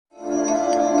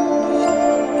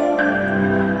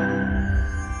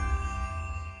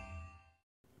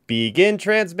Begin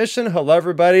transmission. Hello,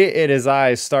 everybody. It is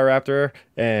I, Star Raptor,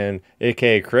 and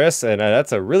aka Chris, and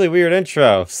that's a really weird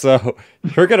intro. So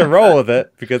we're gonna roll with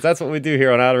it because that's what we do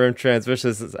here on Outer Rim Transmission.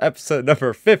 This is episode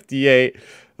number 58.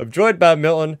 I'm joined by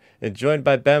Milton and joined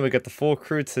by Ben. We got the full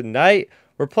crew tonight.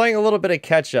 We're playing a little bit of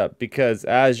catch up because,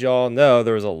 as y'all know,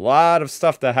 there was a lot of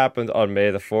stuff that happened on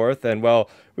May the 4th, and well,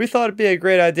 we thought it'd be a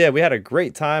great idea. We had a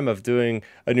great time of doing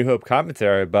a New Hope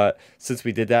commentary, but since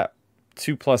we did that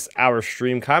 2+ hour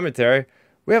stream commentary,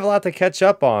 we have a lot to catch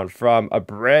up on, from a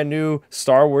brand new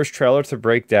Star Wars trailer to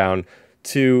break down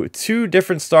to 2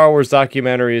 different Star Wars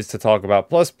documentaries to talk about,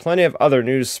 plus plenty of other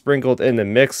news sprinkled in the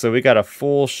mix. So we got a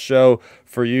full show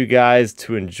for you guys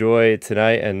to enjoy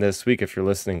tonight and this week if you're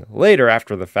listening later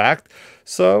after the fact.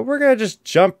 So we're going to just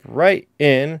jump right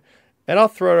in, and I'll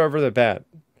throw it over to Ben.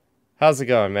 How's it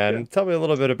going, man? Yeah. Tell me a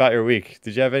little bit about your week.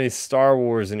 Did you have any Star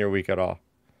Wars in your week at all?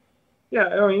 Yeah,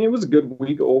 I mean, it was a good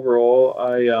week overall.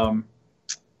 I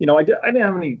didn't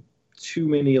have too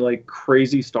many like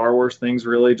crazy Star Wars things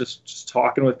really. Just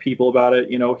talking with people about it,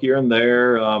 here and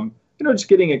there. Just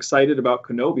getting excited about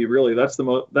Kenobi. Really, that's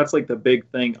like the big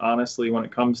thing, honestly, when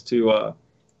it comes to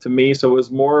me. So it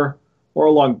was more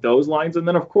along those lines. And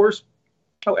then of course,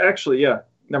 oh, actually, yeah,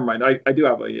 never mind. I do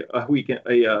have a weekend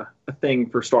a thing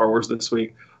for Star Wars this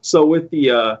week. So with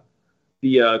the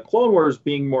Clone Wars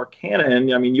being more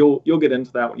canon, I mean, you'll get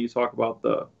into that when you talk about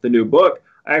the new book.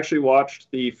 I actually watched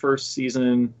the first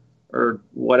season or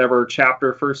whatever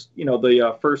chapter,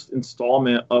 the first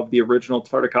installment of the original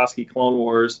Tartakovsky Clone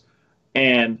Wars,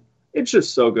 and it's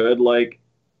just so good. Like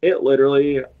it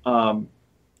literally, I've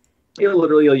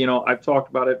talked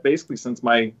about it basically since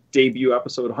my debut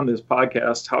episode on this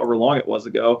podcast, however long it was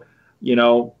ago.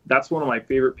 That's one of my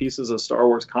favorite pieces of Star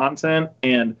Wars content,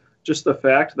 and just the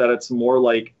fact that it's more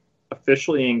like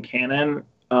officially in canon,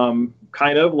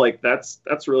 kind of like that's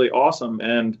really awesome.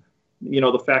 And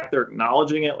the fact they're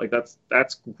acknowledging it, like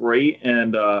that's great.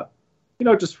 And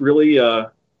just really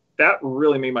that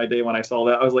really made my day when I saw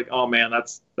that. I was like, oh man,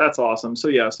 that's awesome. So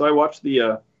yeah, so I watched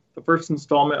the first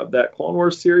installment of that Clone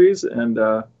Wars series, and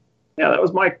that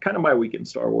was my week in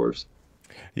Star Wars.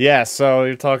 Yeah, so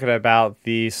you're talking about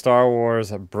the Star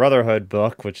Wars Brotherhood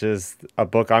book, which is a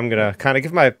book I'm going to kind of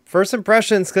give my first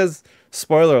impressions because,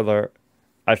 spoiler alert,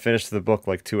 I finished the book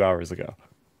like 2 hours ago.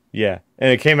 Yeah,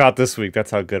 and it came out this week.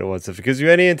 That's how good it was. If it gives you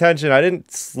any intention, I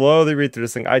didn't slowly read through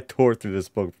this thing. I tore through this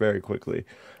book very quickly.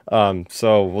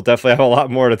 So we'll definitely have a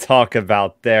lot more to talk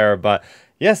about there. But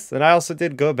yes, and I also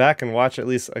did go back and watch at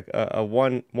least a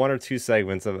one or two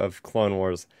segments of Clone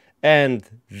Wars and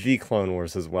the Clone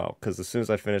Wars as well, because as soon as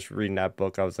I finished reading that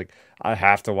book, I was like, I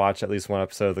have to watch at least one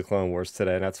episode of the Clone Wars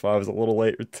today, and that's why I was a little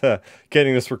late to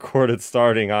getting this recorded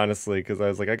starting, honestly, because I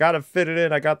was like, I gotta fit it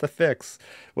in, I got the fix.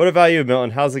 What about you,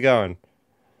 Milton? How's it going?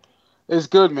 It's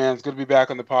good, man. It's good to be back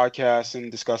on the podcast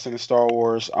and discussing the Star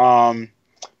Wars.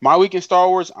 My week in Star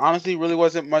Wars, honestly, really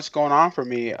wasn't much going on for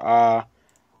me.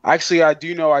 Actually, I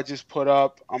do know I just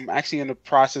I'm actually in the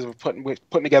process of putting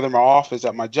together my office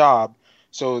at my job.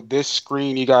 So this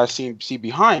screen you guys see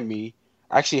behind me,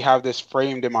 I actually have this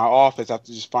framed in my office. I have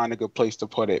to just find a good place to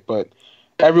put it. But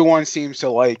everyone seems to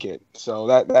like it. So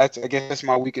that's I guess that's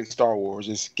my week in Star Wars,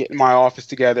 is getting my office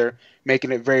together,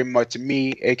 making it very much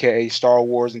me, aka Star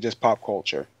Wars and just pop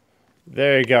culture.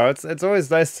 There you go. It's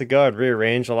always nice to go and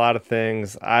rearrange a lot of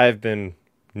things. I've been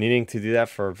needing to do that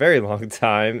for a very long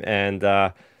time, and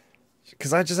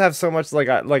because I just have so much,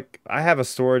 I have a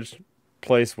storage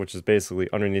place which is basically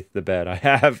underneath the bed I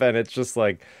have, and it's just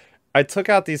like I took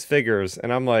out these figures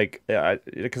and I'm like,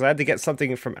 because I had to get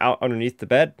something from out underneath the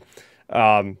bed,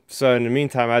 so in the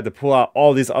meantime I had to pull out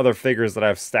all these other figures that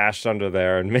I've stashed under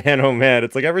there, and man, oh man,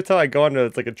 it's like every time I go into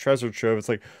it's like a treasure trove. It's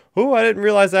like, oh, I didn't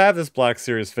realize I have this Black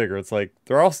Series figure. It's like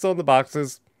they're all still in the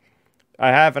boxes. I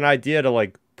have an idea to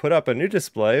like put up a new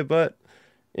display, but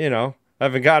I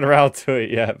haven't gotten around to it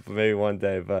yet, but maybe one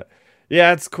day. But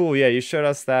yeah, it's cool. Yeah, you showed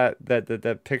us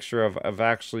that picture of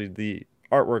actually the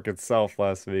artwork itself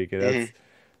last week, and hmm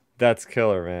that's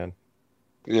killer, man.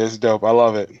 Yeah, it's dope. I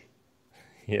love it.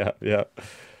 Yeah, yeah.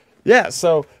 Yeah,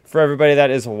 so for everybody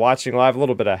that is watching live, a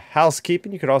little bit of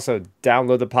housekeeping. You can also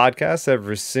download the podcast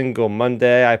every single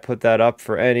Monday. I put that up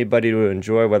for anybody to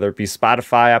enjoy, whether it be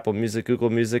Spotify, Apple Music, Google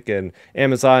Music, and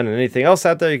Amazon, and anything else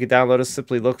out there. You can download us.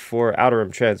 Simply look for Outer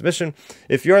Rim Transmission.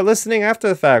 If you are listening after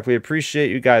the fact, we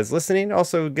appreciate you guys listening.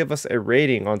 Also, give us a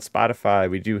rating on Spotify.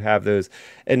 We do have those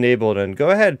enabled. And go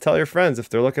ahead, tell your friends if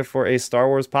they're looking for a Star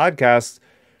Wars podcast.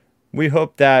 We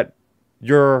hope that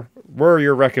we're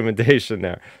your recommendation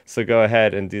there. So go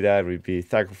ahead and do that. We'd be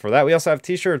thankful for that. We also have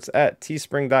t-shirts at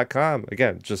teespring.com.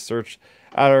 Again, just search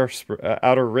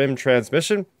Outer Rim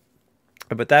Transmission.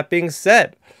 But that being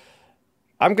said,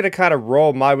 I'm going to kind of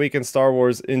roll my week in Star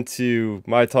Wars into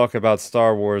my talk about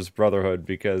Star Wars Brotherhood,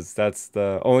 because that's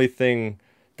the only thing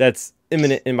that's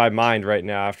imminent in my mind right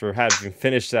now after having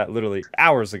finished that literally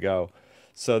hours ago.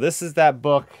 So this is that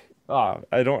book.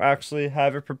 I don't actually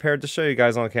have it prepared to show you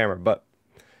guys on camera, but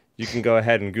you can go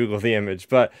ahead and Google the image.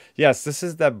 But yes, this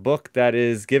is that book that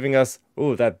is giving us,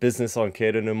 that business on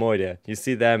Cato Nemoidia. You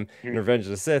see them in Revenge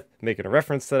of the Sith making a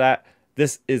reference to that.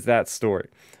 This is that story.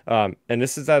 And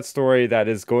this is that story that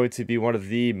is going to be one of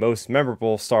the most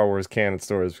memorable Star Wars canon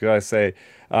stories. Because I say,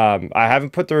 I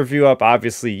haven't put the review up,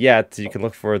 obviously, yet. You can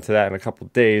look forward to that in a couple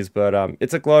days. But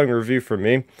it's a glowing review for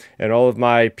me. And all of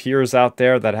my peers out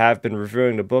there that have been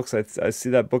reviewing the books, I see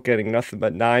that book getting nothing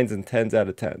but 9s and 10s out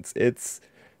of 10s. It's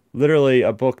literally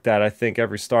a book that I think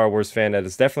every Star Wars fan that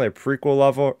is definitely a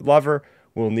prequel lover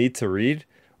will need to read,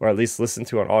 or at least listen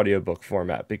to on audiobook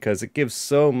format, because it gives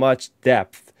so much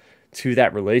depth to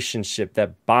that relationship,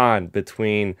 that bond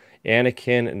between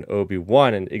Anakin and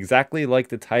Obi-Wan. And exactly like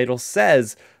the title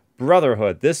says,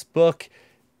 Brotherhood. This book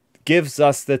gives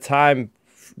us the time,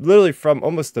 literally from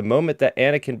almost the moment that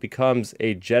Anakin becomes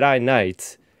a Jedi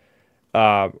Knight,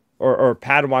 or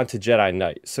Padawan to Jedi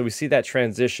Knight. So we see that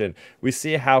transition. We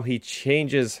see how he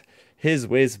changes his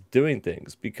ways of doing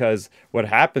things, because what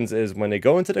happens is when they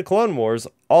go into the Clone Wars,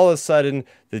 all of a sudden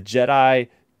the Jedi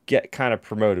get kind of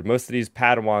promoted. Most of these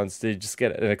Padawans, they just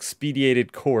get an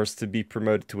expedited course to be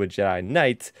promoted to a Jedi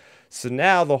Knight. So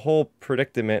now the whole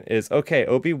predicament is, okay,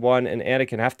 Obi-Wan and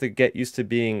Anakin have to get used to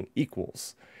being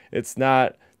equals. It's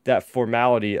not that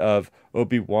formality of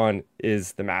Obi-Wan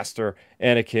is the master,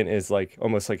 Anakin is like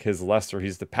almost like his lesser,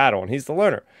 he's the Padawan, he's the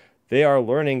learner. They are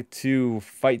learning to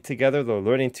fight together, they're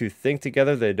learning to think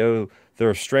together, they know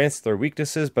their strengths, their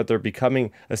weaknesses, but they're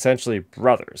becoming essentially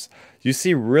brothers. You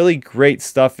see really great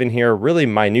stuff in here, really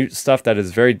minute stuff that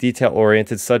is very detail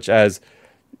oriented, such as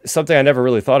something I never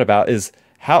really thought about is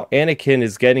how Anakin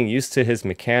is getting used to his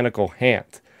mechanical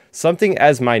hand. Something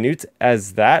as minute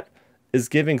as that is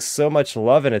giving so much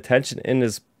love and attention in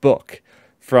this book,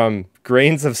 from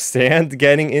grains of sand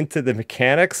getting into the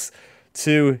mechanics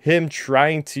to him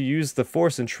trying to use the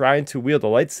Force and trying to wield a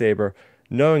lightsaber,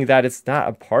 knowing that it's not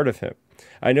a part of him.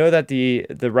 I know that the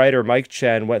writer Mike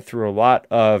Chen went through a lot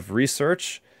of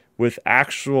research with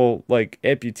actual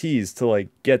amputees to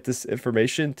get this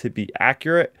information to be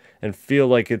accurate and feel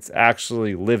like it's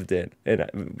actually lived in.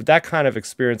 And that kind of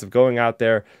experience of going out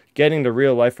there, getting the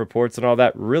real life reports and all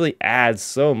that really adds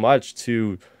so much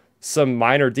to some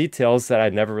minor details that I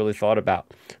never really thought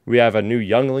about. We have a new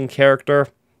youngling character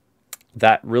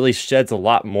that really sheds a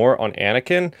lot more on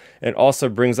Anakin and also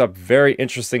brings up very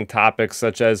interesting topics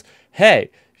such as, hey,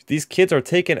 these kids are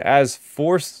taken as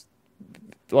Force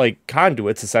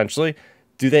conduits essentially.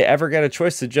 Do they ever get a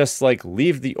choice to just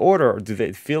leave the order, or do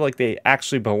they feel like they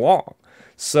actually belong?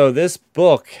 So this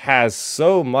book has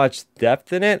so much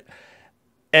depth in it,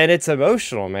 and it's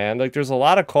emotional, man. There's a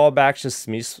lot of callbacks to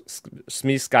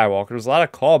Shmi Skywalker. There's a lot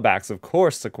of callbacks, of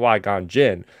course, to Qui-Gon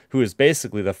Jinn, who is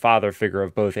basically the father figure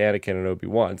of both Anakin and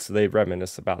Obi-Wan. So they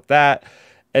reminisce about that.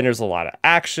 And there's a lot of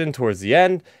action towards the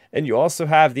end. And you also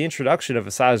have the introduction of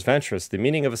Asajj Ventress, the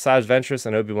meaning of Asajj Ventress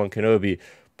and Obi-Wan Kenobi.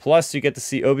 Plus, you get to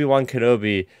see Obi-Wan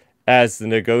Kenobi as the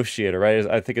negotiator, right?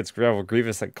 I think it's General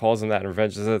Grievous that calls him that in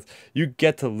Revenge of the Sith. You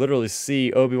get to literally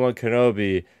see Obi-Wan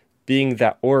Kenobi being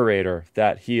that orator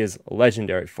that he is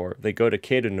legendary for. They go to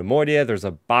Cato Nemoidia. There's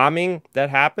a bombing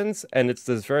that happens, and it's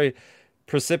this very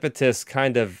precipitous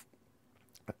kind of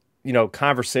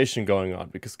conversation going on,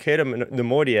 because Cato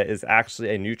Nemoidia is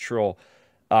actually a neutral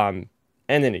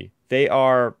entity. They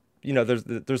are, there's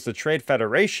the Trade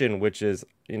Federation, which is,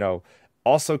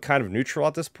 also kind of neutral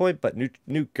at this point, but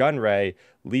Newt Gunray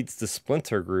leads the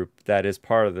splinter group that is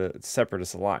part of the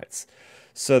Separatist Alliance.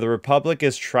 So the Republic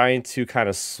is trying to kind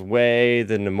of sway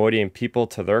the Nemoidian people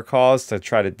to their cause to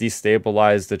try to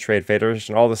destabilize the Trade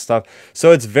Federation, all this stuff.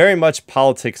 So it's very much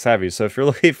politics heavy. So if you're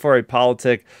looking for a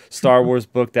politic Star Wars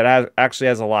book that actually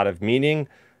has a lot of meaning,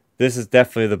 this is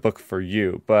definitely the book for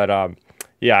you. But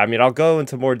yeah, I mean, I'll go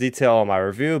into more detail on my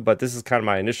review, but this is kind of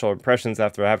my initial impressions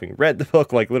after having read the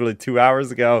book literally 2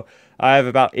 hours ago. I have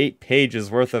about 8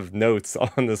 pages worth of notes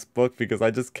on this book because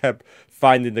I just kept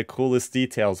finding the coolest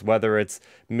details, whether it's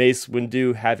Mace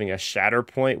Windu having a shatter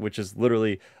point, which is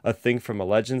literally a thing from a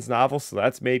Legends novel, so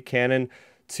that's made canon,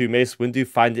 to Mace Windu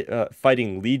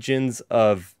fighting legions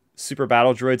of super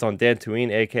battle droids on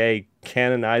Dantooine, aka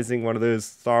canonizing one of those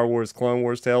Star Wars Clone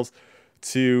Wars tales,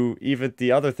 to even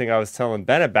the other thing I was telling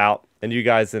Ben about, and you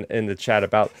guys in the chat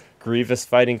about Grievous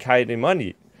fighting Ki-Adi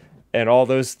Mundi. and all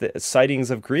those sightings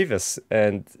of Grievous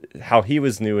and how he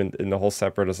was new in the whole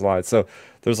Separatist line. So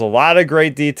there's a lot of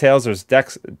great details. There's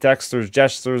Dexter's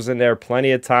gestures in there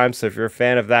plenty of times. So if you're a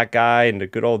fan of that guy and the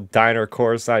good old diner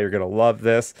Coruscant, you're going to love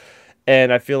this.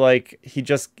 And I feel like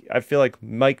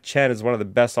Mike Chen is one of the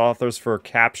best authors for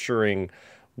capturing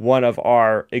one of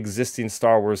our existing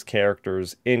Star Wars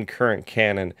characters in current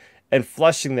canon and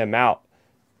fleshing them out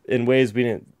in ways we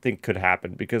didn't think could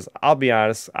happen. Because I'll be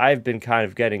honest, I've been kind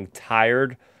of getting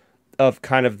tired of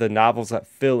kind of the novels that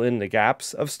fill in the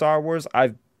gaps of Star Wars.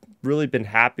 I've really been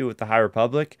happy with the High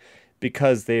Republic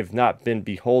because they've not been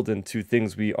beholden to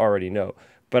things we already know.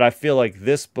 But I feel like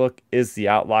this book is the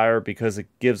outlier because it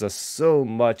gives us so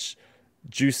much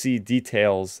juicy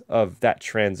details of that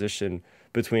transition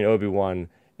between Obi-Wan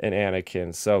and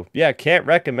Anakin. So yeah, can't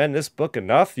recommend this book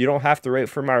enough. You don't have to wait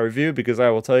for my review because I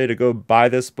will tell you to go buy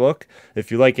this book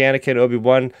if you like Anakin,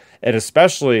 Obi-Wan, and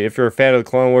especially if you're a fan of the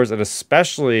Clone Wars, and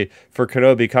especially for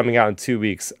Kenobi coming out in 2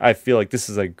 weeks. I feel like this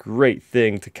is a great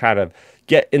thing to kind of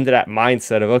get into that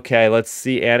mindset of, okay, let's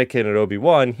see Anakin and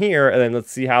Obi-Wan here, and then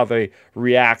let's see how they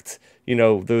react,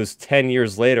 those 10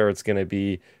 years later it's going to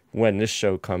be when this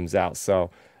show comes out. So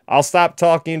I'll stop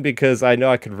talking because I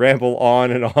know I could ramble on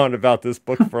and on about this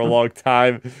book for a long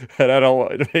time, and I don't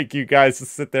want to make you guys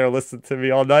just sit there and listen to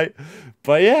me all night.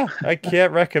 But yeah, I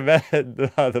can't recommend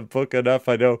the book enough.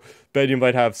 I know, Ben, you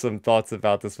might have some thoughts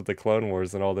about this with the Clone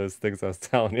Wars and all those things I was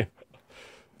telling you.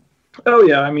 Oh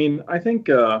yeah, I mean, I think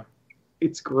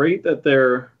it's great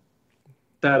that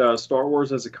Star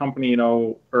Wars as a company,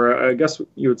 or I guess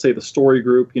you would say the story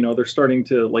group, they're starting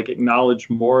to like acknowledge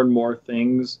more and more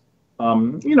things.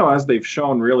 As they've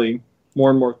shown, really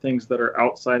more and more things that are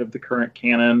outside of the current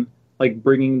canon, like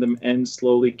bringing them in,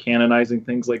 slowly canonizing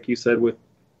things, like you said, with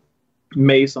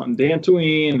Mace on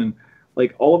Dantooine and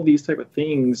like all of these type of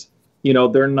things.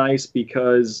 They're nice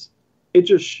because it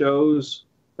just shows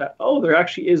that, there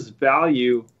actually is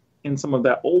value in some of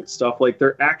that old stuff. Like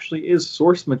there actually is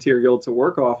source material to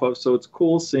work off of. So it's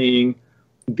cool seeing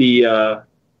the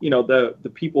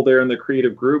people there in the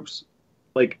creative groups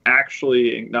like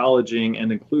actually acknowledging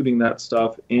and including that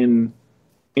stuff in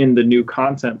the new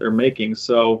content they're making.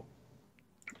 So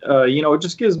it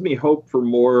just gives me hope for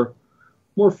more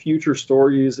future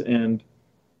stories and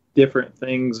different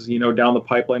things down the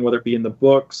pipeline, whether it be in the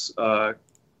books,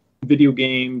 video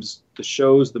games, the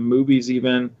shows, the movies,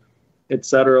 even,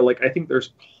 etc. Like I think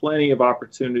there's plenty of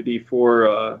opportunity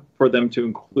for them to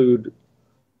include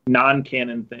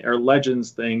non-canon or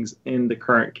legends things in the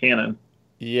current canon.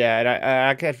 Yeah,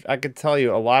 and I could tell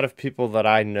you a lot of people that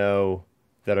I know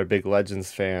that are big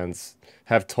Legends fans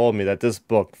have told me that this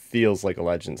book feels like a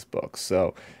Legends book.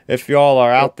 So if y'all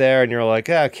are out there and you're like,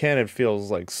 canon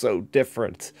feels like so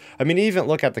different. I mean, even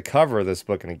look at the cover of this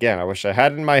book, and again, I wish I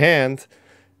had it in my hand.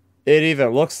 It even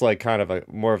looks like kind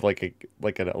of more of like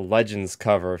a Legends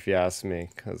cover, if you ask me,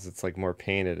 because it's like more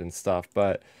painted and stuff.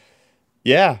 But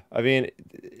yeah, I mean,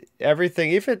 everything,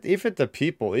 even the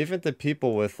people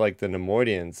with like the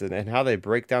Nemoidians and how they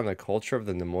break down the culture of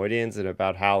the Nemoidians and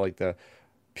about how like the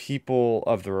people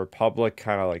of the Republic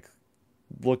kind of like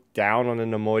look down on the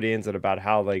Nemoidians and about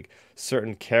how like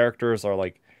certain characters are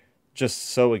like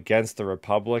just so against the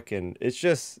Republic. And it's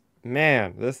just,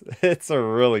 man, it's a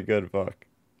really good book.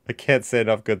 I can't say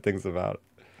enough good things about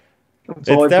it. It's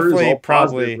definitely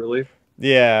probably positive, really.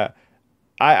 Yeah.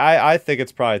 I think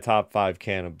it's probably top 5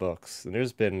 canon books. And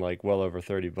there's been like well over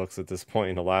 30 books at this point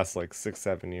in the last like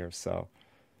 6-7 years. So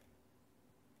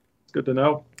it's good to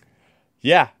know.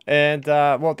 Yeah. And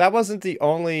well, that wasn't the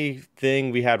only thing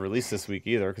we had released this week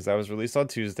either, because that was released on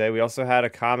Tuesday. We also had a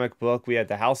comic book. We had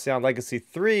the Halcyon Legacy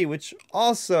 3, which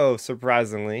also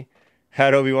surprisingly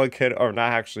had Obi-Wan or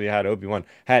not actually had Obi-Wan,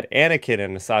 had Anakin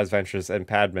and Asajj Ventress and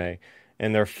Padme.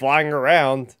 And they're flying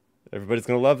around. Everybody's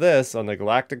going to love this, on the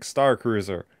Galactic Star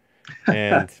Cruiser.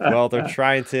 And, well, they're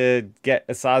trying to get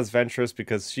Asajj Ventress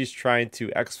because she's trying to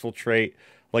exfiltrate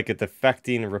like a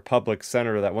defecting Republic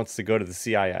senator that wants to go to the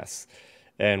CIS.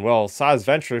 And, well, Asajj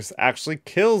Ventress actually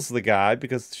kills the guy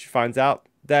because she finds out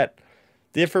that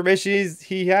the information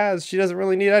he has, she doesn't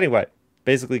really need anyway.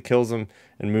 Basically kills him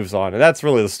and moves on. And that's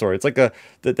really the story. It's like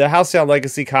the Halcyon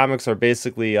Legacy comics are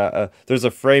basically, there's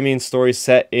a framing story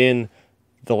set in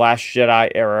the Last Jedi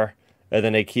era. And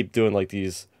then they keep doing like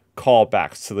these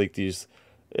callbacks to like these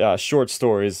short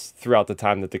stories throughout the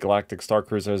time that the Galactic Star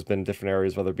Cruiser has been in different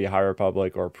areas, whether it be High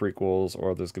Republic or prequels,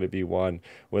 or there's going to be one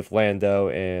with Lando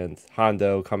and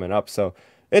Hondo coming up. So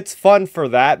it's fun for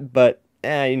that, but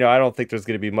I don't think there's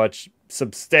going to be much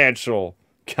substantial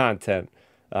content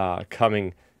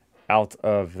coming out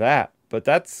of that. But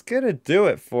that's going to do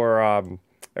it for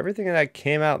everything that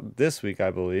came out this week,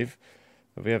 I believe.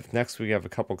 Next week we have a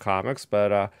couple comics,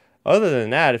 but other than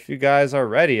that, if you guys are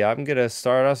ready, I'm gonna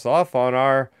start us off on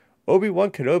our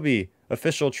Obi-Wan Kenobi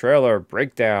official trailer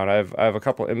breakdown. I have a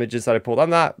couple images that I pulled. I'm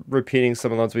not repeating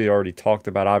some of the ones we already talked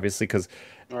about, obviously, because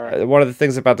one of the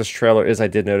things about this trailer is I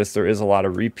did notice there is a lot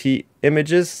of repeat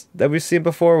images that we've seen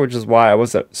before, which is why I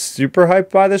wasn't super hyped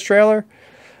by this trailer.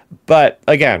 But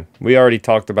again, we already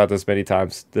talked about this many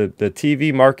times. The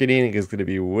TV marketing is going to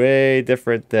be way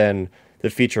different than the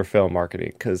feature film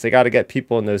marketing, because they got to get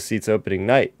people in those seats opening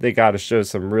night. They got to show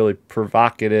some really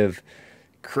provocative,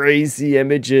 crazy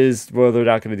images. Well, they're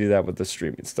not going to do that with the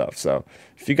streaming stuff. So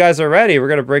if you guys are ready, we're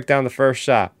going to break down the first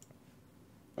shot.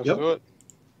 Let's do it.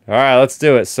 All right, let's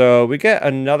do it. So we get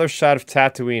another shot of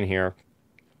Tatooine here.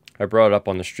 I brought it up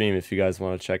on the stream if you guys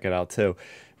want to check it out too.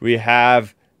 We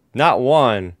have not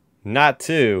one, not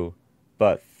two,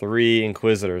 but 3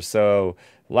 Inquisitors. So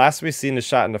last we seen the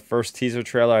shot in the first teaser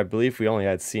trailer, I believe we only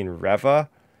had seen Reva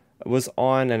was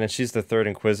on, and then she's the 3rd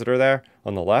Inquisitor there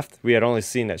on the left. We had only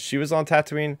seen that she was on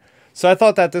Tatooine. So I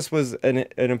thought that this was an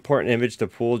important image to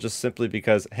pull, just simply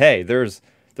because, hey, there's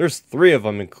 3 of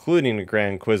them, including the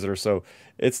Grand Inquisitor. So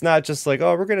it's not just like,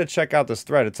 oh, we're going to check out this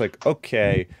thread. It's like,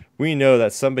 okay, we know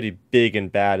that somebody big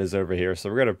and bad is over here. So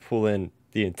we're going to pull in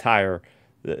the entire,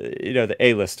 the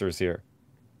A-listers here.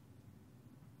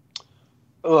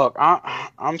 Look,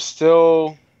 I'm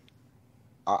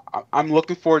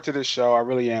looking forward to this show. I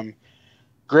really am.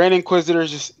 Grand Inquisitor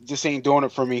just ain't doing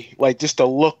it for me. Like, just the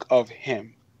look of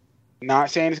him. Not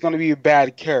saying it's going to be a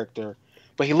bad character,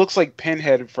 but he looks like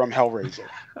Pinhead from Hellraiser.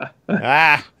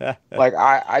 Like,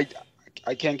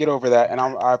 I can't get over that, and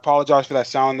I apologize for that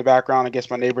sound in the background. I guess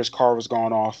my neighbor's car was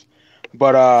going off.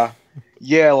 But,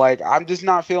 yeah, like, I'm just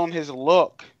not feeling his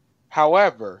look.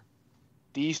 However,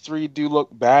 these 3 do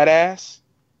look badass,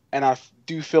 and I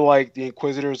do feel like the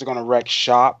Inquisitors are going to wreck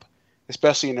shop,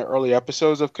 especially in the early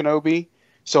episodes of Kenobi.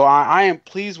 So I am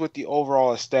pleased with the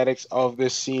overall aesthetics of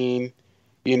this scene.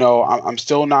 You know, I'm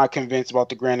still not convinced about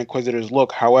the Grand Inquisitor's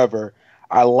look. However,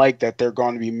 I like that they're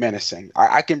going to be menacing.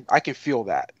 I can feel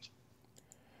that.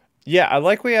 Yeah, I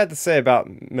like what you had to say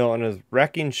about Milton's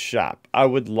wrecking shop. I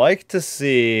would like to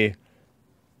see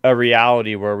a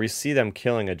reality where we see them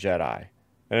killing a Jedi.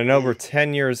 And I know we're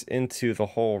 10 years into the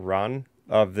whole run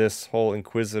of this whole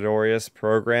Inquisitorious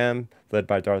program led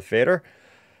by Darth Vader.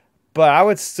 But I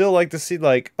would still like to see,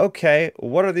 like, okay,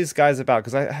 what are these guys about?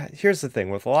 Because here's the thing.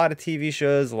 With a lot of TV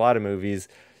shows, a lot of movies,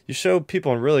 you show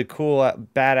people in really cool,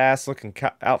 badass looking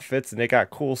outfits, and they got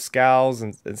cool scowls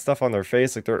and stuff on their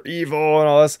face, like they're evil and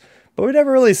all this. But we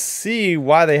never really see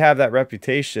why they have that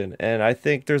reputation. And I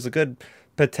think there's a good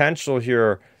potential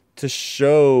here to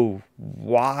show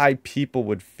why people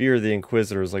would fear the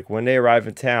Inquisitors. Like, when they arrive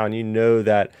in town, you know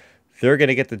that they're going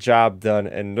to get the job done,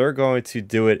 and they're going to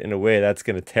do it in a way that's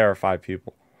going to terrify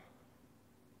people.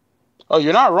 Oh,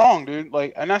 you're not wrong, dude.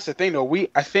 Like, and that's the thing, though.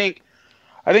 I think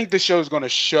the show is going to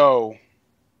show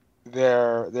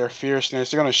their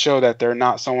fierceness. They're going to show that they're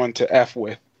not someone to F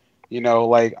with. You know,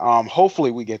 like,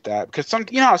 hopefully we get that, because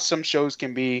how some shows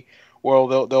can be, where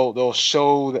they'll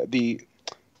show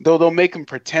they'll make them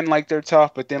pretend like they're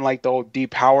tough, but then like they'll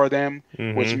depower them,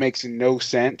 which makes no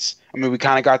sense. I mean, we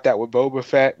kind of got that with Boba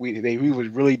Fett. He was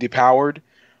really depowered.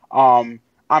 I'm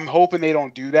hoping they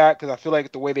don't do that, because I feel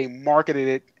like the way they marketed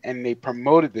it and they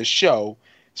promoted the show,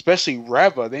 especially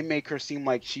Reva, they make her seem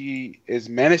like she is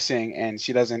menacing and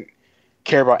she doesn't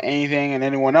care about anything and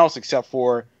anyone else except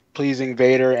for pleasing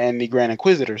Vader and the Grand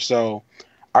Inquisitor. So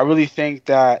I really think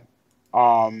that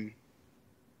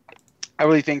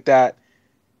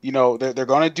you know, they're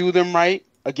going to do them right.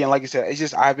 Again, like I said, it's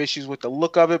just I have issues with the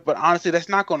look of it. But honestly, that's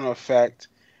not going to affect,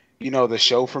 you know, the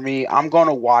show for me. I'm going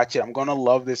to watch it. I'm going to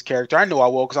love this character. I know I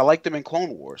will, because I liked them in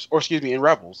Clone Wars, in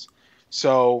Rebels.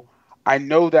 So I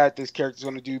know that this character is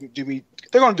going to do me.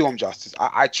 They're going to do him justice.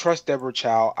 I trust Deborah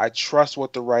Chow. I trust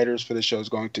what the writers for the show is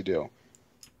going to do.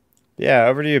 Yeah,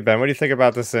 over to you, Ben. What do you think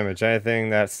about this image? Anything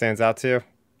that stands out to you?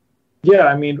 Yeah,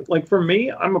 I mean, like, for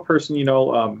me, I'm a person, you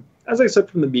know, as I said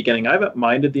from the beginning, I haven't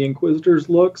minded the Inquisitors'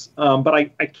 looks, but I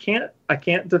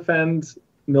can't defend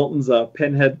Milton's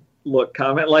Pinhead look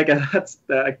comment. Like,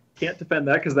 I can't defend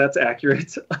that, because that's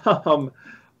accurate.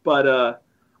 But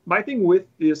my thing with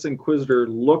this Inquisitor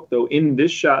look, though, in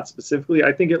this shot specifically,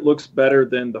 I think it looks better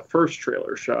than the first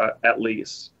trailer shot, at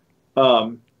least.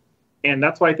 And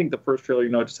that's why I think the first trailer, you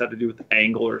know, just had to do with the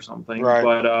angle or something.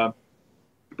 Right.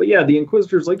 But yeah, the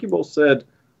Inquisitors, like you both said,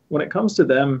 when it comes to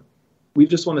them, we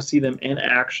just want to see them in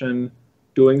action,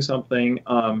 doing something.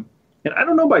 And I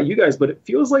don't know about you guys, but it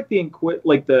feels like the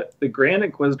Grand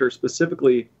Inquisitor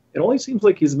specifically it only seems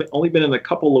like only been in a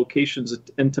couple locations,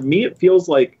 and to me, it feels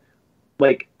like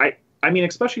I mean,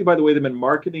 especially by the way they've been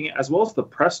marketing it, as well as the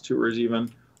press tours, even.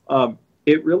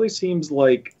 It really seems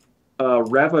like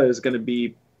Reva is going to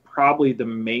be probably the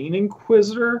main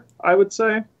Inquisitor, I would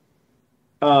say.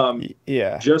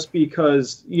 Yeah. Just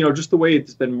because, just the way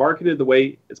it's been marketed, the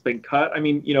way it's been cut. I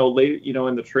mean, late,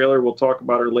 in the trailer, we'll talk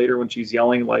about her later when she's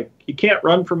yelling, like, you can't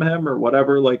run from him or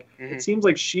whatever. Like, It seems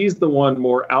like she's the one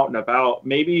more out and about.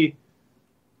 Maybe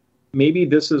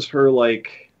this is her,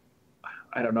 like,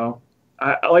 I don't know.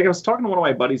 I was talking to one of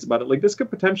my buddies about it. Like, this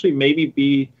could potentially maybe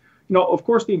be, of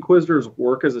course the Inquisitors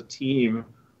work as a team,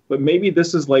 but maybe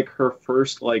this is like her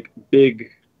first, like,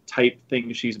 big type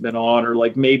thing she's been on, or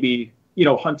like maybe,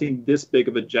 hunting this big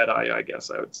of a Jedi, I guess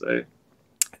I would say.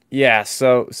 Yeah,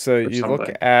 so you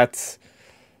look at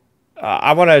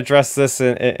I want to address this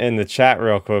in the chat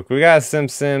real quick. We got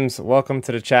Sims. Welcome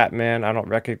to the chat, man. I don't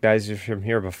recognize you from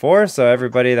here before, so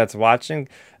everybody that's watching,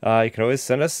 you can always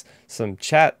send us some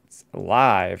chats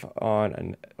live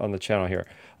on the channel here.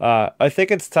 I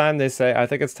think it's time, they say, I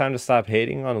think it's time to stop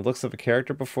hating on the looks of a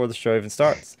character before the show even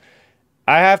starts.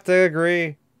 I have to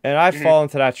agree, and I fall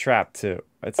into that trap too.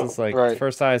 It's just like the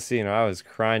first time I seen him, I was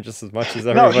crying just as much as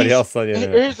everybody else on the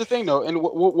internet. Here's the thing, though, and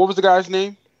what was the guy's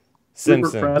name?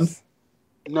 Sims.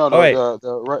 No, the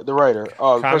writer.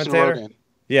 Oh, the person who wrote in.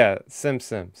 Yeah,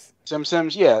 Sims.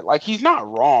 Sims, yeah. Like, he's not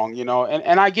wrong,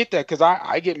 and I get that, because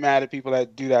I get mad at people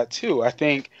that do that too. I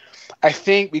think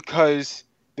because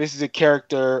this is a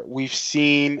character we've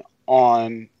seen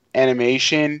on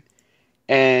animation,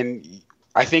 and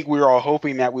I think we were all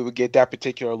hoping that we would get that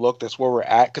particular look. That's where we're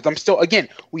at. Because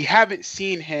we haven't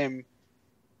seen him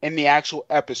in the actual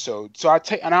episode. So I'm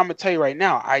going to tell you right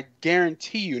now, I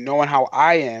guarantee you, knowing how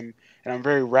I am, and I'm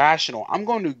very rational, I'm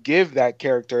going to give that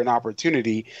character an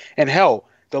opportunity. And hell,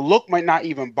 the look might not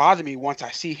even bother me once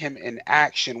I see him in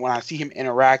action, when I see him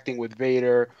interacting with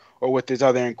Vader or with his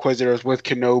other Inquisitors, with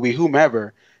Kenobi,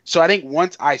 whomever. So I think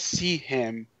once I see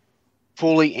him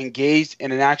fully engaged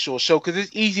in an actual show, because it's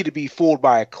easy to be fooled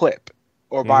by a clip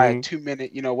or by a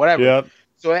 2-minute, whatever. Yep.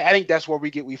 So I think that's where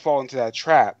we fall into that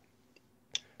trap.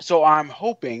 So I'm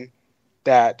hoping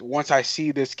that once I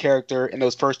see this character in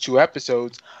those first 2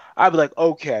 episodes, I'll be like,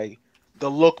 okay, the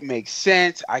look makes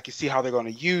sense. I can see how they're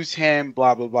going to use him,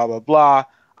 blah, blah, blah, blah, blah.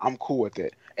 I'm cool with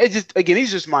it. It's just, again, these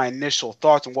are just my initial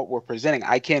thoughts on what we're presenting.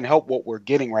 I can't help what we're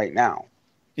getting right now.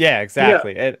 Yeah,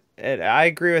 exactly. Yeah. I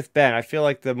agree with Ben. I feel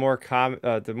like the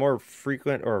more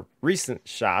frequent or recent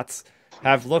shots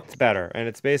have looked better, and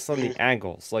it's based on the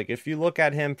angles. Like, if you look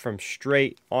at him from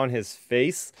straight on his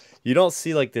face, you don't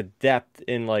see like the depth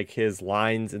in like his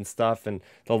lines and stuff, and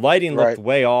the lighting looked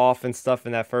way off and stuff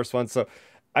in that first one. So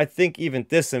I think even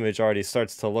this image already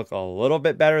starts to look a little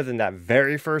bit better than that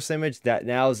very first image that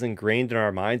now is ingrained in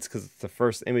our minds because it's the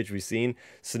first image we've seen.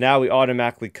 So now we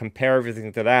automatically compare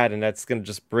everything to that, and that's going to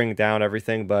just bring down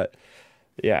everything. But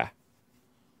yeah.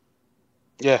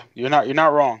 Yeah, you're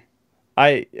not wrong.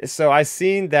 I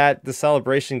seen that the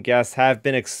celebration guests have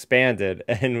been expanded,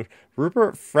 and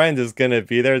Rupert Friend is going to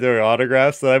be there doing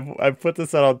autographs. So I put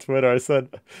this out on Twitter. I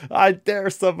said, I dare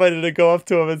somebody to go up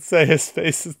to him and say his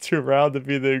face is too round to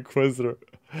be the Inquisitor.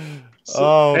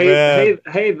 So, man.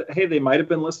 Hey, they might have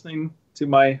been listening to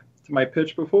my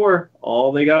pitch before.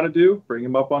 All they got to do, bring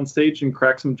him up on stage and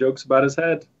crack some jokes about his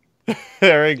head.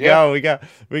 There we go.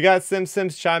 We got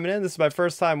Sims chiming in. This is my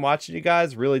first time watching you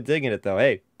guys. Really digging it though.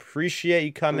 Hey, appreciate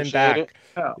you coming back.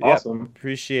 Yeah, awesome.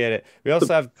 Appreciate it. We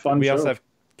also have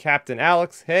Captain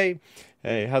Alex. Hey,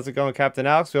 how's it going, Captain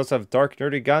Alex? We also have Dark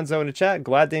Nerdy Gonzo in the chat.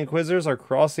 Glad the Inquisitors are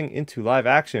crossing into live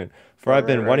action, for I've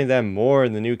been wanting them more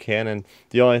in the new canon.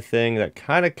 The only thing that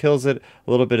kind of kills it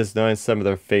a little bit is knowing some of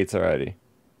their fates already.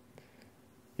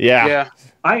 Yeah.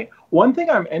 One thing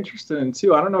I'm interested in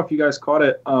too, I don't know if you guys caught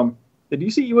it. Did you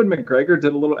see Ewan McGregor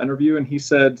did a little interview, and he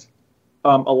said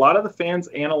a lot of the fans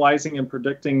analyzing and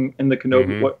predicting in the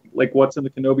Kenobi what's in the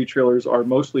Kenobi trailers are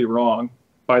mostly wrong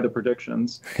by the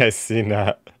predictions. I seen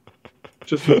that.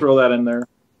 Just to throw that in there.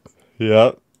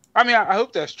 Yep. I mean, I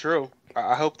hope that's true.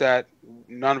 I hope that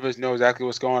none of us know exactly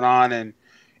what's going on, and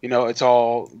it's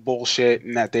all bullshit,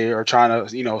 and that they are trying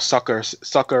to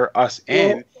sucker us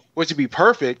in, which would be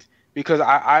perfect. Because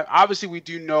I obviously we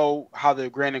do know how the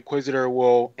Grand Inquisitor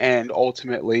will end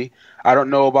ultimately. I don't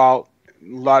know about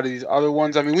a lot of these other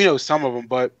ones. I mean, we know some of them,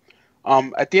 but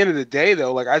at the end of the day,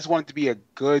 though, like, I just want it to be a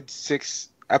good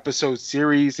 6-episode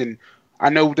series, and I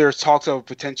know there's talks of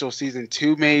potential season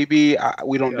 2, maybe.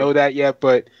 We don't know that yet,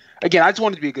 but again, I just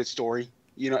want it to be a good story,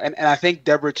 and I think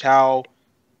Deborah Chow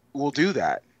will do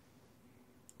that.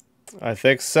 I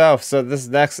think so. So this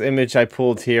next image I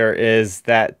pulled here is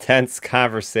that tense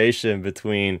conversation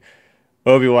between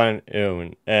Obi-Wan and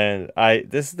Ewan, and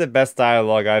this is the best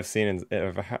dialogue I've seen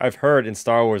I've heard in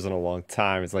Star Wars in a long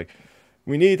time. It's like,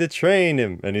 we need to train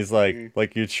him, and he's like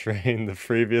you trained the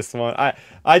previous one.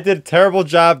 I did a terrible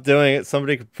job doing it.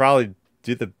 Somebody could probably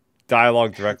do the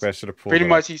dialogue directly. I should have pulled Pretty it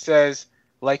much, he says,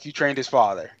 like you trained his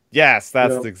father. Yes,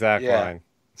 that's the exact line.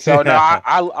 So no,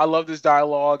 I love this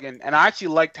dialogue, and I actually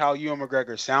liked how Ewan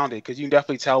McGregor sounded, because you can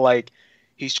definitely tell like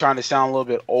he's trying to sound a little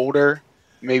bit older,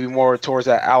 maybe more towards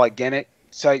that Alec Guinness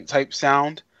type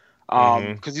sound.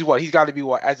 Because he's got to be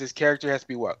as his character has to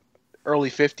be early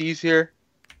 50s here.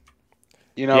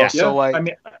 You know, so like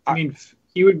I mean,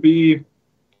 he would be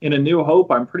in A New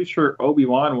Hope. I'm pretty sure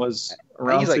Obi-Wan was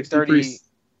around 63.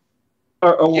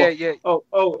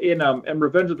 In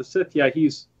Revenge of the Sith,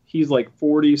 he's like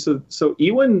 40. So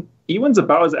Ewan's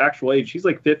about his actual age. He's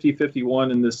like 50,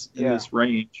 51 in this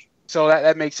range. So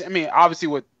that makes, I mean, obviously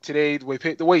with today, the way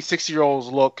 60-year-olds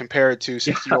look compared to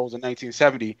 60-year-olds in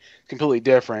 1970, completely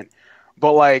different.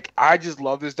 But like, I just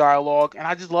love this dialogue, and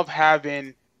I just love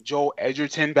having Joel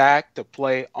Edgerton back to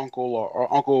play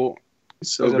Uncle.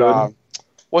 So good.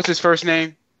 What's his first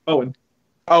name? Owen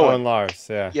Lars.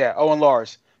 Yeah, Owen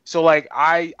Lars. So like,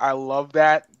 I love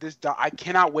that. I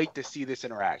cannot wait to see this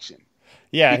interaction.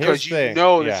 Yeah, because this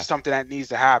is something that needs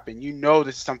to happen. You know,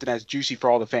 this is something that's juicy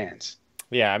for all the fans.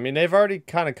 Yeah, I mean, they've already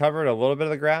kind of covered a little bit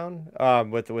of the ground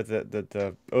with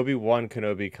the Obi-Wan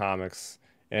Kenobi comics,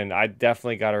 and I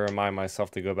definitely got to remind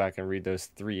myself to go back and read those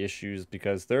 3 issues,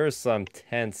 because there is some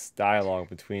tense dialogue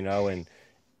between Owen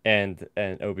and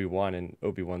Obi-Wan and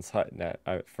Obi-Wan's hut,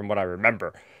 from what I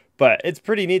remember. But it's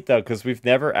pretty neat, though, because we've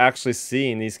never actually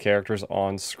seen these characters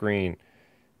on screen,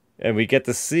 and we get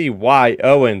to see why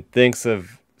Owen thinks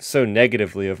so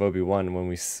negatively of Obi-Wan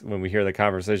when we hear the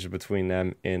conversation between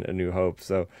them in A New Hope.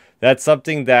 So that's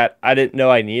something that I didn't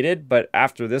know I needed, but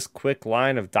after this quick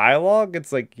line of dialogue,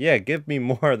 it's like, yeah, give me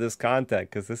more of this content,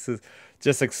 because this is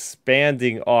just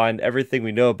expanding on everything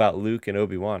we know about Luke and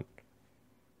Obi-Wan.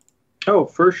 Oh,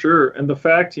 for sure. And the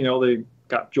fact, they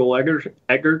got Joel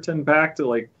Edgerton back to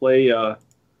like play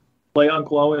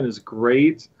Uncle Owen is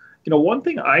great. One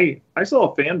thing I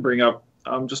saw a fan bring up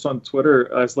just on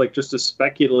Twitter as like just a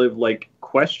speculative like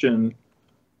question,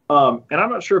 and I'm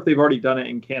not sure if they've already done it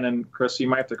in canon, Chris, so you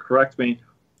might have to correct me,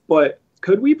 but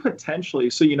could we potentially,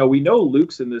 so we know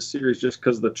Luke's in this series just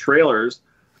because of the trailers,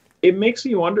 it makes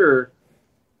me wonder,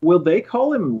 will they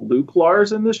call him Luke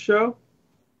Lars in this show?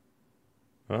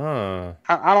 I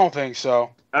don't think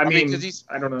so. I mean,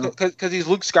 I don't know, because he's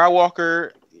Luke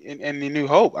Skywalker in The New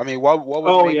Hope. I mean, what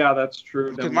would that's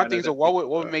true. Because my thing is, what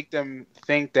would make them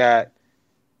think that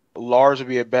Lars would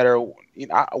be a better?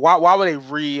 Why would they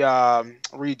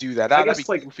redo that? I guess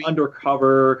like goofy.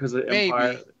 Undercover because of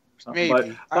Empire. Maybe. But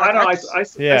I don't know. I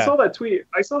saw that tweet.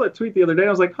 I saw that tweet the other day. I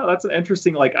was like, that's an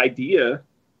interesting like idea.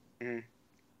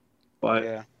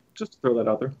 But just to throw that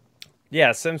out there.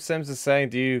 Yeah, Sims is saying,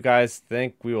 do you guys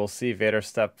think we will see Vader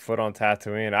step foot on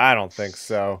Tatooine? I don't think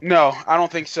so. No, I don't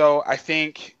think so. I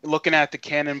think looking at the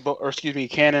canon,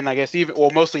 I guess,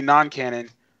 mostly non-canon,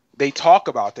 they talk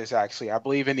about this actually. I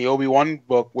believe in the Obi-Wan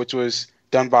book, which was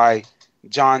done by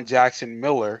John Jackson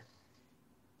Miller,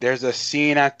 there's a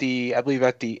scene at the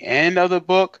end of the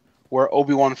book where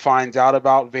Obi-Wan finds out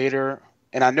about Vader.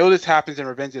 And I know this happens in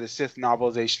Revenge of the Sith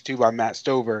novelization too by Matt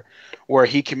Stover, where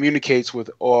he communicates with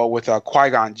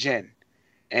Qui-Gon Jinn.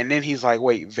 And then he's like,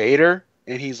 wait, Vader?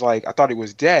 And he's like, I thought he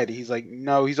was dead. He's like,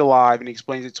 no, he's alive. And he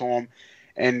explains it to him.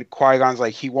 And Qui-Gon's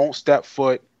like, he won't step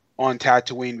foot on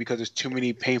Tatooine because there's too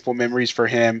many painful memories for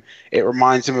him. It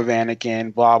reminds him of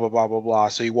Anakin, blah, blah, blah, blah, blah.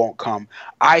 So he won't come.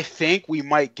 I think we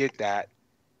might get that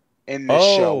in this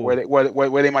show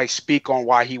where they might speak on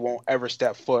why he won't ever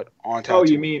step foot on Tatooine.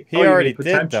 You mean he already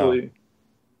did though?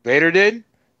 Vader did?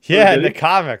 Yeah, in the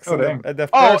comics.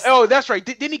 That's right.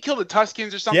 Didn't he kill the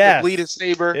Tuskens or something to bleed his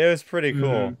saber? It was pretty cool.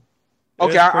 Mm-hmm.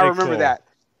 Okay, I remember that.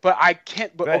 But I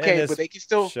can't. But they can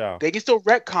still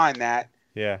retcon that.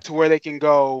 Yeah. To where they can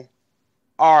go,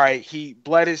 all right, he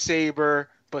bled his saber,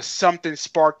 but something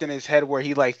sparked in his head where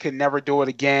he like could never do it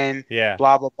again. Yeah.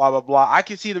 Blah blah blah blah blah. I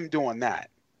can see them doing that.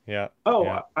 Yeah.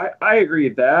 I agree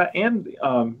with that. And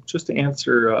just to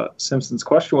answer Simpson's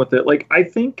question with it, like I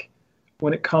think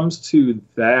when it comes to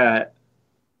that,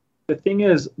 the thing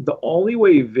is the only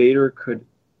way Vader could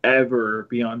ever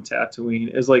be on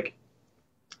Tatooine is like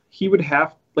he would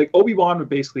have like Obi-Wan would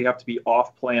basically have to be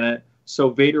off planet, so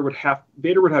Vader would have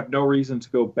no reason to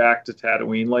go back to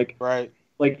Tatooine. Like right.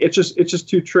 Like it's just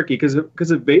too tricky because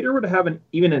if Vader would have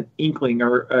even an inkling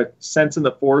or a sense in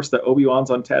the Force that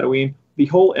Obi-Wan's on Tatooine, the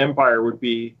whole Empire would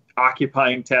be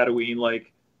occupying Tatooine.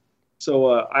 Like,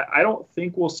 so I don't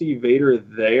think we'll see Vader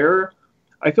there.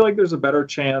 I feel like there's a better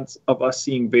chance of us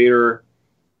seeing Vader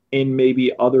in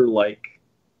maybe other like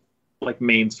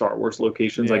main Star Wars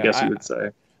locations, I Yeah, guess you would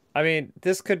say. I mean,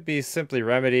 this could be simply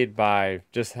remedied by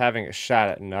just having a shot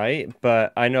at night,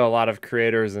 but I know a lot of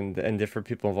creators and different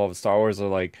people involved with Star Wars are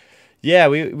like, yeah,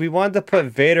 we wanted to put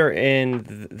Vader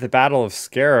in the Battle of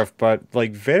Scarif, but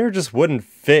like Vader just wouldn't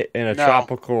fit in a No.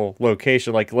 tropical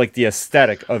location. Like the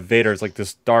aesthetic of Vader's like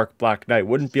this dark black knight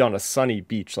wouldn't be on a sunny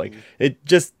beach. Like it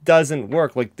just doesn't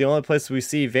work. Like the only place we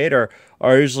see Vader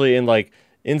are usually in like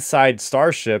inside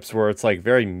starships where it's like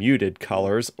very muted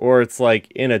colors, or it's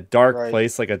like in a dark Right.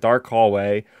 place, like a dark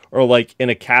hallway, or like in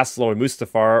a castle or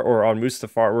Mustafar or on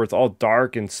Mustafar where it's all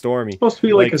dark and stormy. It's supposed to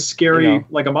be like a scary, you know,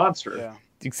 like a monster. Yeah.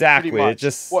 exactly. Pretty It much.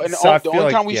 just Well, and so I the feel only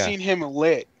like time we've seen him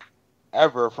lit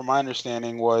ever, from my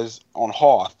understanding, was on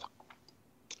Hoth.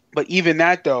 But even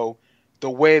that, though, the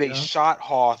way they shot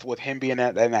Hoth with him being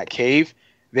in that cave,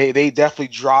 they definitely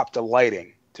dropped the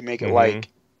lighting to make it like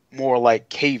more like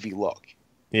cavey look.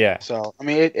 Yeah. So I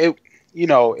mean, it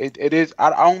is. I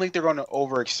don't think they're going to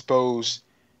overexpose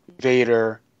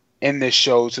Vader in this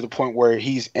show to the point where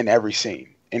he's in every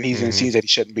scene and he's in scenes that he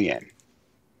shouldn't be in.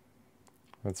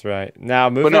 That's right. Now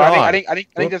But moving no, on. I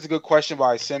think that's a good question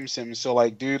by Sim. So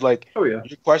like, dude, like, Oh yeah,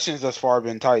 your questions thus far have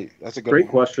been tight. That's a good great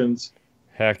one. questions.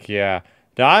 Heck yeah.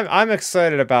 Now I'm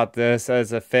excited about this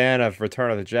as a fan of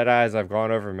Return of the Jedi, as I've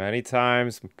gone over many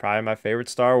times. Probably my favorite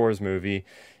Star Wars movie.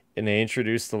 And they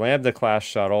introduced the Lambda class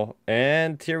shuttle,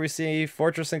 and here we see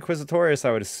Fortress Inquisitorius,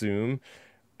 I would assume.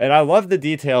 And I love the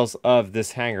details of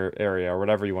this hangar area, or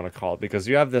whatever you want to call it, because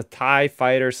you have the TIE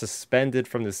fighter suspended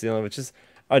from the ceiling, which is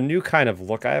a new kind of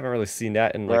look. I haven't really seen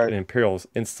that in like Right. an Imperial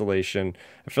installation.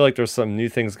 I feel like there's some new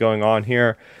things going on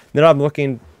here. Then I'm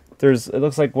looking, it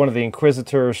looks like one of the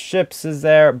Inquisitor's ships is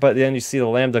there, but then you see the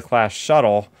Lambda class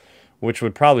shuttle, which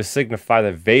would probably signify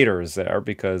that Vader is there,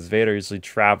 because Vader usually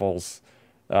travels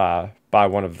by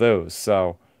one of those.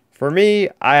 So for me,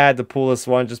 I had to pull this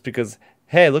one just because,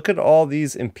 hey, look at all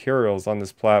these Imperials on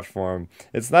this platform.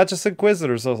 It's not just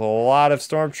Inquisitors. There's a lot of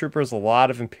Stormtroopers, a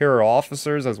lot of Imperial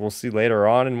officers, as we'll see later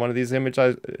on in one of these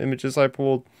images I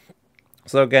pulled.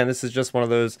 So again, this is just one of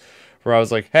those where I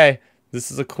was like, hey,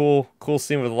 this is a cool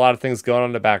scene with a lot of things going on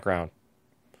in the background.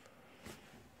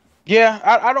 Yeah,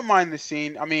 I don't mind the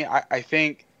scene. I mean, I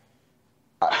think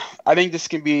this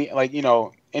can be like,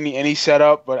 any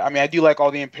setup, but I mean, I do like all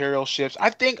the Imperial ships. I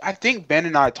think Ben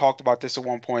and I talked about this at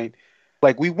one point.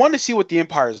 Like, we want to see what the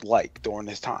Empire is like during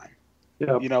this time.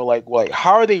 Yeah. Like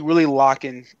how are they really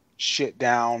locking shit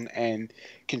down and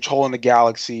controlling the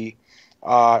galaxy,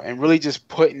 and really just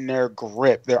putting their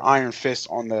grip, their iron fist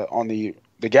on the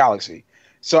galaxy.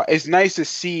 So it's nice to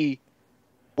see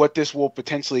what this will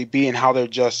potentially be and how they're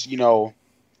just,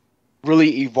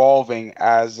 really evolving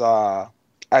as a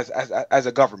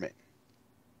government.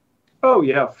 Oh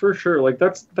yeah, for sure. Like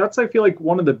that's I feel like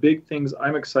one of the big things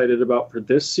I'm excited about for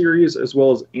this series, as well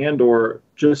as Andor,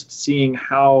 just seeing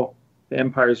how the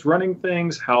Empire's running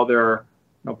things, how they're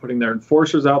putting their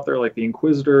enforcers out there, like the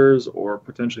Inquisitors or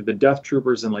potentially the Death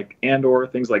Troopers and like Andor,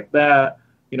 things like that.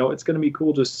 It's going to be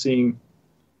cool just seeing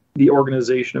the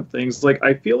organization of things. Like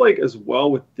I feel like as well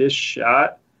with this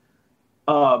shot,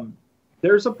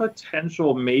 there's a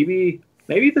potential maybe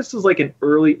this is like an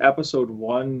early episode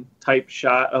 1 type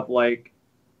shot of like,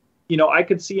 I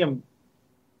could see him,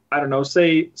 I don't know,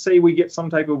 say we get some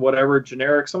type of whatever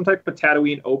generic, some type of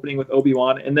Tatooine opening with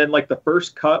Obi-Wan, and then like the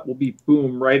first cut will be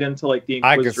boom right into like the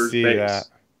Inquisitor's base. That.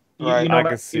 Right. You know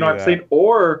what I'm saying?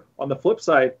 Or on the flip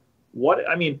side,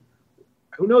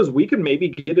 who knows? We could maybe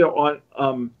get it on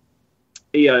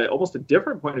almost a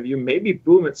different point of view. Maybe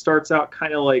boom, it starts out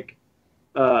kind of like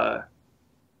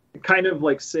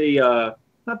say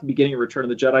not the beginning of Return of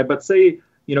the Jedi, but say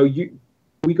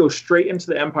we go straight into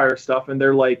the Empire stuff, and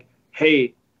they're like,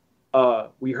 hey,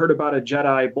 we heard about a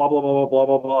Jedi, blah blah blah blah blah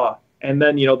blah blah, and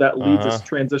then that leads us,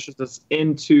 transitions us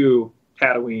into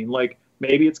Tatooine. Like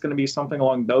maybe it's going to be something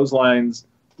along those lines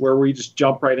where we just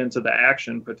jump right into the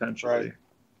action potentially. Right.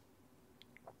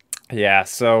 Yeah,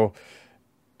 so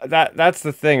that's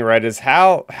the thing, right? Is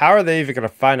how are they even going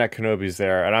to find out Kenobi's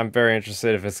there? And I'm very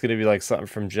interested if it's going to be like something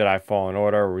from Jedi Fallen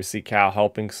Order, where we see Cal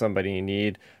helping somebody in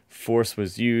need. Force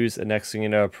was used, and next thing you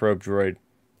know, a probe droid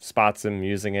spots him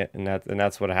using it, and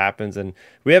that's what happens. And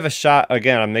we have a shot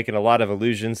again. I'm making a lot of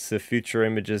allusions to future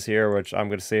images here, which I'm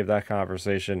going to save that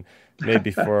conversation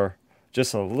maybe for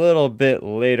just a little bit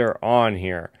later on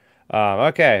here.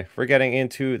 Okay, we're getting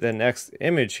into the next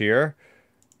image here.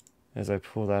 As I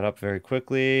pull that up very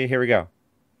quickly, here we go.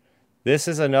 This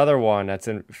is another one that's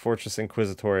in Fortress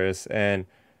Inquisitorius, and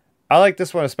I like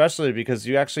this one especially because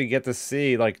you actually get to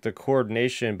see like the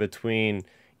coordination between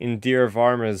Indira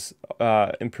Varma's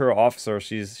Imperial officer.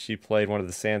 She played one of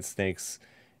the Sand Snakes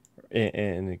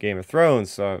in the Game of Thrones,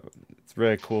 so it's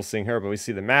really cool seeing her. But we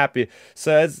see the map,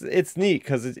 so it's neat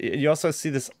because you also see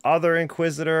this other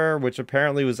Inquisitor, which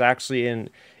apparently was actually in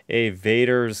a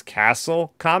Vader's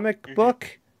Castle comic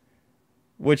book.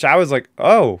 Which I was like,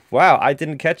 oh wow, I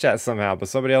didn't catch that somehow, but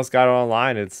somebody else got it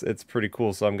online. It's pretty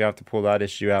cool, so I'm gonna have to pull that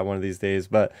issue out one of these days.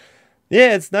 But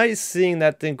yeah, it's nice seeing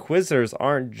that the Inquisitors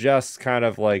aren't just kind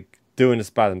of like doing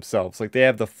this by themselves. Like they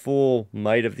have the full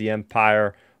might of the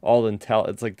Empire, all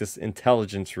It's like this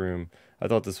intelligence room. I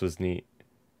thought this was neat.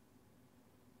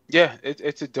 Yeah,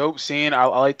 it's a dope scene. I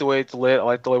like the way it's lit. I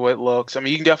like the way it looks. I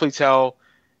mean, you can definitely tell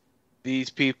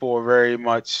these people are very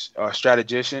much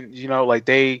strategicians. You know, like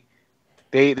they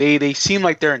seem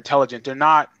like they're intelligent. They're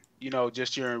not,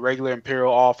 just your regular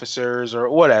Imperial officers or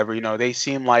whatever. They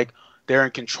seem like they're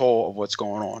in control of what's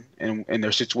going on in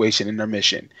their situation, in their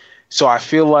mission. So I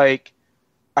feel like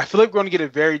we're going to get a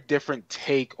very different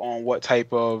take on what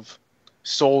type of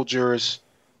soldiers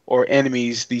or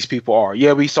enemies these people are.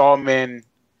 Yeah, we saw them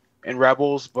in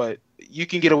Rebels, but you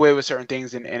can get away with certain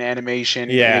things in animation,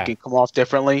 and it can come off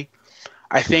differently.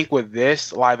 I think with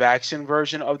this live action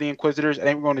version of the Inquisitors, I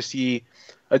think we're going to see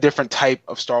a different type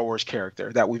of Star Wars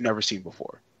character that we've never seen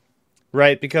before.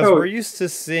 Right, because we're used to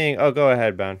seeing... Oh, go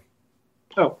ahead, Ben.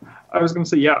 Oh, I was going to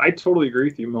say, yeah, I totally agree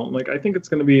with you, Milton. Like, I think it's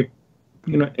going to be,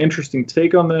 interesting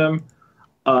take on them.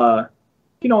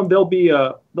 They'll be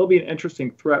an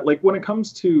interesting threat. Like when it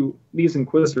comes to these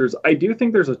Inquisitors, I do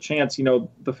think there's a chance.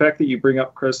 The fact that you bring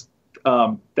up Chris,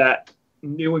 that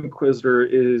new Inquisitor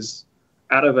is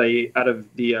out of the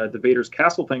Vader's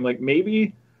Castle thing. Like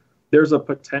maybe there's a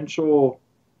potential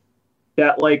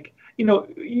that like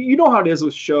how it is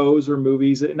with shows or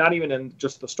movies, not even in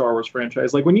just the Star Wars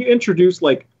franchise. Like when you introduce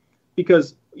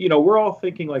because we're all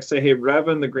thinking like say, hey, Rev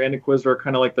and the Grand Inquisitor are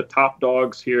kind of like the top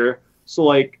dogs here. So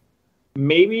like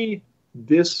maybe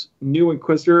this new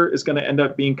Inquisitor is going to end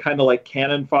up being kind of like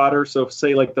cannon fodder. So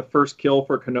say like the first kill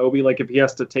for Kenobi, like if he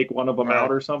has to take one of them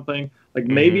out or something, like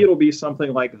maybe it'll be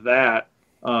something like that.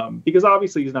 Because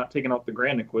obviously he's not taking out the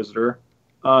Grand Inquisitor.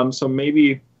 So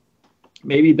maybe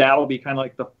that'll be kind of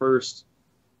like the first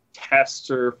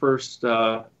test or first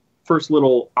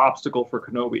little obstacle for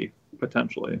Kenobi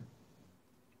potentially.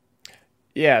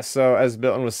 Yeah, so as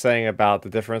Milton was saying about the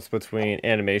difference between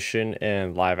animation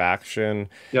and live action,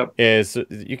 is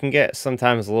you can get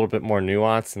sometimes a little bit more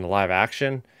nuance in the live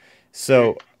action.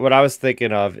 So what I was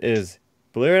thinking of is,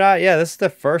 believe it or not, this is the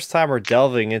first time we're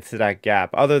delving into that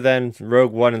gap, other than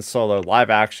Rogue One and Solo, live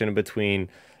action between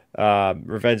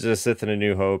Revenge of the Sith and A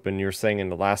New Hope. And you were saying in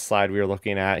the last slide we were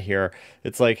looking at here,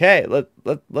 it's like, hey,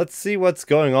 let's see what's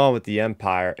going on with the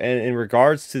Empire. And in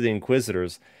regards to the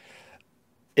Inquisitors,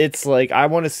 it's like I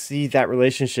want to see that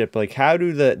relationship. Like, how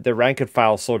do the rank and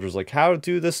file soldiers, like how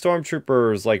do the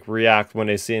stormtroopers like react when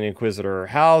they see an Inquisitor?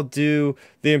 How do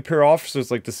the Imperial officers,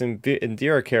 like this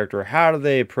Indira character, how do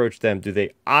they approach them? Do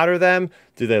they honor them?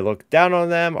 Do they look down on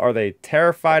them? Are they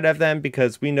terrified of them?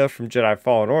 Because we know from Jedi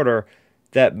Fallen Order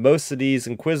that most of these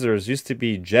Inquisitors used to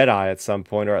be Jedi at some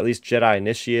point, or at least Jedi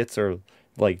initiates, or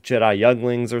like Jedi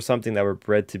younglings or something that were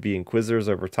bred to be Inquisitors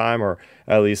over time, or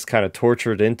at least kind of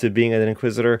tortured into being an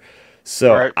Inquisitor.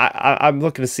 So I'm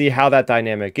looking to see how that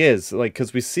dynamic is, like,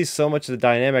 because we see so much of the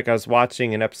dynamic. I was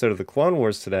watching an episode of the Clone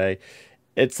Wars today.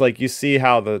 It's like you see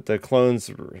how the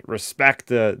clones respect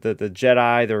the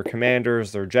Jedi, their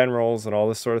commanders, their generals, and all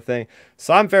this sort of thing.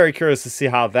 So I'm very curious to see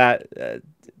how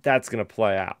that's going to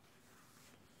play out.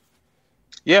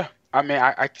 Yeah, I mean,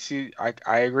 I see.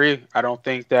 I agree.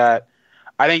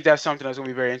 I think that's something that's going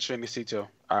to be very interesting to see too.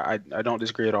 I don't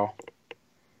disagree at all.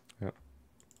 Yeah.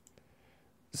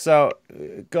 So,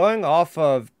 going off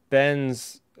of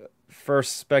Ben's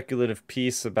first speculative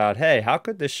piece about, hey, how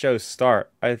could this show start?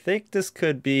 I think this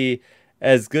could be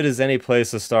as good as any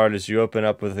place to start as you open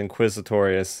up with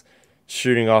Inquisitorius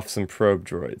shooting off some probe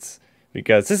droids.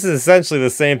 Because this is essentially the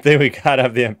same thing we got out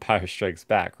of The Empire Strikes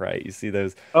Back, right? You see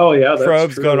those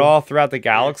probes going all throughout the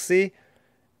galaxy.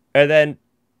 And then,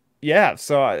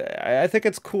 so I think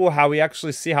it's cool how we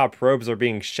actually see how probes are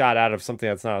being shot out of something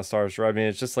that's not a Star Destroyer. I mean,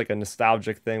 it's just like a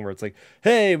nostalgic thing where it's like,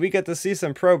 hey, we get to see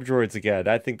some probe droids again.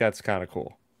 I think that's kind of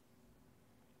cool.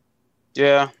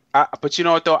 Yeah, but you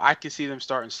know what, though? I can see them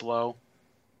starting slow.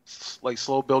 Like,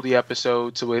 slow build the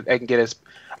episode so they can get us...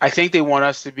 I think they want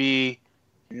us to be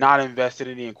not invested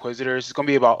in the Inquisitors. It's going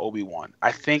to be about Obi-Wan.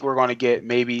 I think we're going to get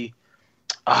maybe...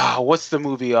 what's the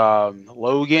movie?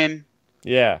 Logan?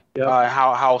 Yeah.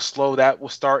 How slow that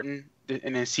was starting.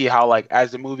 and then see how like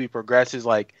as the movie progresses,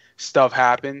 like stuff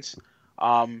happens.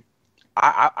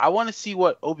 I want to see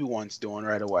what Obi-Wan's doing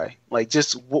right away. Like,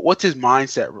 just what's his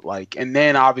mindset like, and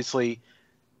then obviously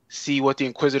see what the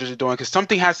Inquisitors are doing, because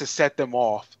something has to set them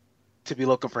off to be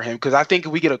looking for him. Because I think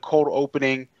if we get a cold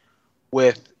opening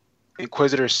with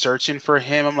Inquisitors searching for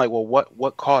him, I'm like, well,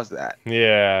 what caused that?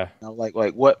 Yeah. You know, like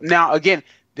what? Now again,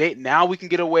 now we can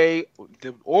get away,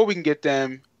 or we can get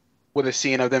them with a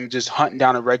scene of them just hunting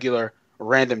down a regular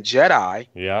random Jedi.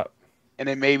 Yep. And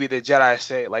then maybe the Jedi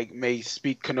say, like, may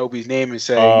speak Kenobi's name and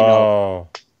say, Oh.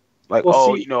 like,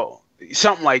 Well, see,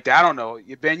 something like that. I don't know.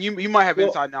 Ben, you might have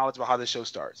inside knowledge about how the show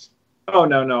starts. Oh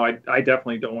no, I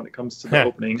definitely don't when it comes to the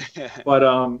opening.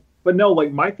 But no,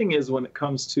 like my thing is when it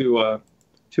comes to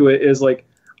it is like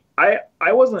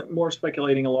I wasn't more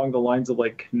speculating along the lines of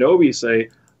like Kenobi say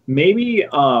maybe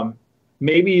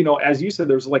as you said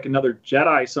there's like another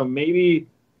Jedi, so maybe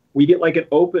we get like an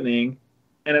opening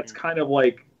and it's kind of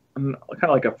like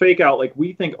a fake out, like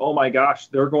we think, oh my gosh,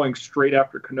 they're going straight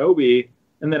after Kenobi,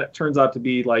 and then it turns out to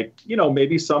be like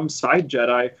maybe some side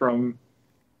Jedi from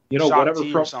whatever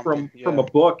from a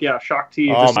book, Shock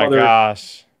T. Oh my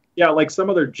gosh. Yeah, like some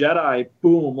other Jedi,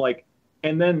 boom, like,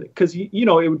 and then because it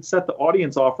would set the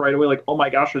audience off right away, like, oh my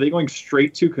gosh, are they going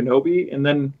straight to Kenobi? And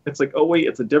then it's like, oh wait,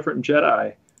 it's a different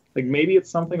Jedi. Like maybe it's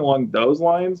something along those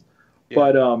lines,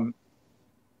 but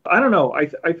I don't know.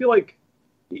 I feel like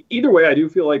either way, I do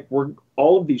feel like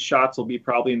all of these shots will be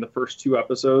probably in the first 2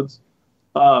 episodes.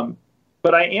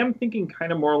 But I am thinking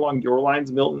kind of more along your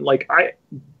lines, Milton. Like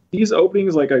these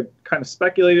openings, like I kind of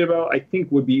speculated about, I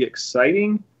think would be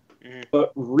exciting.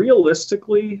 But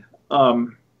realistically,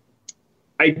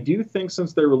 I do think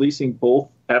since they're releasing both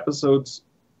episodes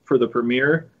for the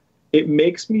premiere, it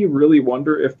makes me really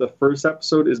wonder if the first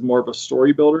episode is more of a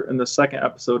story builder and the second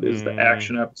episode is the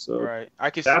action episode. Right, I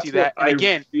can That's see that. And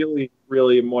again, really,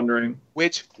 really am wondering.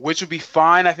 Which would be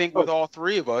fine, I think, with all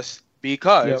 3 of us,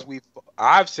 because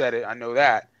I've said it. I know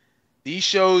that these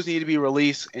shows need to be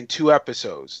released in 2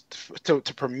 episodes to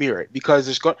premiere it,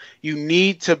 because you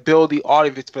need to build the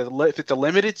audience. If it's a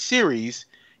limited series,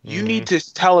 you need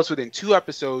to tell us within 2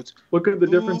 episodes. Look at the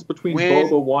difference between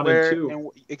Boba 1 and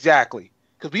 2. Exactly.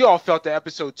 Because we all felt that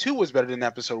episode 2 was better than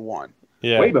episode 1.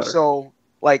 Yeah. Way better. So,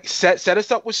 like, set us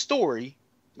up with story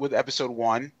with episode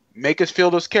 1, make us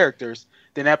feel those characters.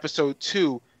 Then episode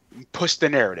 2, push the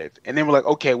narrative. And then we're like,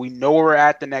 okay, we know where we're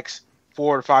at the next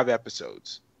 4 or 5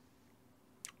 episodes.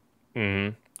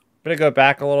 I'm going to go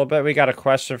back a little bit. We got a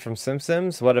question from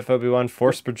Simpsons. What if Obi-Wan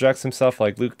force projects himself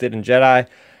like Luke did in Jedi?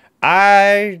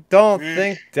 I don't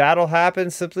think that'll happen,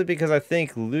 simply because I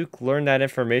think Luke learned that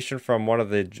information from one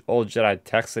of the old Jedi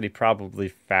texts that he probably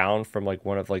found from like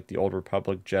one of like the old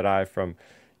Republic Jedi from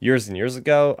years and years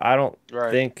ago. I don't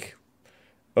think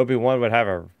Obi-Wan would have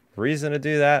a reason to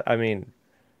do that. I mean,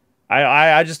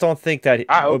 I just don't think that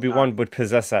Obi-Wan would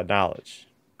possess that knowledge.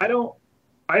 I don't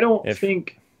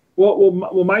think. Well,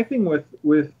 my thing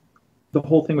with the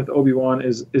whole thing with Obi-Wan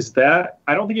is that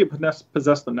I don't think he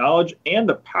possessed the knowledge and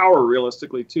the power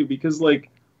realistically too, because like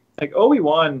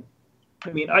Obi-Wan,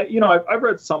 I mean, I've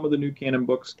read some of the new canon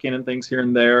things here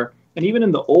and there, and even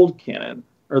in the old canon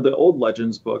or the old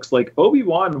Legends books, like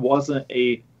Obi-Wan wasn't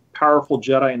a powerful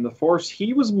Jedi in the Force.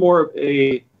 He was more of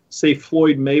a, say,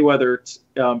 Floyd Mayweather,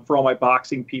 for all my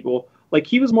boxing people. Like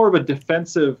he was more of a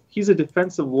defensive. He's a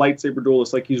defensive lightsaber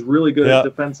duelist. Like he's really good at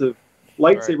defensive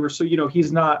lightsaber. Right. So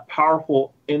he's not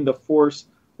powerful in the Force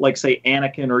like say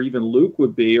Anakin or even Luke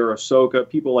would be, or Ahsoka,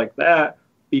 people like that,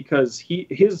 because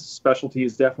his specialty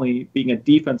is definitely being a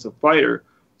defensive fighter.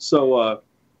 So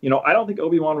I don't think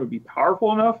Obi-Wan would be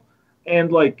powerful enough,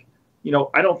 and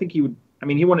I don't think he would. I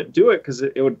mean, he wouldn't do it because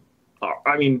it would.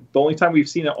 I mean, the only time we've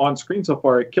seen it on screen so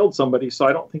far, it killed somebody. So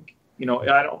I don't think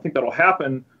that'll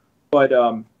happen. But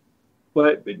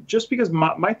just because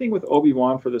my thing with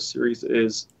Obi-Wan for this series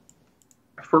is,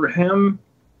 for him,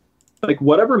 like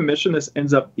whatever mission this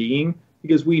ends up being,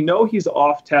 because we know he's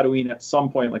off Tatooine at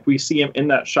some point. Like we see him in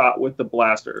that shot with the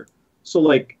blaster. So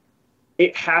like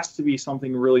it has to be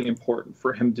something really important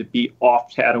for him to be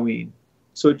off Tatooine.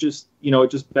 So it just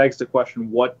begs the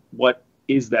question, what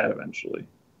is that eventually?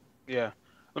 Yeah.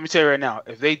 Let me tell you right now,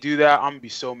 if they do that, I'm gonna be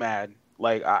so mad.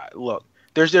 Like look,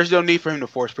 there's no need for him to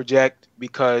force project,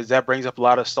 because that brings up a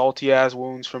lot of salty ass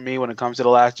wounds for me when it comes to The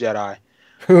Last Jedi.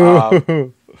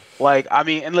 I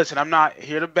mean, and listen, I'm not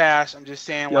here to bash. I'm just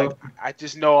saying, I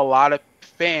just know a lot of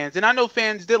fans, and I know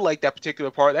fans did like that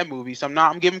particular part of that movie, so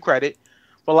I'm giving credit.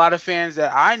 But a lot of fans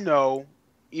that I know,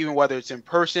 even whether it's in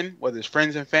person, whether it's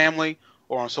friends and family,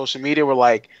 or on social media, were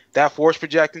like, that force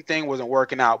projecting thing wasn't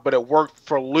working out, but it worked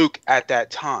for Luke at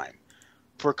that time.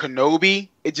 for Kenobi,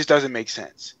 it just doesn't make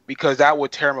sense because that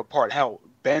would tear him apart. Hell,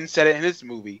 Ben said it in his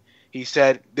movie. He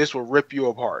said this will rip you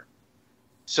apart.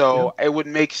 So it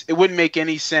wouldn't make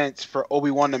any sense for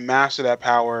Obi-Wan to master that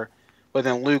power, but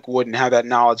then Luke wouldn't have that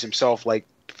knowledge himself like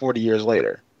 40 years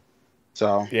later.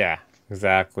 So yeah,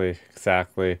 exactly.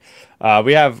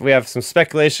 We have some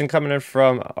speculation coming in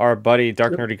from our buddy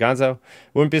Dark Nerdy Gonzo.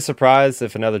 Wouldn't be surprised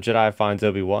if another Jedi finds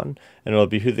Obi-Wan, and it'll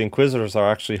be who the Inquisitors are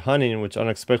actually hunting, which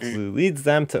unexpectedly leads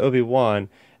them to Obi-Wan,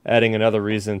 adding another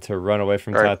reason to run away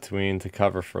from Tatooine to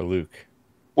cover for Luke.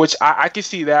 Which I can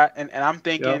see that, and I'm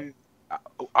thinking,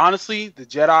 honestly, the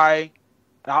Jedi,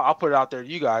 I'll put it out there to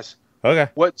you guys.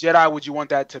 Okay. What Jedi would you want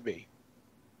that to be?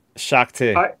 Shaak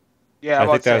Ti. I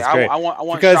think that was great. I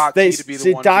want because Shaak Ti to be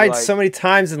the one. She died like, so many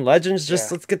times in Legends.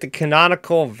 Just let's get the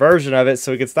canonical version of it,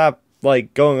 so we can stop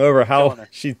like going over how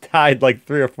she died like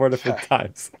 3 or 4 different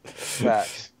times.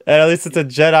 Facts. And at least it's a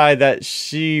Jedi that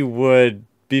she would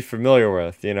be familiar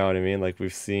with. You know what I mean? Like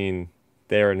we've seen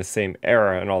they're in the same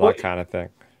era and all that kind of thing.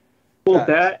 Well,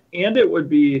 that and it'd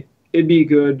be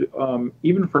good,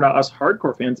 even for not us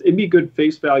hardcore fans. It'd be good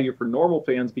face value for normal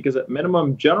fans because at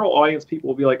minimum, general audience people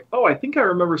will be like, "Oh, I think I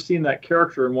remember seeing that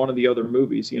character in one of the other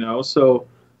movies," you know. So,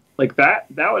 like that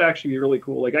would actually be really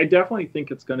cool. Like, I definitely think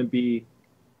it's going to be.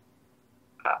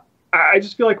 I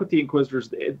just feel like with the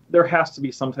Inquisitors, there has to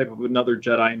be some type of another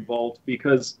Jedi involved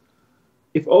because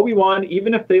if Obi-Wan,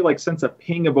 even if they like sense a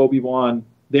ping of Obi-Wan,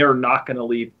 they are not going to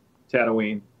leave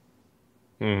Tatooine.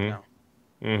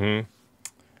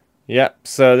 Yep.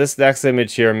 So this next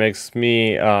image here makes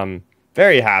me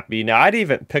very happy. Now, I'd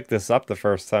even picked this up the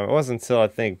first time. It wasn't until I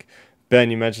think, Ben,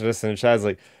 you mentioned this in the chat. I was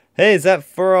like, hey, is that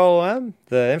 4LOM,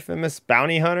 the infamous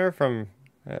bounty hunter from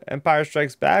Empire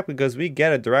Strikes Back? Because we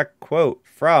get a direct quote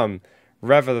from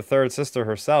Reva, the third sister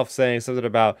herself, saying something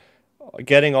about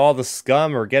getting all the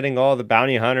scum or getting all the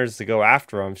bounty hunters to go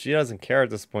after him. She doesn't care at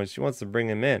this point. She wants to bring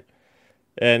him in.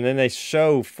 And then they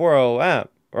show 4LOM.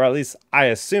 Or at least I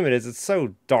assume it is. It's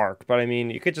so dark, but I mean,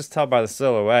 you could just tell by the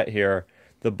silhouette here,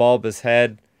 the bulbous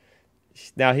head.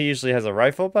 Now, he usually has a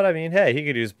rifle, but I mean, hey, he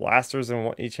could use blasters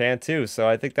in each hand too. So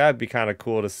I think that would be kind of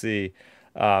cool to see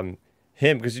him,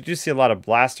 because you do see a lot of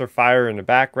blaster fire in the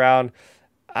background.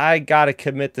 I got to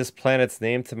commit this planet's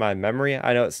name to my memory.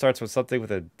 I know it starts with something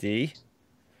with a D,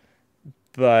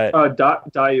 but...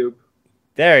 Dayub.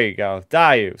 There you go,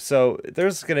 Dayu. So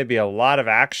there's going to be a lot of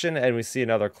action, and we see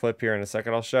another clip here in a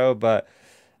second I'll show, but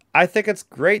I think it's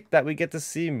great that we get to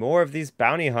see more of these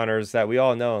bounty hunters that we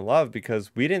all know and love,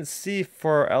 because we didn't see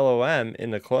 4LOM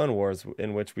in the Clone Wars,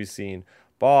 in which we've seen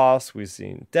Boss, we've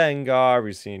seen Dengar,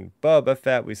 we've seen Boba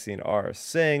Fett, we've seen Aurra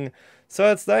Sing.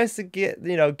 So it's nice to get,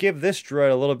 give this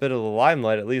droid a little bit of the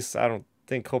limelight. At least I don't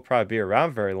think he'll probably be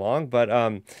around very long, but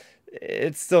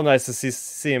it's still nice to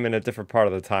see him in a different part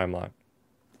of the timeline.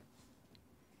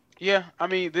 Yeah, I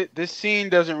mean, this scene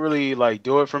doesn't really like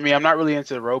do it for me. I'm not really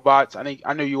into the robots.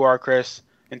 I know you are, Chris,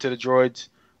 into the droids.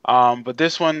 But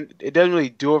this one, it doesn't really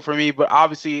do it for me. But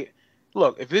obviously,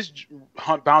 look, if this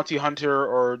bounty hunter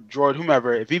or droid,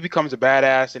 whomever, if he becomes a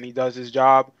badass and he does his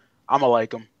job, I'm gonna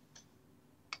like him.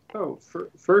 Oh,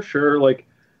 for sure. Like,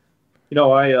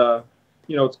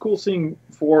 it's cool seeing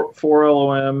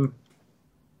 4LOM,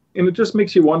 and it just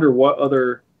makes you wonder what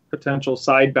other potential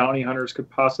side bounty hunters could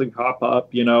possibly pop up,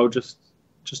 just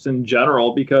in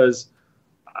general, because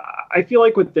I feel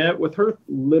like with her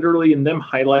literally and them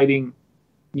highlighting,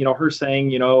 her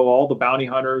saying, all the bounty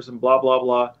hunters and blah, blah,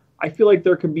 blah, I feel like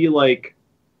there could be like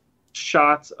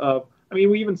shots of, I mean,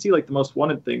 we even see like the most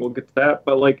wanted thing, we'll get to that,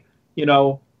 but like,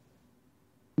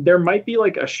 there might be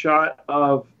like a shot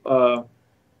of, I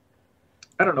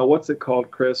don't know, what's it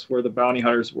called, Chris, where the bounty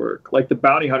hunters work, like the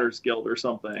Bounty Hunters Guild or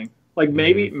something. Like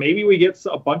maybe we get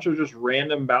a bunch of just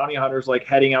random bounty hunters like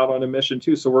heading out on a mission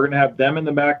too. So we're gonna have them in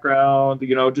the background,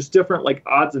 just different like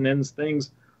odds and ends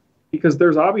things, because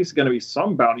there's obviously gonna be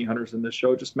some bounty hunters in this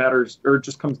show. It just matters, or it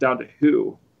just comes down to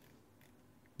who.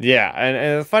 Yeah,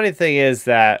 and the funny thing is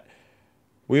that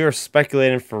we were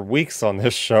speculating for weeks on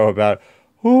this show about,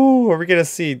 are we gonna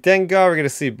see Dengar? We're gonna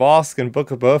see Bosk and Book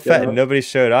of Boba Fett, and nobody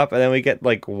showed up. And then we get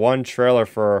like one trailer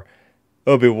for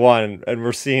Obi-Wan, and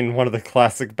we're seeing one of the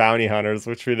classic bounty hunters,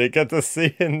 which we didn't get to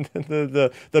see in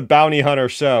the bounty hunter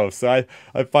show. So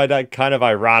I find that kind of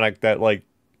ironic that like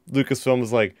Lucasfilm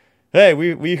was like, hey,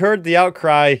 we heard the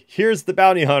outcry, here's the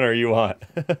bounty hunter you want.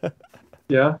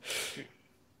 Yeah.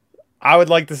 I would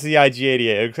like to see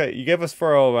IG-88. Okay, you give us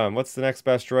 4OM. What's the next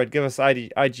best droid? Give us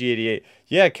IG-88.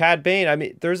 Yeah, Cad Bane. I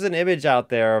mean, there's an image out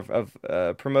there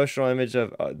of promotional image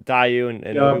of Dayu and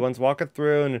Yeah. Obi-Wan's walking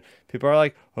through, and people are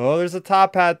like, "Oh, there's a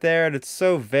top hat there," and it's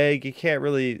so vague you can't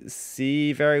really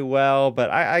see very well. But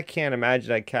I can't imagine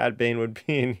that Cad Bane would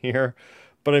be in here.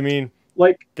 But I mean,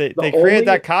 Like they created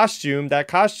that costume. That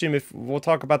costume, if we'll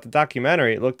talk about the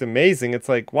documentary, it looked amazing. It's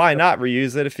like, why not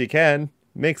reuse it if you can?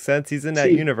 Makes sense. He's in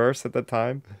that universe at the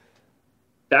time.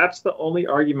 That's the only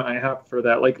argument I have for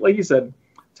that. Like you said,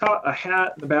 a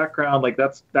hat in the background, like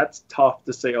that's tough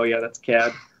to say. Oh yeah, that's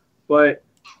Cad. But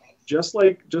just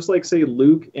like say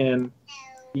Luke and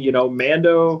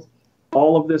Mando,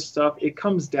 all of this stuff, it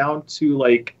comes down to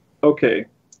like, okay,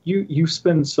 you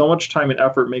spend so much time and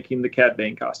effort making the Cad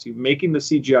Bane costume, making the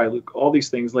CGI Luke, all these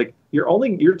things. Like you're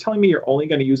telling me you're only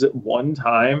going to use it one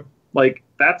time. Like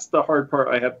that's the hard part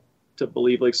I have to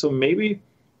believe. Like, so maybe,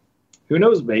 who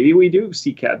knows, maybe we do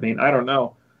see Cad Bane. I don't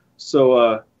know.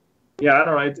 So yeah, I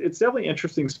don't know. It's definitely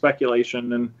interesting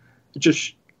speculation, and it's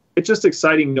just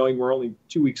exciting knowing we're only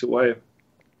 2 weeks away.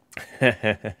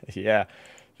 Yeah,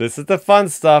 this is the fun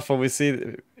stuff when we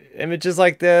see images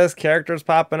like this, characters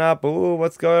popping up. Ooh,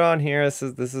 what's going on here? This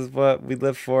is what we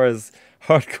live for as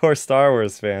hardcore Star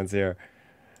Wars fans here.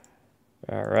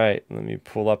 All right, let me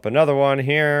pull up another one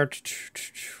here.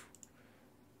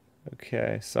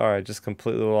 Okay, sorry, I just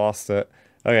completely lost it.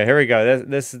 Okay, here we go.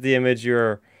 This is the image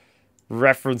you're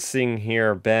referencing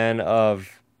here, Ben,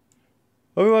 of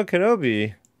Obi-Wan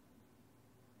Kenobi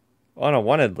on a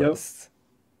wanted list.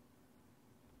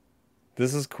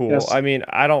 This is cool. Yes. I mean,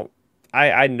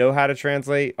 I know how to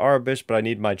translate Arabic, but I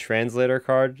need my translator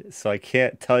card, so I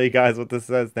can't tell you guys what this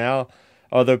says now.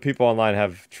 Although people online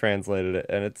have translated it,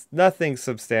 and it's nothing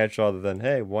substantial other than,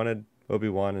 hey, wanted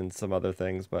Obi-Wan and some other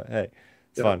things, but hey,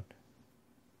 it's fun.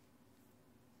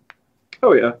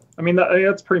 Oh yeah, I mean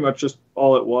that's pretty much just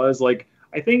all it was. Like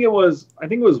I think it was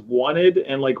wanted,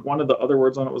 and like one of the other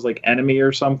words on it was like enemy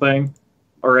or something,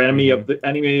 or enemy of the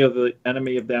enemy of the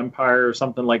empire or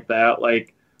something like that.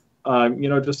 Like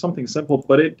just something simple,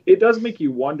 but it does make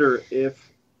you wonder if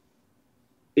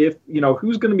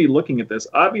who's going to be looking at this.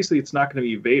 Obviously, it's not going to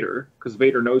be Vader, because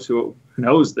Vader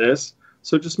knows this.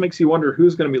 So it just makes you wonder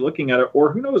who's going to be looking at it,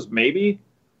 or who knows, maybe.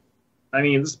 I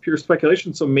mean, this is pure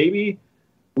speculation. So maybe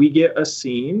we get a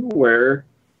scene where,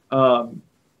 I'm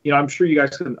sure you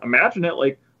guys can imagine it.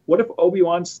 Like, what if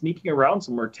Obi-Wan's sneaking around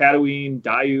somewhere, Tatooine,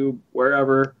 Dayu,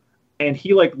 wherever, and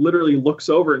he like literally looks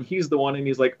over and he's the one, and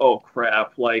he's like, oh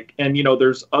crap, like, and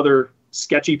there's other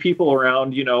sketchy people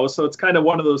around, so it's kind of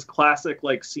one of those classic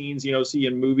like scenes see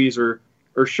in movies or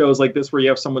shows like this, where you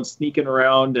have someone sneaking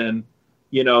around and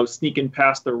sneaking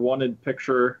past their wanted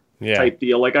picture type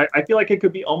deal. Like I feel like it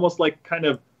could be almost like kind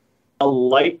of a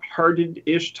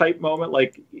light-hearted-ish type moment.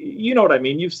 Like, you know what I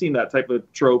mean? You've seen that type of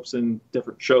tropes in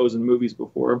different shows and movies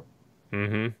before.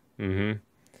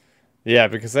 Yeah,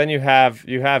 because then you have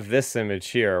this image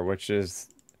here, which is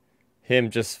him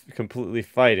just completely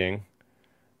fighting.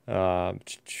 For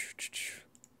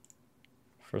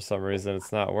some reason,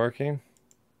 it's not working.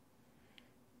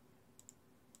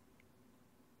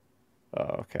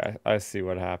 Oh, okay. I see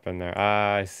what happened there.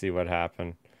 I see what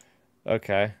happened.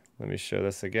 Okay. Let me show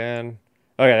this again.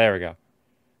 Okay, there we go.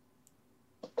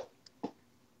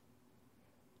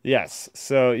 Yes,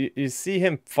 so you see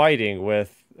him fighting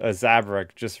with a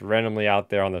Zabrak just randomly out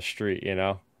there on the street,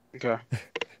 Okay.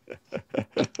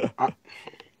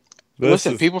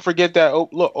 Listen, people forget that.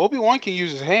 Look, Obi-Wan can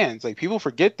use his hands. Like, people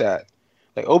forget that.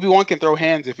 Like, Obi-Wan can throw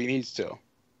hands if he needs to.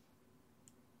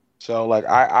 So, like,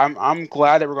 I'm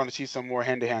glad that we're going to see some more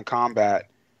hand-to-hand combat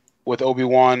with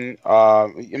Obi-Wan. I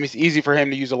mean, it's easy for him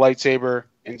to use a lightsaber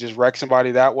and just wreck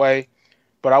somebody that way.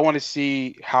 But I want to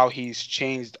see how he's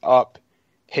changed up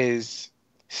his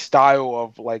style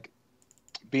of, like,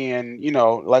 being,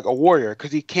 like a warrior.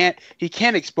 Because he can't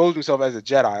expose himself as a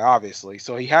Jedi, obviously.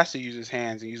 So he has to use his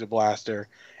hands and use a blaster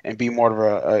and be more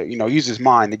of a use his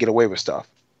mind to get away with stuff.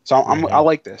 So I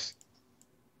like this.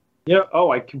 Yeah. Oh,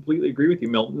 I completely agree with you,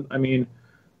 Milton. I mean,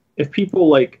 if people,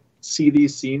 like, see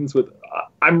these scenes with...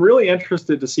 I'm really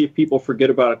interested to see if people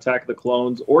forget about Attack of the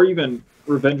Clones or even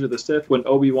Revenge of the Sith, when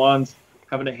Obi-Wan's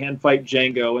having a hand fight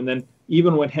Jango, and then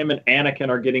even when him and Anakin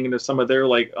are getting into some of their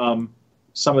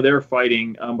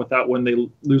fighting without when they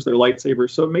lose their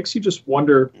lightsabers. So it makes you just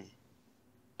wonder.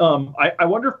 I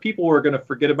wonder if people are going to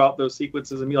forget about those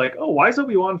sequences and be like, oh, why is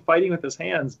Obi-Wan fighting with his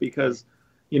hands? Because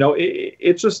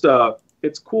it's just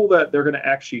it's cool that they're going to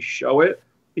actually show it,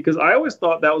 because I always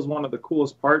thought that was one of the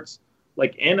coolest parts.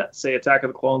 Like in, say, Attack of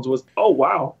the Clones was, oh,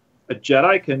 wow, a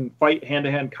Jedi can fight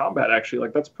hand-to-hand combat, actually.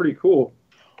 Like, that's pretty cool.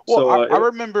 Well, So I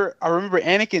remember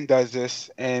Anakin does this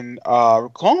in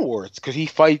Clone Wars because he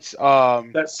fights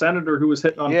that senator who was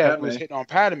hitting on yeah, who Padme. was hitting on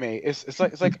Padme. It's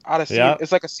like out of scene. Yeah.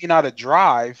 It's like a scene out of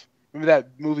Drive. Remember that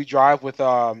movie Drive with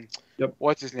Yep.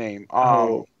 what's his name?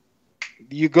 Oh,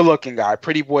 The good looking guy,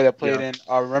 pretty boy that played yeah.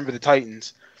 in Remember the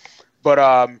Titans.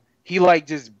 But he like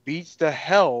just beats the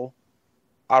hell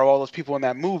out of all those people in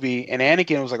that movie, and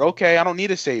Anakin was like, okay, I don't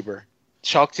need a saber.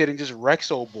 Chucks it and just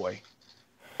wrecks old boy.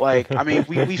 Like, I mean,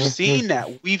 we've seen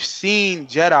that. We've seen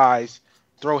Jedis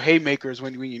throw haymakers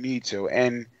when you need to,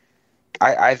 and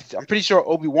I'm pretty sure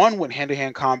Obi-Wan went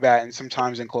hand-to-hand combat and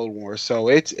sometimes in Clone Wars, so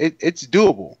it's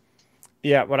doable.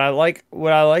 Yeah, what I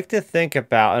like to think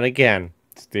about, and again,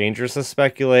 it's dangerous to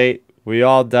speculate. We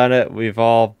all done it. We've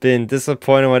all been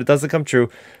disappointed when it doesn't come true.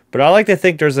 But I like to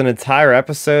think there's an entire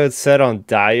episode set on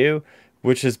Dayu,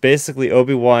 which is basically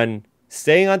Obi-Wan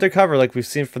staying undercover, like we've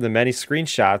seen from the many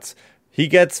screenshots. He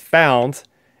gets found,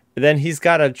 and then he's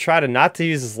got to try to not to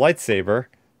use his lightsaber,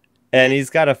 and he's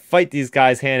got to fight these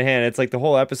guys hand in hand. It's like the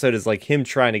whole episode is like him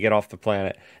trying to get off the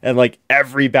planet, and like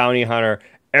every bounty hunter,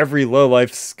 every low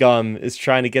life scum is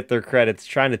trying to get their credits,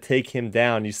 trying to take him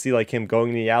down. You see like him going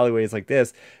in the alleyways like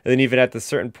this, and then even at the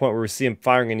certain point where we see him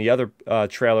firing in the other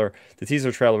trailer, the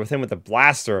teaser trailer with him with the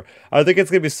blaster. I think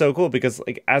it's gonna be so cool because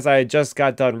like as I just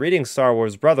got done reading Star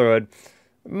Wars Brotherhood,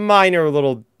 minor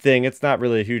little thing. It's not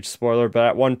really a huge spoiler, but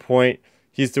at one point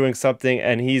he's doing something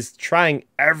and he's trying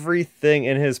everything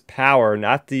in his power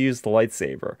not to use the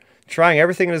lightsaber. Trying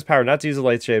everything in his power not to use a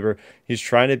lightsaber. He's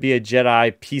trying to be a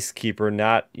Jedi peacekeeper,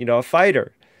 not, a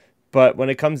fighter. But when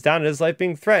it comes down to his life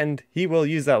being threatened, he will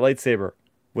use that lightsaber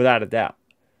without a doubt.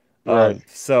 Right.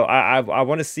 So I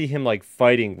want to see him like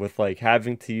fighting with like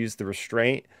having to use the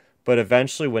restraint. But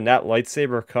eventually when that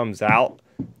lightsaber comes out,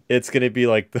 it's going to be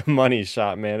like the money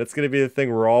shot, man. It's going to be the thing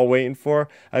we're all waiting for.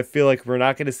 I feel like we're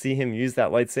not going to see him use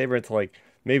that lightsaber until like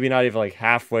maybe not even like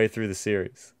halfway through the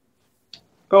series.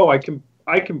 Oh,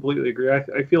 I completely agree.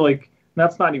 I feel like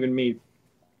that's not even me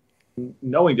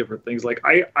knowing different things. Like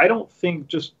I don't think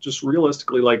just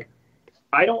realistically, like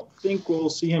I don't think we'll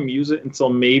see him use it until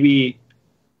maybe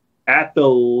at the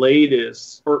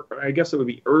latest, or I guess it would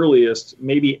be earliest,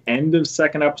 maybe end of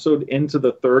second episode into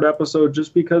the third episode,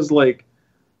 just because like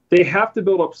they have to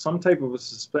build up some type of a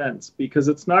suspense because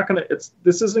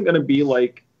this isn't gonna be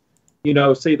like,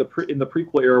 say in the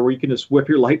prequel era where you can just whip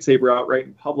your lightsaber out right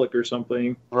in public or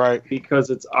something, Right. because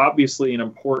it's obviously an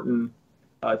important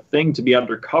thing to be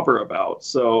undercover about.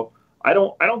 So I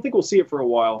don't think we'll see it for a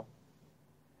while.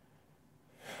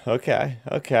 Okay.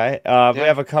 We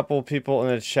have a couple people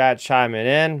in the chat chiming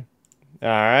in. All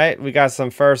right. We got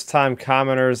some first-time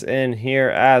commenters in here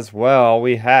as well.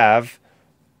 We have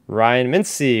Ryan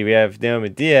Mincy. We have Naomi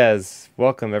Diaz.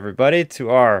 Welcome, everybody, to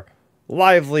our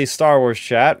lively Star Wars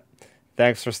chat.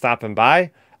 Thanks for stopping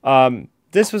by.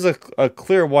 This was a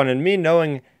clear one, and me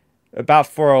knowing about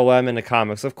 4LM in the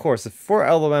comics, of course, if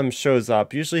 4LM shows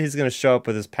up, usually he's going to show up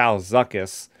with his pal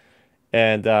Zuckuss.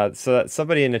 And so that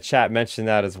somebody in the chat mentioned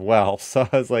that as well. So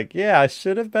I was like, yeah, I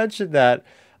should have mentioned that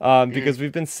because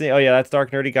we've been seeing, oh yeah, that's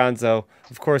Dark Nerdy Gonzo.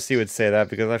 Of course he would say that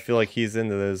because I feel like he's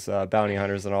into those bounty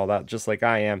hunters and all that, just like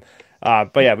I am.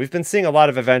 But yeah, we've been seeing a lot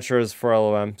of adventurers for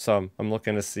LOM, so I'm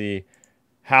looking to see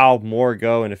how more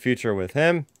go in the future with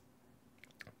him.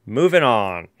 Moving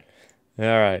on. All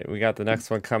right, we got the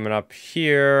next one coming up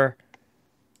here.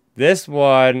 This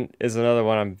one is another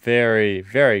one I'm very,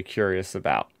 very curious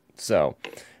about. So,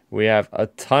 we have a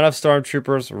ton of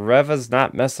stormtroopers. Reva's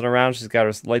not messing around. She's got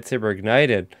her lightsaber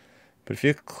ignited. But if you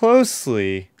look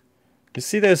closely, you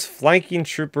see those flanking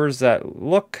troopers that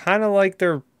look kind of like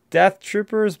they're Death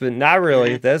Troopers, but not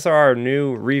really. Those are our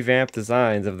new revamped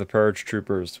designs of the Purge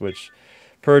Troopers, which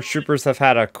Purge Troopers have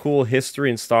had a cool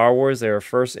history in Star Wars. They were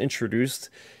first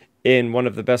introduced in one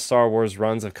of the best Star Wars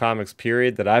runs of comics,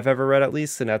 period, that I've ever read, at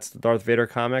least, and that's the Darth Vader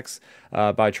comics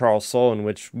by Charles Soule, in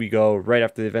which we go right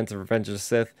after the events of Revenge of the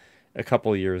Sith a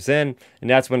couple of years in, and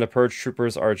that's when the Purge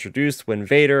Troopers are introduced, when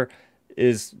Vader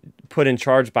is put in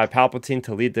charge by Palpatine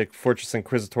to lead the Fortress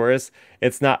Inquisitorius.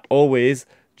 It's not always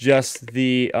just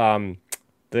the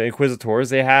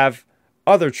Inquisitors. They have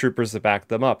other troopers to back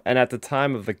them up, and at the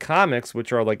time of the comics,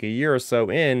 which are like a year or so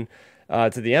in,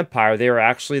 to the Empire, they are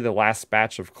actually the last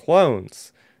batch of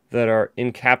clones that are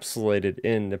encapsulated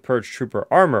in the Purge Trooper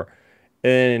armor.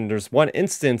 And there's one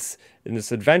instance in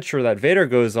this adventure that Vader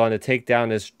goes on to take down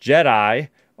this Jedi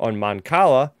on Mon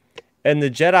Cala, and the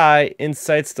Jedi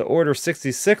incites the Order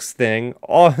 66 thing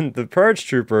on the Purge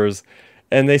Troopers,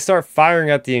 and they start firing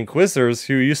at the Inquisitors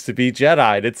who used to be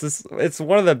Jedi. It's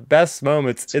one of the best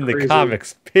moments in the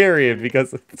comics, period,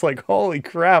 because it's like, holy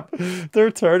crap, they're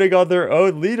turning on their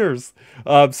own leaders.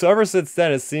 So ever since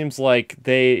then, it seems like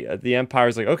the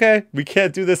Empire's like, okay, we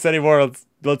can't do this anymore.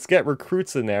 Let's get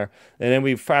recruits in there. And then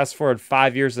we fast forward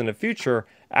 5 years in the future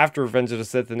after Revenge of the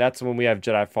Sith, and that's when we have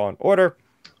Jedi Fallen Order.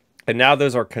 And now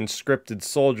those are conscripted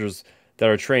soldiers that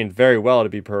are trained very well to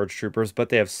be purge troopers, but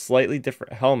they have slightly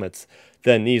different helmets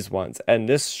than these ones. And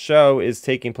this show is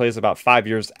taking place about 5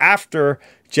 years after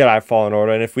Jedi Fallen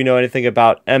Order. And if we know anything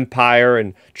about Empire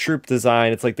and troop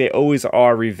design, it's like they always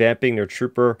are revamping their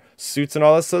trooper suits and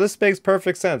all this. So this makes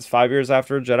perfect sense. 5 years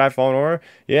after Jedi Fallen Order,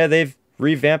 yeah, they've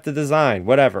revamped the design,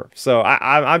 whatever. So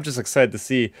I'm just excited to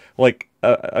see like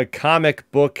a comic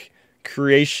book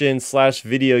creation /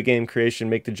 video game creation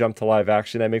make the jump to live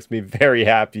action. That makes me very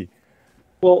happy.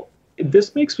 Well,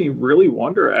 this makes me really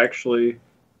wonder, actually,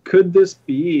 could this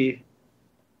be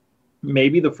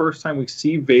maybe the first time we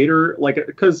see Vader? Like,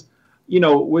 because,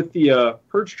 with the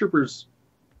Purge Troopers,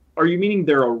 are you meaning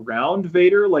they're around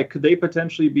Vader? Like, could they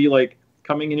potentially be, like,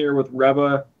 coming in here with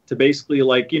Reva to basically,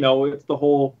 like, it's the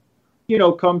whole,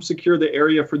 come secure the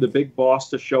area for the big boss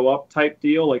to show up type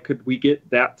deal? Like, could we get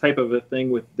that type of a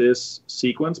thing with this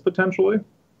sequence, potentially?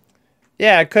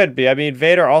 Yeah, it could be. I mean,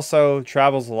 Vader also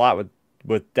travels a lot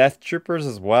with Death Troopers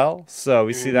as well. So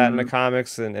we see that in the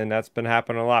comics, and that's been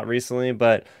happening a lot recently.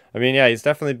 But, I mean, yeah, he's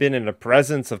definitely been in the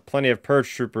presence of plenty of Purge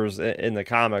Troopers in the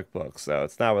comic book, so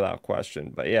it's not without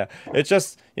question. But, yeah, it's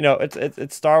just,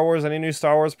 it's Star Wars, any new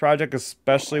Star Wars project,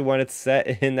 especially when it's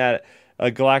set in that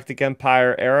Galactic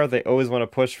Empire era, they always want to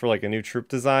push for, like, a new troop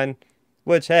design,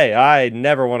 which, hey, I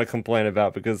never want to complain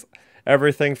about, because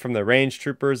everything from the range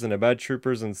troopers and the mud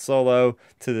troopers in Solo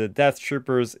to the death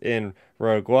troopers in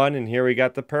Rogue One, and here we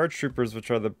got the purge troopers, which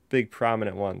are the big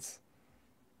prominent ones.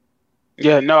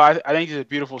 Yeah, no, I think it's a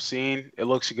beautiful scene. It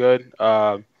looks good.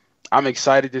 I'm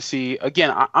excited to see.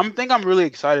 Again, I'm really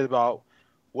excited about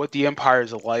what the Empire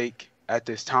is like at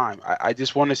this time. I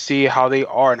just want to see how they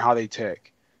are and how they tick.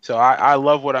 So I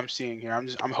love what I'm seeing here.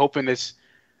 I'm hoping this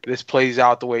plays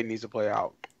out the way it needs to play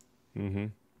out. Mm-hmm.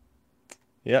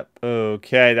 Yep.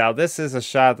 Okay. Now this is a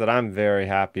shot that I'm very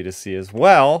happy to see as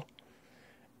well.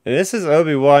 And this is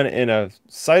Obi-Wan in a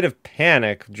site of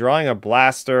panic, drawing a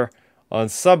blaster on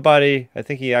somebody. I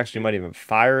think he actually might even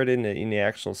fire it in the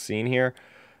actual scene here.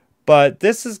 But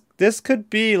this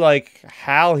could be like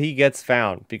how he gets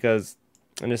found, because,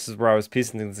 and this is where I was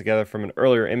piecing things together from an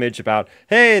earlier image about,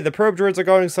 hey, the probe droids are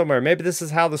going somewhere. Maybe this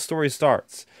is how the story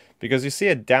starts, because you see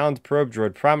a downed probe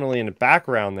droid prominently in the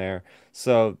background there.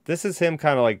 So this is him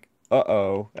kind of like,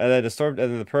 uh-oh. And then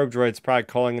the probe droid's probably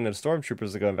calling in the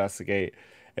stormtroopers to go investigate.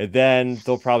 And then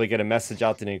they'll probably get a message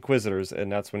out to the Inquisitors,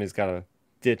 and that's when he's got to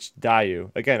ditch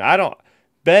Dayu. Again, I don't...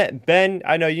 Ben,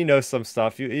 I know you know some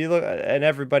stuff. You look, and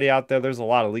everybody out there, there's a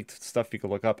lot of leaked stuff you can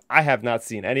look up. I have not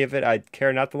seen any of it. I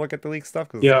care not to look at the leaked stuff,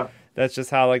 because that's just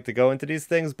how I like to go into these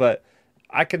things. But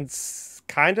I can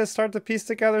kind of start to piece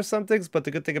together some things. But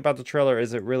the good thing about the trailer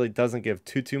is it really doesn't give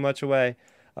too much away.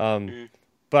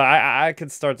 But I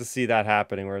could start to see that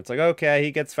happening, where it's like, okay,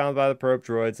 he gets found by the probe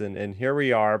droids, and here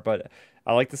we are. But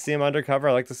I like to see him undercover.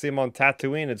 I like to see him on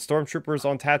Tatooine, and stormtroopers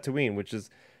on Tatooine, which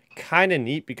is kind of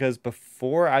neat, because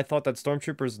before I thought that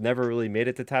stormtroopers never really made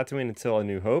it to Tatooine until A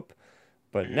New Hope,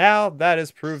 but now that is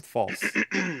proved false.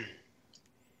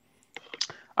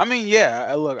 I mean,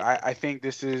 yeah, look, I think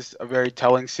this is a very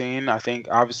telling scene. I think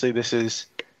obviously this is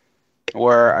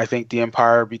where I think the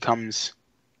Empire becomes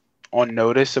on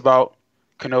notice about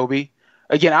Kenobi.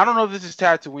 Again, I don't know if this is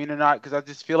Tatooine or not, because I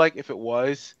just feel like if it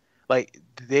was, like,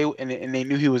 they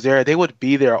knew he was there, they would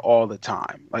be there all the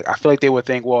time. Like, I feel like they would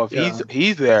think, well, if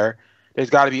he's there, there's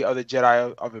got to be other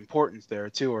Jedi of importance there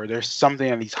too, or there's something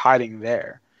that he's hiding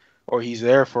there, or he's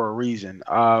there for a reason.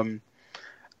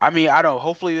 I mean, I don't know.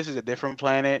 Hopefully this is a different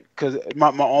planet, because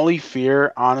my only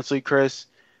fear, honestly, Chris,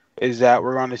 is that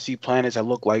we're going to see planets that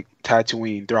look like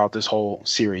Tatooine throughout this whole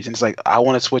series, and it's like, I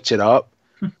want to switch it up.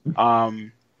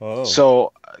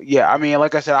 So yeah, I mean,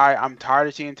 like I said, I'm tired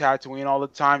of seeing Tatooine all the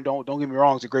time. Don't get me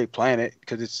wrong, it's a great planet,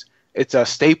 because it's a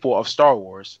staple of Star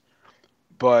Wars.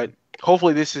 But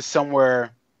hopefully this is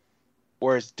somewhere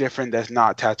where it's different, that's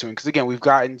not Tatooine. Because again, we've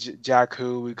gotten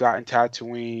Jakku, we've gotten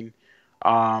Tatooine.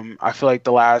 I feel like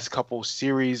the last couple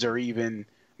series or even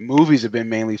movies have been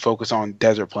mainly focused on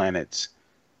desert planets.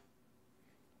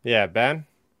 Yeah, Ben?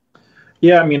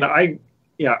 Yeah, I mean, I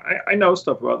know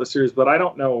stuff about the series, but I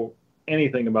don't know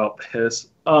anything about this.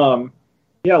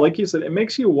 Yeah, like you said, it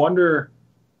makes you wonder.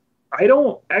 I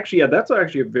don't actually, that's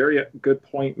actually a very good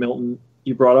point, Milton,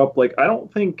 you brought up. Like, I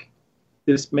don't think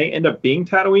this may end up being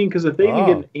Tatooine, because if they even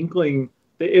get Oh. an inkling,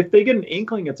 if they get an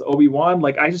inkling it's Obi-Wan,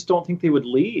 like I just don't think they would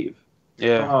leave.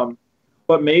 Yeah.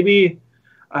 But maybe,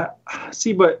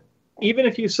 see. But even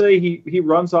if you say he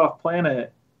runs off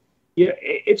planet, yeah,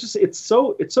 it's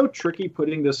so tricky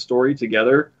putting this story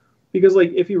together, because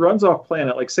like if he runs off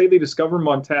planet, like say they discover him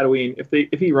on Tatooine,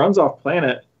 if he runs off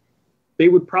planet, they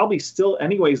would probably still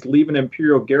anyways leave an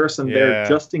Imperial garrison there Yeah.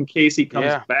 just in case he comes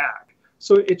Yeah. back.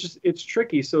 So it's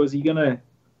tricky. So is he gonna?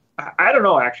 I don't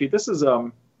know. Actually, this is I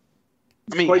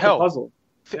mean, quite the hell, puzzle.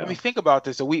 I mean, think about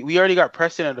this. So we already got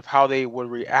precedent of how they would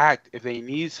react if they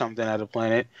need something at a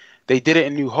planet. They did it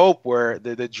in New Hope, where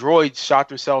the droids shot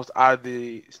themselves out of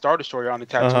the Star Destroyer on the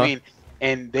Tatooine,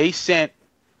 and they sent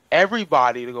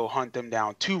everybody to go hunt them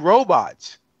down. 2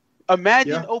 robots.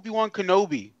 Imagine Yeah. Obi-Wan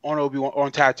Kenobi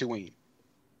on Tatooine.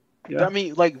 Yeah. I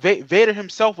mean, like Vader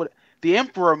himself would. The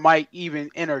Emperor might even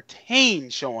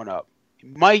entertain showing up. He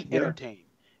might entertain,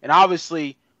 and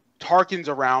obviously Tarkin's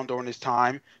around during this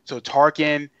time, so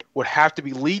Tarkin would have to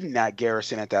be leading that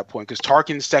garrison at that point, because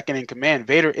Tarkin's second in command.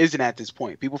 Vader isn't at this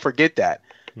point. People forget that.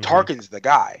 Tarkin's the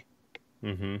guy.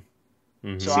 Mm-hmm.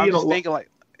 Mm-hmm. So I'm just thinking, like,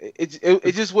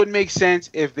 it just wouldn't make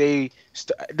sense if they.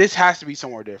 This has to be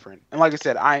somewhere different. And like I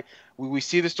said, we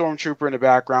see the stormtrooper in the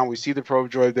background. We see the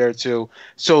probe droid there too.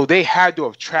 So they had to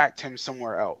have tracked him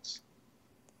somewhere else.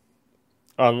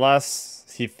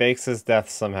 Unless he fakes his death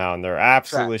somehow, and they're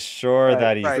absolutely sure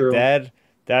that he's True. dead.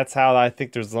 That's how I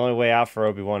think there's the only way out for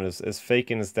Obi-Wan is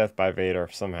faking his death by Vader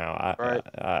somehow.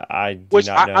 I do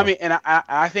not know. I mean, and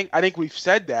I think we've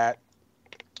said that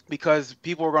because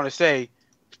people are going to say,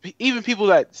 even people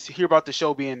that hear about the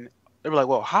show they were like,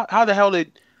 well, how the hell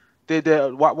did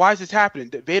why is this happening?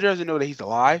 Vader doesn't know that he's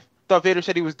alive. I thought Vader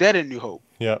said he was dead in New Hope.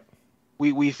 Yep.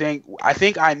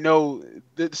 I know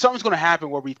that something's going to happen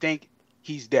where we think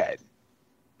he's dead,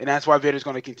 and that's why Vader's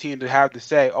going to continue to have to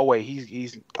say, "Oh wait,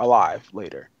 he's alive"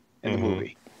 later in the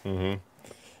movie. Mm-hmm.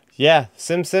 Yeah,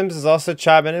 Sims is also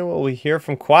chiming in what we hear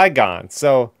from Qui-Gon.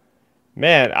 So,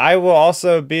 man, I will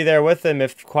also be there with him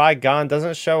if Qui-Gon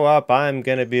doesn't show up. I'm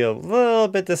gonna be a little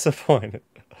bit disappointed.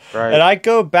 Right. And I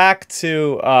go back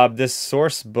to this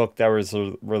source book that was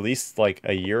released like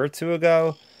a year or two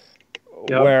ago.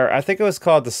 Yep. Where I think it was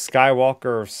called the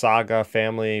Skywalker Saga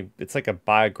Family. It's like a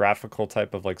biographical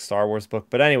type of like Star Wars book.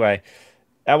 But anyway,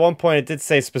 at one point it did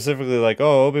say specifically like,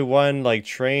 oh, Obi-Wan like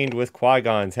trained with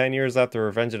Qui-Gon 10 years after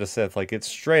Revenge of the Sith. Like it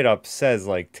straight up says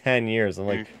like 10 years. I'm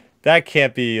like, that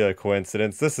can't be a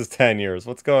coincidence. This is 10 years.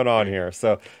 What's going on here?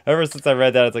 So ever since I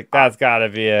read that, it's like, that's gotta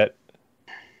be it.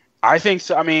 I think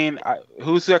so. I mean,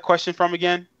 who's that question from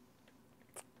again?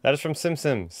 That is from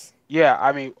Sims. Yeah,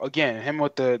 I mean, again, him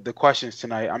with the questions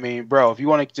tonight. I mean, bro, if you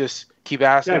want to just keep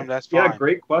asking them, that's fine. Yeah,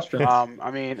 great question.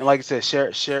 I mean, like I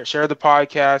said, share the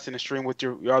podcast and the stream with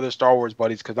your other Star Wars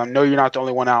buddies, because I know you're not the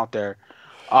only one out there.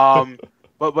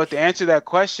 But to answer that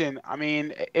question, I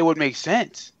mean, it would make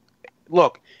sense.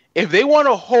 Look, if they want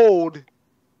to hold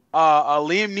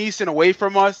Liam Neeson away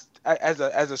from us as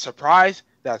a surprise,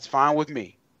 that's fine with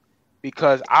me,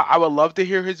 because I would love to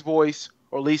hear his voice,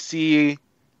 or at least see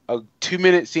a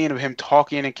 2-minute scene of him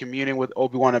talking and communing with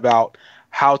Obi-Wan about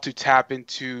how to tap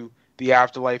into the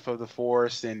afterlife of the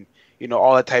Force, and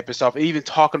all that type of stuff. And even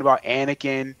talking about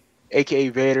Anakin, aka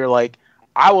Vader. Like,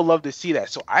 I would love to see that.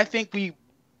 So I think we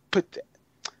put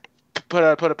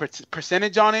a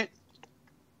percentage on it.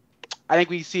 I think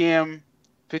we see him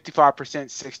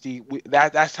 55%,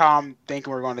 60%. That's how I'm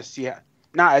thinking we're going to see it.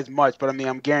 Not as much, but I mean,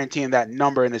 I'm guaranteeing that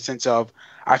number in the sense of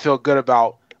I feel good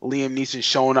about Liam Neeson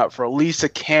showing up for at least a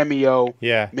cameo.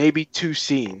 Yeah. Maybe 2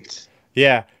 scenes.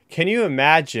 Yeah. Can you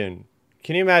imagine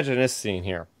this scene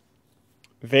here?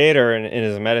 Vader in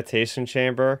his meditation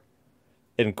chamber,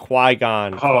 and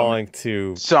Qui-Gon calling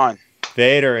to son.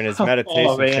 Vader in his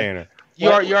meditation chamber. You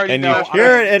already and know. You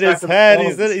hear it in his head.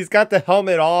 He's got the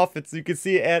helmet off. You can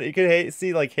see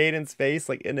like Hayden's face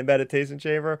like in the meditation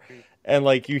chamber, and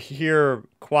like you hear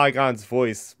Qui-Gon's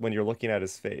voice when you're looking at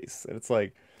his face, and it's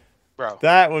like, bro,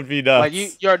 that would be nuts.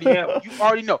 Like you already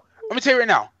know. I'm gonna tell you right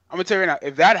now.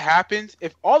 If that happens,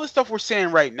 if all the stuff we're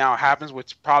saying right now happens,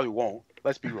 which probably won't.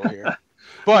 Let's be real here.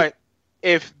 But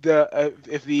if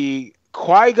the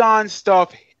Qui-Gon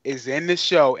stuff is in the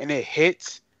show and it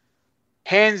hits,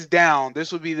 hands down,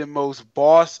 this would be the most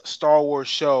boss Star Wars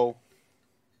show.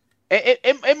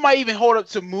 It might even hold up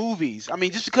to movies. I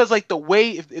mean, just because like the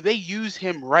way if they use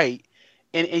him right,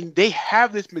 and they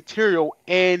have this material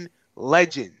in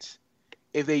Legends,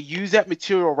 if they use that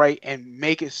material right and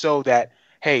make it so that,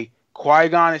 hey,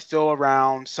 Qui-Gon is still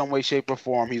around some way, shape, or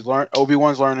form.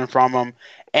 Obi-Wan's learning from him.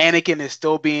 Anakin is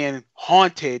still being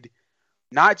haunted,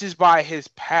 not just by his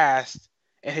past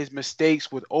and his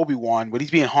mistakes with Obi-Wan, but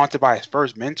he's being haunted by his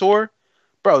first mentor,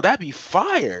 bro, that'd be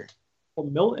fire. Well,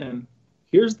 Milton,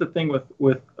 here's the thing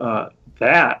with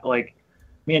that. Like,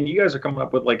 man, you guys are coming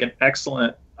up with like an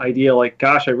excellent idea. Like,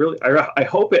 gosh, I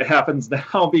hope it happens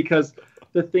now because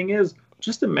the thing is,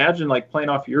 just imagine like playing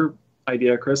off your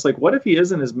idea, Chris. Like, what if he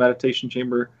is in his meditation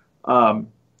chamber,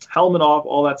 helmet off,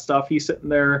 all that stuff? He's sitting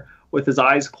there with his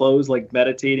eyes closed, like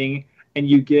meditating, and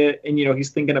he's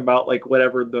thinking about like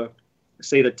whatever the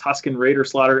Tusken Raider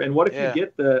slaughter. And what if you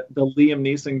get the Liam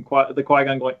Neeson, the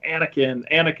Qui-Gon going,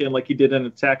 Anakin, like he did in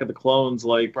Attack of the Clones,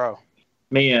 like, bro,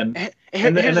 man.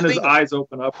 And then his eyes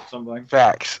open up or something.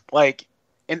 Facts. Like,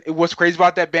 and what's crazy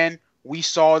about that, Ben? We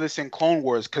saw this in Clone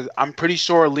Wars because I'm pretty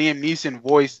sure Liam Neeson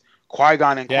voiced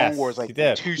Qui-Gon in Clone Wars, like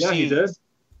 2 scenes. He did.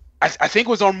 I think it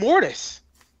was on Mortis.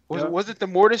 Was it the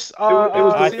Mortis?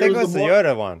 I think it was the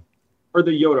Yoda one. Or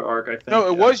the Yoda arc, I think. No,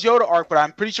 it was Yoda arc, but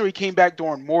I'm pretty sure he came back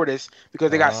during Mortis because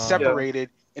they got separated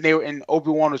and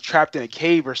Obi-Wan was trapped in a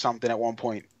cave or something at one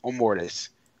point on Mortis.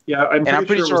 Yeah, I'm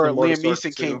pretty sure Liam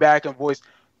Neeson came back and voiced,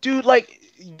 dude, like,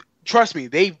 trust me,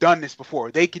 they've done this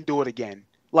before. They can do it again.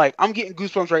 Like, I'm getting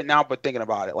goosebumps right now, but thinking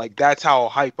about it, like, that's how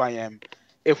hype I am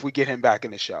if we get him back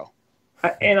in the show.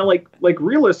 And like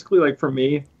realistically, like for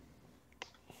me,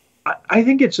 I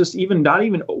think it's just not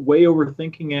even way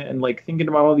overthinking it and like thinking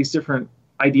about all these different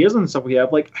ideas and stuff we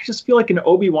have. Like, I just feel like an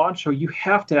Obi-Wan show, you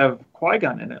have to have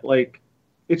Qui-Gon in it. Like,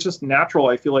 it's just natural,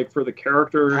 I feel like, for the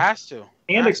character. It has to.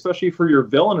 And especially for your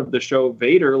villain of the show,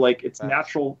 Vader, like, it's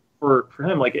natural for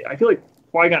him. Like, I feel like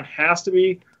Qui-Gon has to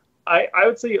be. I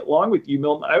would say, along with you,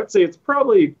 Milton, I would say it's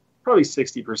probably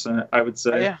 60%, I would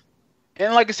say. Yeah.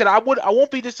 And like I said, I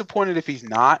won't be disappointed if he's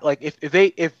not. Like,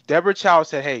 if Deborah Chow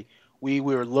said, hey, we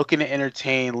were looking to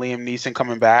entertain Liam Neeson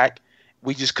coming back,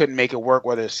 we just couldn't make it work,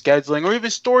 whether it's scheduling or even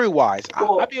story-wise,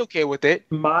 I'd be okay with it.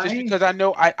 Just because I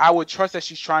know I would trust that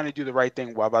she's trying to do the right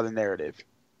thing by the narrative.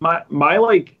 My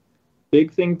like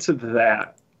big thing to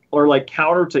that, or like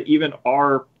counter to even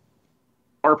our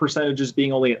percentages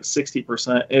being only at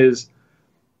 60%, is,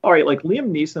 all right, like Liam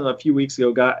Neeson a few weeks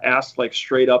ago got asked like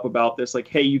straight up about this, like,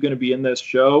 hey, you going to be in this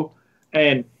show?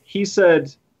 And he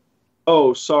said,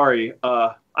 oh, sorry,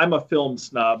 I'm a film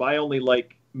snob. I only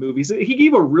like movies. He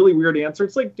gave a really weird answer.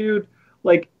 It's like, dude,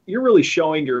 like, you're really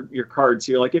showing your cards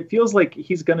here. Like, it feels like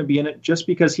he's going to be in it just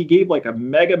because he gave like a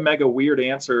mega weird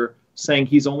answer saying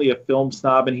he's only a film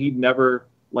snob and he'd never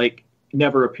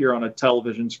appear on a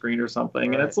television screen or something.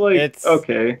 Right. And it's like,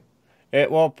 okay.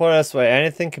 Well, put it this way,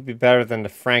 anything could be better than the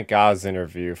Frank Oz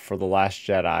interview for The Last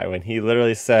Jedi when he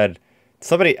literally said,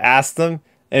 somebody asked him,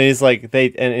 and he's like,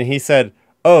 and he said,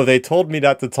 oh, they told me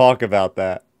not to talk about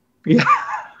that. Yeah.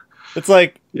 It's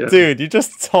like, dude, you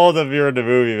just told him you're in the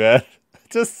movie, man.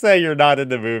 Just say you're not in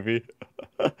the movie.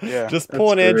 Yeah. Just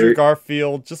pull an Andrew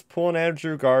Garfield. Just pull an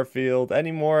Andrew Garfield.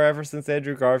 Anymore, ever since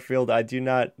Andrew Garfield, I do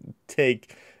not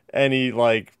take any,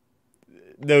 like,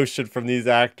 notion from these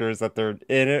actors that they're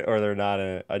in it or they're not in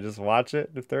it. I just watch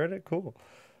it. If they're in it, cool.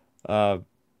 But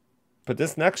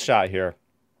this next shot here,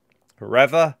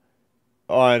 Reva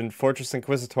on Fortress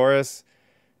Inquisitorius.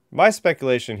 My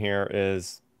speculation here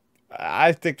is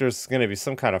I think there's going to be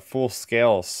some kind of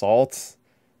full-scale assault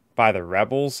by the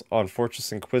rebels on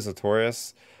Fortress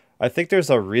Inquisitorius. I think there's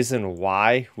a reason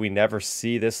why we never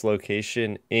see this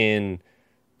location in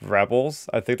Rebels.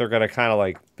 I think they're going to kind of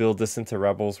like build this into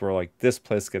Rebels where like this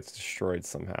place gets destroyed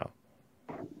somehow.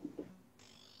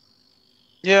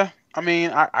 Yeah, I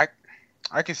mean, I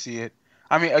can see it.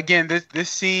 I mean, again, this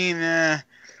scene,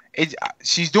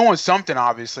 she's doing something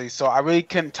obviously, so I really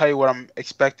couldn't tell you what I'm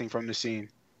expecting from the scene.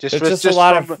 It's just a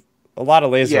lot of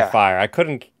laser fire. I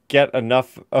couldn't get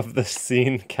enough of the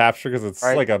scene captured because it's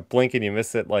like a blink and you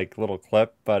miss it like little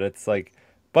clip, but it's like a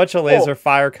bunch of laser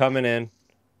fire coming in.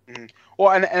 Mm-hmm.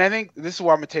 Well, and I think this is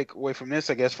what I'm going to take away from this,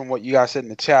 I guess, from what you guys said in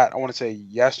the chat. I want to say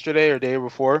yesterday or day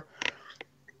before,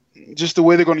 just the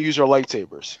way they're going to use our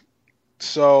lightsabers.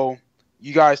 So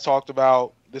you guys talked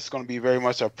about this is going to be very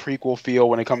much a prequel feel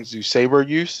when it comes to saber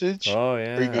usage or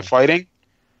even fighting.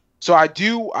 So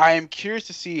I am curious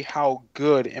to see how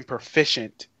good and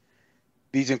proficient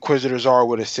these Inquisitors are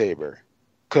with a saber.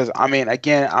 Because, I mean,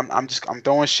 again, I'm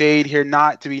throwing shade here,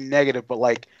 not to be negative, but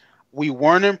like, we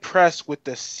weren't impressed with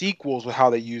the sequels with how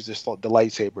they use the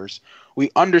lightsabers.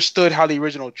 We understood how the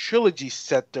original trilogy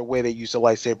set the way they used the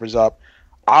lightsabers up.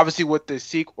 Obviously, with the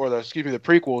the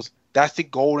prequels, that's the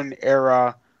golden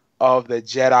era of the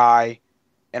Jedi,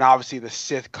 and obviously the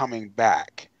Sith coming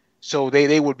back. So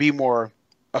they would be more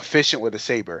efficient with a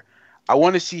saber. I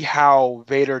want to see how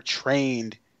Vader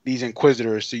trained these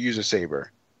Inquisitors to use a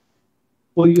saber.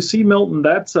 Well, you see, Milton,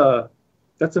 that's an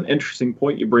interesting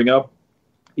point you bring up.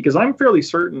 because I'm fairly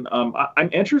certain. I'm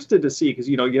interested to see because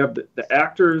you have the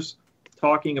actors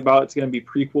talking about it's going to be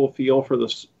prequel feel for the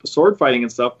sword fighting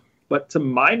and stuff. But to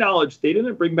my knowledge, they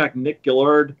didn't bring back Nick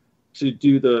Gillard to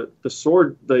do the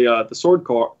sword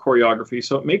choreography.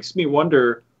 So it makes me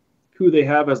wonder who they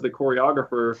have as the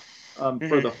choreographer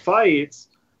for the fights.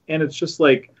 And it's just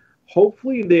like,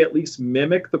 hopefully they at least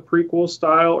mimic the prequel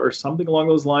style or something along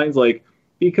those lines. Like,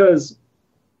 because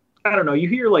I don't know, you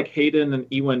hear like Hayden and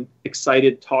Ewan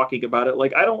excited talking about it.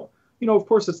 Like, I don't, of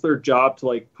course it's their job to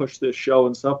like push this show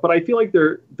and stuff, but I feel like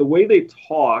the way they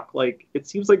talk, like it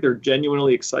seems like they're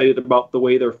genuinely excited about the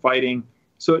way they're fighting.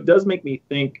 So it does make me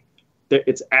think that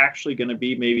it's actually going to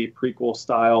be maybe prequel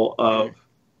style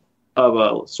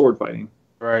of sword fighting.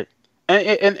 Right.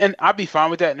 And I'd be fine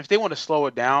with that. And if they want to slow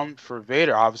it down for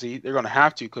Vader, obviously they're going to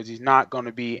have to, because he's not going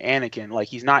to be Anakin. Like,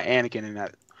 he's not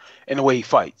Anakin in the way he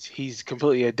fights. He's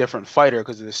completely a different fighter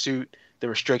because of the suit, the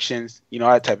restrictions,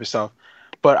 that type of stuff.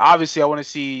 But obviously I want to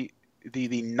see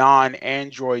the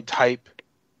non-android type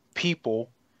people,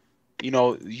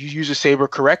 you use a saber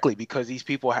correctly, because these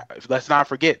people, let's not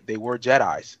forget, they were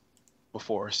Jedis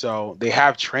before. So they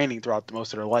have training throughout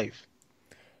most of their life.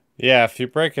 Yeah, if you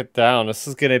break it down, this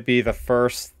is going to be the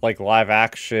first like live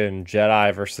action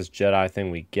Jedi versus Jedi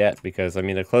thing we get, because I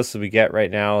mean the closest we get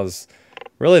right now is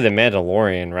really the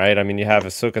Mandalorian, right? I mean you have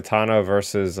Ahsoka Tano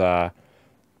versus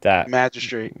that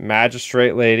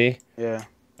magistrate lady. Yeah.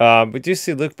 We do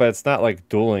see Luke, but it's not like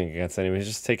dueling against anyone. He's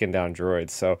just taking down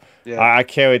droids. So yeah. I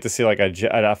can't wait to see like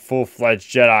a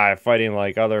full-fledged Jedi fighting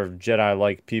like other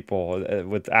Jedi-like people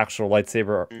with actual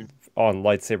lightsaber on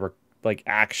lightsaber like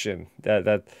action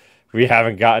that we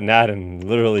haven't gotten that in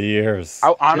literally years.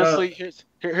 Honestly,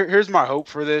 here's my hope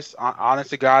for this.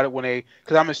 Honest to God,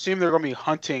 because I'm assuming they're going to be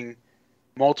hunting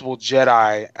multiple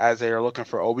Jedi as they are looking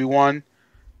for Obi-Wan.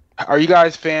 Are you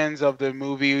guys fans of the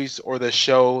movies or the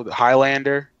show The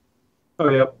Highlander? Oh,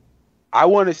 yeah. I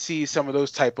want to see some of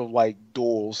those type of like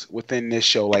duels within this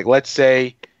show. Like, let's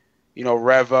say,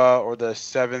 Reva or the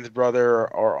seventh brother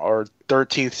or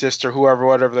 13th sister,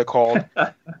 whatever they're called.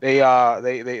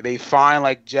 they find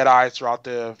like Jedis throughout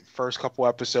the first couple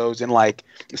episodes, and like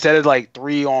instead of like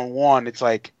 3-on-1, it's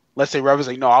like, let's say Reva's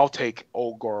like, no, I'll take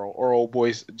old girl or old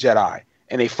boy's Jedi.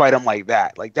 And they fight them like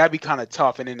that. Like, that'd be kind of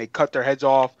tough. And then they cut their heads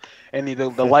off, and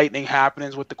the lightning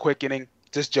happens with the quickening.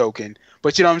 Just joking.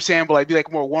 But you know what I'm saying? But like, be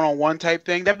like more one-on-one type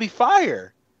thing. That'd be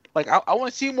fire. Like, I want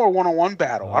to see more one-on-one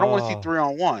battle. I don't want to see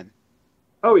 3-on-1.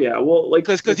 Oh, yeah. Well, like,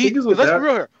 because let's be real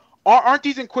here. Aren't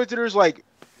these Inquisitors, like,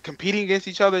 competing against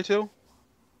each other, too?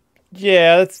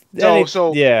 Yeah,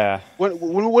 yeah.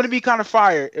 Wouldn't it be kind of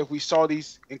fire if we saw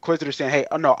these Inquisitors saying, hey,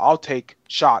 oh, no, I'll take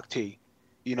Shock T.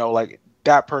 Like,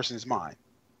 that person's mine.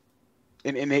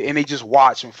 And they just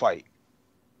watch and fight.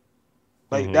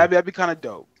 Like, that'd be kind of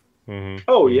dope. Mm-hmm.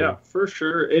 Oh yeah, for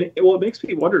sure. And it makes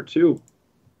me wonder too.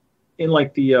 In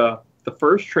like the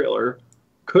first trailer,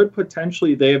 could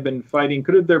potentially they have been fighting?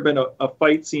 Could have there been a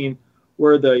fight scene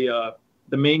where the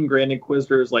main Grand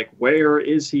Inquisitor is like, where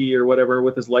is he or whatever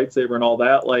with his lightsaber and all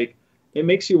that? Like, it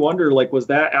makes you wonder. Like, was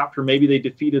that after maybe they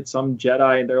defeated some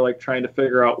Jedi and they're like trying to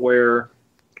figure out where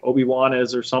Obi-Wan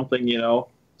is or something?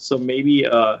 So maybe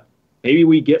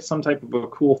we get some type of a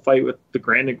cool fight with the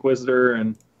Grand Inquisitor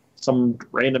and some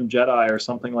random Jedi or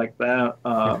something like that.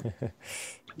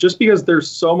 Just because there's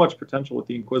so much potential with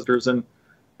the Inquisitors, and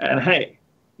hey,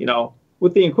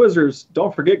 with the Inquisitors,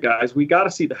 don't forget, guys, we got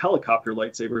to see the helicopter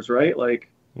lightsabers, right? Like,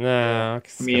 no,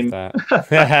 skip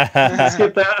that.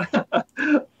 Skip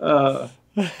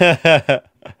that.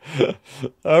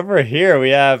 Over here we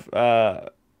have I'm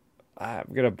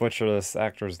gonna butcher this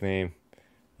actor's name.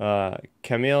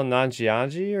 Camille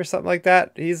Nanjiani or something like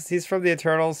that. He's from the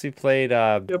Eternals. He played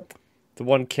the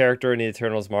one character in the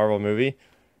Eternals Marvel movie.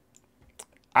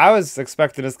 I was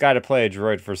expecting this guy to play a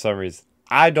droid for some reason.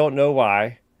 I don't know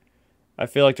why. I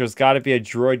feel like there's got to be a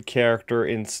droid character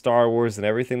in Star Wars and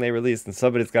everything they released, and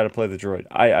somebody's got to play the droid.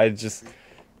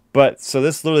 But so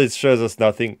this literally shows us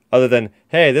nothing other than,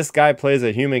 hey, this guy plays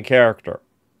a human character.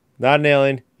 Not an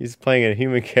alien. He's playing a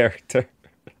human character.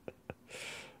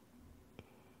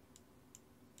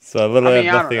 So I literally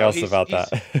have nothing else about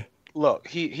that. Look,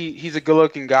 he's a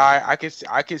good-looking guy. I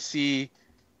can see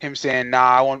him saying,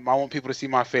 "Nah, I want people to see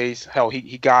my face." Hell,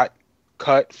 he got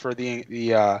cut for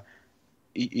the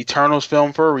Eternals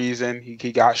film for a reason.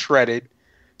 He got shredded,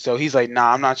 so he's like,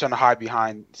 "Nah, I'm not trying to hide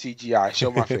behind CGI.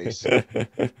 Show my face." And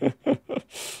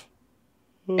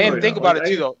think about it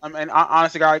too, though. I mean,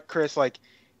 honestly, guy, Chris, like,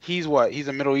 he's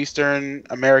a Middle Eastern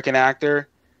American actor,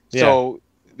 so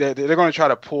they're going to try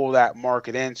to pull that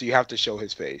market in. So you have to show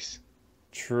his face.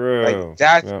 True. Like,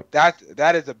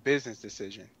 that is a business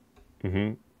decision.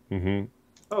 Mm-hmm. Mm-hmm.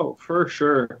 Oh, for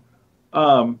sure.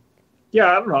 Yeah,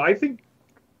 I don't know. I think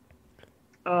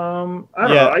I don't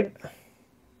know.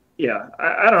 Yeah.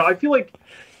 I don't know. I feel like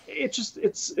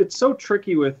it's so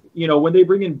tricky with, when they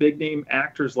bring in big name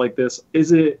actors like this,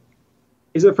 is it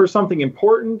for something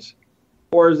important,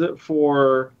 or is it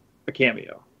for a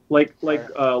cameo? Like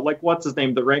what's his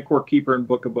name, the Rancor keeper in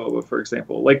Book of Boba, for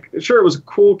example. Like, sure, it was a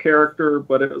cool character,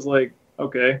 but it was like,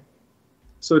 okay.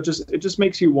 So it just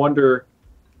makes you wonder,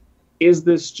 is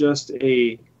this just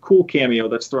a cool cameo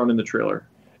that's thrown in the trailer?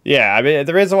 Yeah, I mean,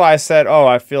 the reason why I said, oh,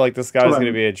 I feel like this That's guy's what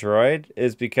going to I'm. be a droid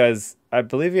is because I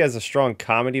believe he has a strong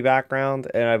comedy background,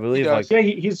 and I He believe, like, does. Yeah,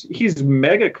 he's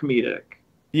mega comedic.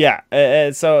 yeah,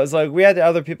 and so it's like we had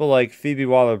other people like Phoebe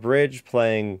Waller-Bridge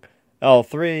playing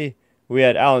L3. We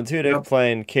had Alan Tudyk Yep.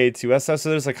 playing K2SO. So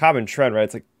there's a common trend, right?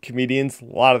 It's like comedians a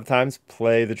lot of the times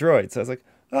play the droid. So it's like,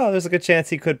 oh, there's a good chance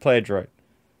he could play a droid.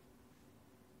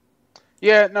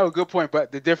 Yeah, no, good point.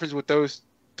 But the difference with those,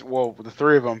 well, with the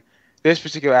three of them, this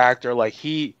particular actor, like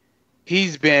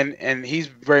he's been and he's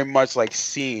very much like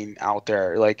seen out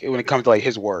there, like when it comes to like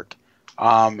his work.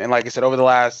 And like I said, over the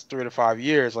last 3 to 5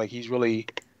 years, like he's really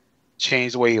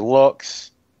changed the way he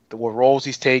looks, what roles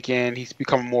he's taken. He's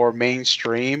become more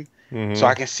mainstream. So Mm-hmm.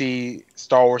 I can see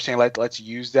Star Wars saying, like, let's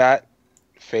use that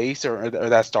face or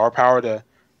that star power to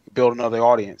build another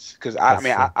audience. Because I That's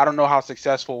mean, true. I don't know how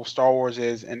successful Star Wars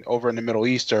is in over in the Middle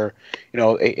East or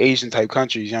Asian type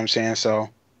countries. You know what I'm saying? So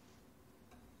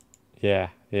Yeah,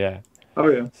 yeah. Oh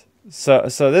yeah.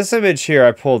 So this image here,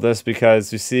 I pulled this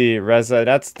because you see Reza.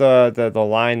 That's the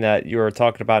line that you were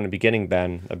talking about in the beginning,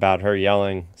 Ben, about her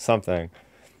yelling something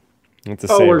with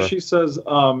the Oh, where saber. she says,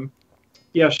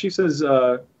 yeah, she says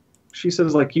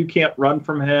like, you can't run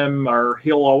from him, or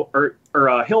he'll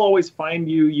always find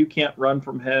you. You can't run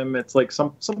from him. It's like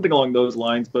something along those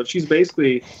lines. But she's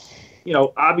basically,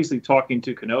 obviously talking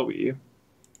to Kenobi.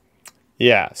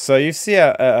 Yeah. So you see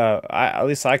at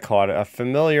least I caught it, a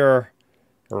familiar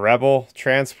rebel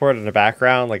transport in the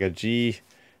background, like a G.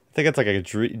 I think it's like a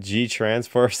G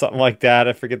transport or something like that.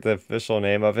 I forget the official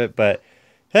name of it, but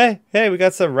hey, we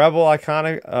got some rebel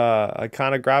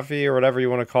iconography or whatever you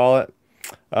want to call it.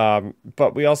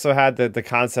 But we also had the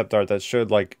concept art that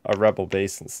showed like a rebel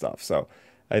base and stuff. So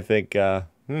I think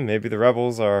maybe the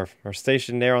rebels are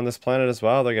stationed there on this planet as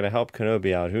well. They're gonna help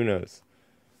Kenobi out. Who knows?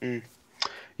 mm.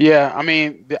 Yeah, I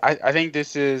mean, I think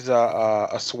this is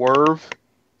a swerve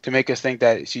to make us think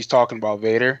that she's talking about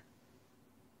Vader.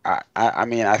 I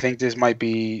mean, I think this might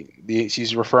be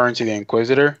she's referring to the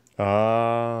Inquisitor. I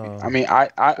Ah, mean, I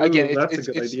again, Ooh, that's a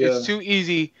good it's idea. too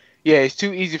easy. Yeah, it's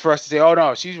too easy for us to say, oh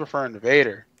no, she's referring to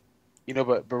Vader.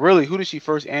 But really, who does she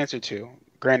first answer to?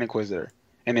 Grand Inquisitor,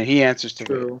 and then he answers to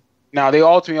Vader. True. Now they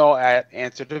ultimately all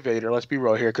answer to Vader. Let's be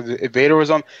real here, because if Vader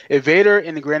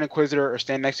and the Grand Inquisitor are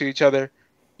standing next to each other,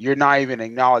 you're not even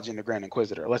acknowledging the Grand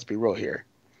Inquisitor. Let's be real here.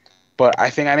 But I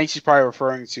think she's probably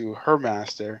referring to her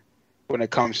master when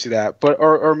it comes to that. But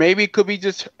or maybe it could be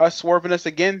just us swerving us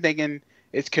again, thinking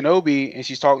it's Kenobi and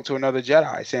she's talking to another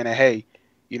Jedi, saying that, hey,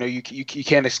 you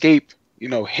can't escape,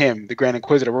 him, the Grand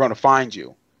Inquisitor. We're going to find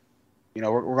you.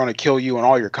 We're going to kill you and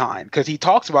all your kind. Because he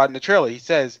talks about it in the trailer. He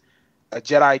says a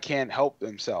Jedi can't help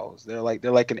themselves. They're like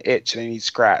an itch. They need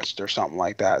scratched or something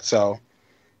like that. So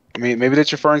I mean, maybe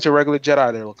that's referring to a regular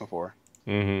Jedi they're looking for.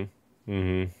 mm-hmm,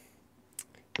 mm-hmm.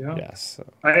 Yeah. Yes.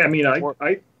 I mean, Or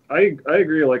I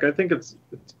agree. Like, I think it's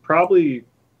probably,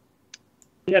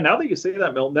 yeah. Now that you say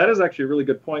that, Milton, that is actually a really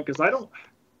good point, because I don't.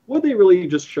 Would they really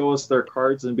just show us their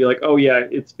cards and be like, oh yeah,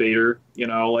 it's Vader?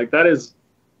 Like, that's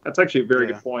actually a very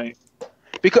yeah, good point.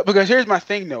 because here's my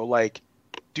thing though. Like,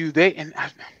 do they and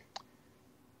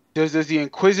does the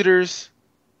Inquisitors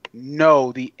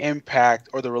know the impact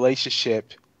or the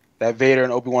relationship that Vader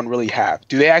and Obi-Wan really have?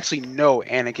 Do they actually know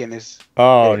Anakin is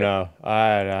Oh Vader? no,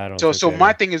 I don't So think so they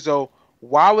my know. thing is though,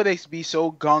 why would they be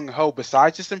so gung ho?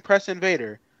 Besides just impressing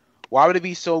Vader, why would it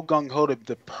be so gung ho to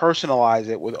personalize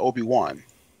it with Obi-Wan?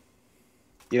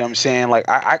 You know what I'm saying? Like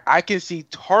I can see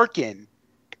Tarkin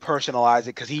personalize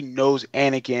it because he knows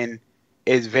Anakin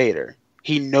is Vader.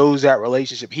 He knows that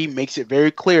relationship. He makes it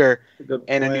very clear That's a good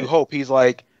in A New point. Hope. He's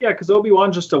like, Yeah, because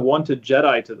Obi-Wan's just a wanted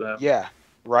Jedi to them. yeah,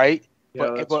 right. Yeah,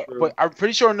 But that's but but true. I'm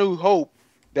pretty sure in New Hope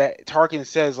that Tarkin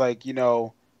says like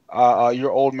your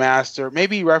old master.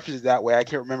 Maybe he references that way. I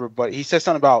can't remember, but he says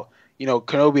something about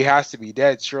Kenobi has to be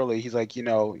dead. Surely he's like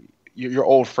your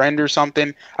old friend or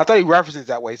something. I thought he references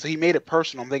that way, so he made it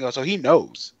personal. I'm thinking, oh, so he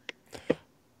knows.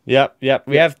 Yep. We Yeah.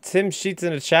 have Tim Sheets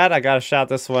in the chat. I gotta shout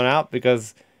this one out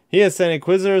because he is saying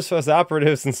Inquisitors as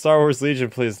operatives in Star Wars Legion,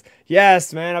 please.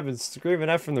 Yes, man, I've been screaming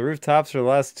that from the rooftops for the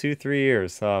last 2, 3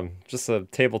 years. Just a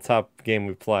tabletop game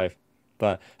we play.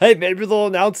 But hey, maybe they'll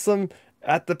announce them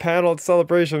at the panel at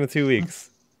Celebration in 2 weeks.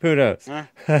 Who knows?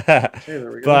 Hey,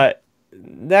 there we go. But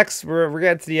next, we're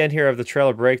getting to the end here of the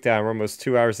trailer breakdown. We're almost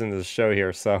 2 hours into the show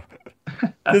here, so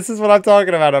this is what I'm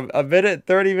talking about. A minute,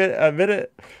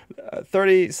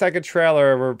 30-second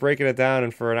trailer. We're breaking it down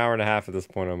and for an hour and a half at this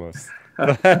point almost.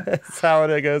 That's how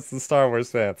it goes to Star Wars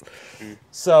fans.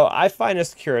 So I find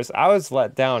this curious. I was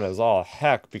let down as all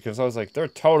heck because I was like, they're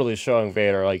totally showing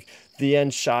Vader. Like, the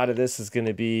end shot of this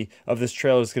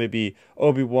trailer is going to be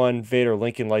Obi-Wan, Vader,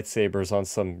 Lincoln lightsabers on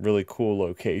some really cool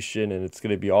location, and it's going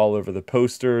to be all over the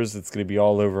posters. It's going to be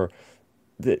all over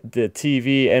the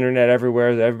TV, internet, everywhere.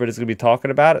 Everybody's going to be talking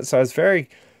about it. So I was very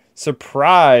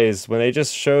surprised when they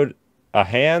just showed a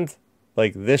hand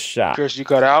like this shot. Chris, you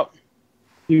cut out?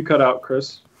 You cut out,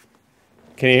 Chris.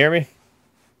 Can you hear me?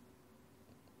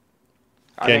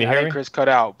 I think Chris cut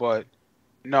out, but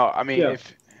no, I mean, Yeah.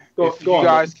 if Go you on,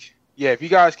 guys, if you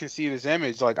guys can see this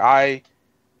image, like I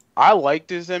like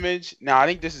this image. Now I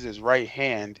think this is his right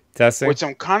hand, Testing. which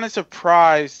I'm kind of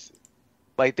surprised,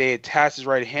 like they attached his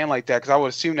right hand like that, because I would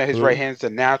assume that his right hand's the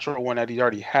natural one that he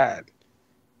already had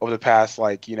over the past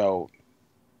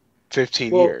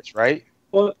 15 years, right?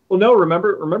 Well, no.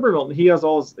 Remember, Milton. He has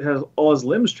all his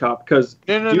limbs chopped because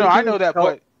No. I know that,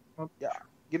 but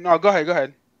yeah, go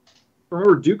ahead.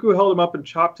 Remember, Dooku held him up and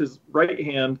chopped his right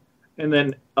hand, and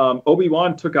then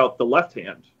Obi-Wan took out the left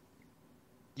hand.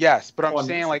 Yes, but I'm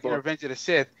saying, like, in Revenge of the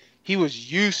Sith, he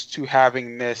was used to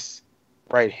having this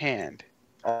right hand.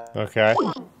 Okay.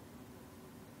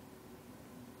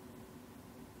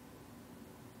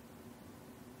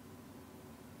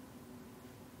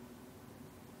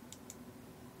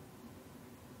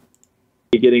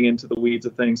 Getting into the weeds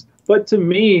of things, but to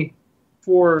me,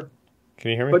 can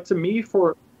you hear me?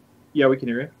 Yeah, we can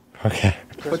hear you. Okay.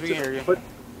 Chris, we can hear you.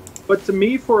 But to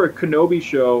me, for a Kenobi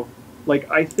show, like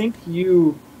I think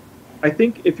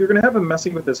if you're gonna have him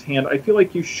messing with his hand, I feel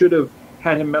like you should have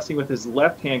had him messing with his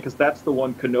left hand because that's the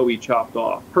one Kenobi chopped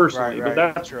off personally. Right,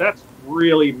 but that's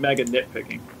really mega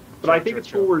nitpicking. But I think it's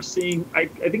cool we're seeing. I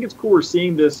think it's cool we're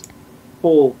seeing this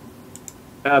whole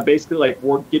basically like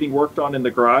getting worked on in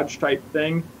the garage type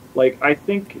thing. Like I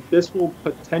think this will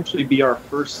potentially be our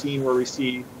first scene where we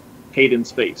see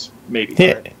Hayden's face. Maybe.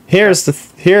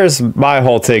 Here's my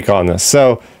whole take on this.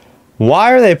 So,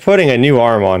 why are they putting a new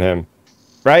arm on him?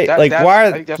 Right?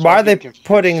 Why are they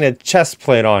putting a chest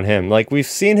plate on him? Like we've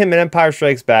seen him in Empire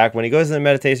Strikes Back when he goes in the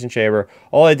meditation chamber.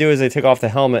 All they do is they take off the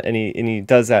helmet and he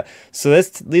does that. So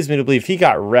this leads me to believe he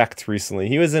got wrecked recently.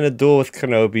 He was in a duel with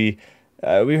Kenobi.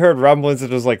 We heard rumblings that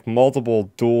there's like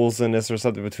multiple duels in this or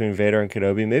something between Vader and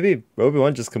Kenobi. Maybe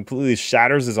Obi-Wan just completely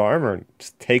shatters his armor and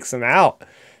just takes him out.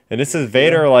 And this is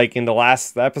Vader, like in the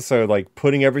last episode, like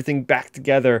putting everything back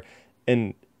together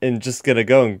and just gonna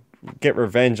go and get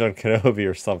revenge on Kenobi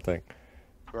or something.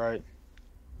 Right.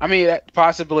 I mean,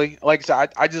 possibly. Like I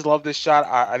said, I just love this shot.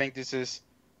 I think this is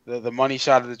the money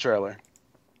shot of the trailer.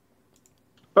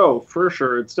 Oh, for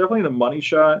sure. It's definitely the money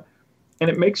shot. And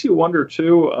it makes you wonder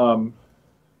too,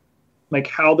 like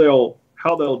how they'll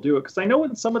do it. Because I know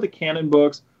in some of the canon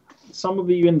books, some of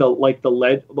even the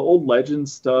old legend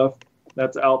stuff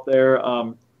that's out there,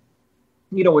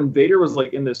 when Vader was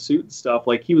like in the suit and stuff,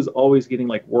 like he was always getting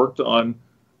like worked on.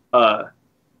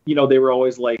 They were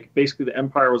always like basically the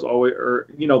Empire was always, or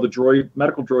the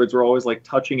medical droids were always like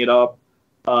touching it up.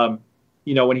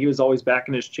 When he was always back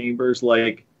in his chambers,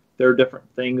 like there are different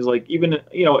things, like even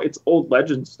it's old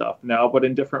legend stuff now, but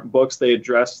in different books they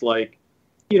addressed like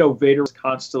Vader was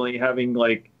constantly having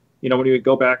like when he would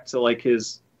go back to like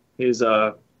his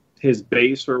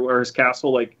base or his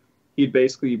castle, like he'd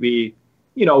basically be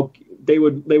they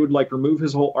would like remove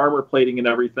his whole armor plating and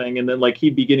everything, and then like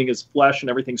he'd be getting his flesh and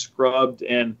everything scrubbed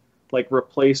and like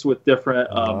replaced with different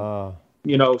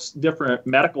different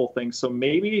medical things. So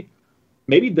maybe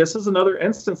this is another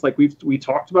instance, like we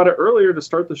talked about it earlier to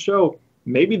start the show.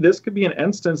 Maybe this could be an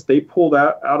instance they pull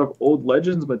that out of old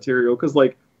Legends material, because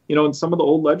like in some of the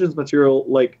old Legends material,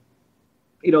 like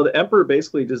the Emperor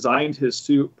basically designed his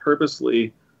suit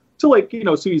purposely to like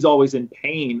so he's always in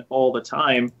pain all the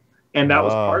time, and that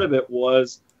was part of it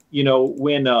was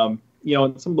when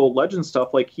in some of the old Legend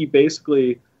stuff, like he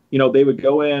basically he would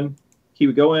go in,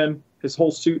 his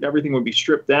whole suit and everything would be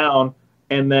stripped down,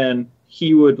 and then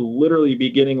he would literally be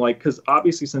getting like, because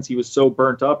obviously since he was so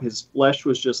burnt up, his flesh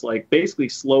was just like basically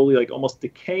slowly like almost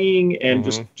decaying and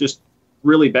just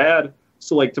really bad.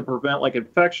 So like to prevent like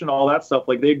infection, all that stuff,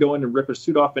 like they'd go in and rip his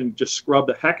suit off and just scrub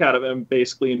the heck out of him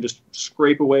basically and just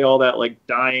scrape away all that like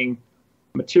dying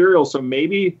material. So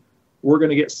maybe we're going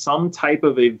to get some type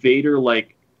of a Vader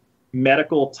like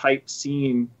medical type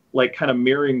scene like kind of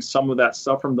mirroring some of that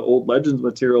stuff from the old Legends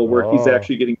material where he's Oh.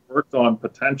 actually getting worked on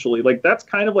potentially. Like that's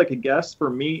kind of like a guess for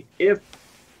me if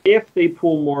they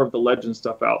pull more of the Legend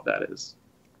stuff out, that is.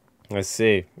 I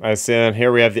see. And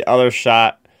here we have the other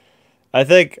shot.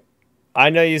 I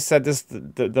know you said this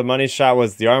the money shot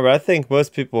was the arm, but I think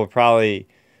most people would probably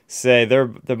say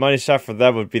the money shot for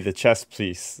them would be the chest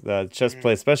piece, the chest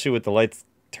plate, especially with the lights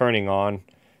turning on.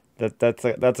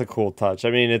 That's a cool touch.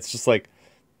 I mean, it's just like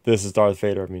this is Darth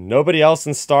Vader. I mean, nobody else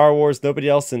in Star Wars, nobody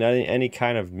else in any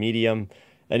kind of medium,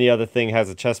 any other thing has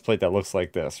a chest plate that looks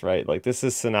like this, right? Like this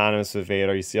is synonymous with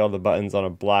Vader. You see all the buttons on a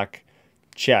black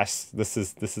chest. This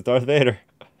is Darth Vader.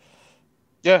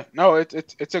 Yeah, no,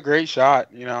 it's a great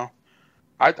shot. You know,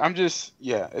 I'm just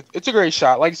it's a great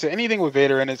shot. Like I said, anything with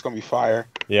Vader in it's gonna be fire.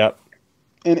 Yep.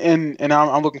 And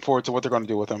I'm looking forward to what they're gonna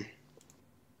do with him.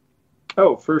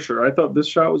 Oh, for sure. I thought this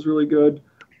shot was really good.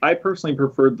 I personally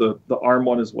preferred the arm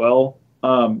one as well,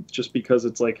 just because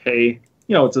it's like, hey,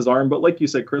 it's his arm. But like you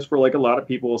said, Chris, for like a lot of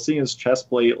people, seeing his chest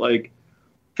plate, like,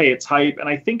 hey, it's hype. And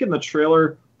I think in the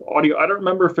trailer, the audio, I don't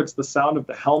remember if it's the sound of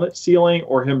the helmet sealing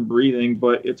or him breathing,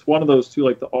 but it's one of those two,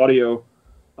 like the audio.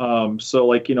 So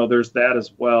like, there's that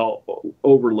as well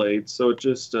overlaid. So it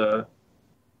just,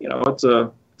 it's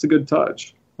a good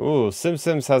touch. Ooh,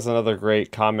 Sims has another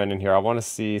great comment in here. I want to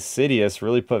see Sidious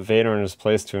really put Vader in his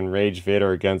place to enrage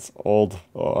Vader against old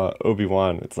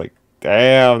Obi-Wan. It's like,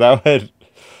 damn,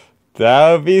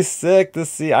 that would be sick to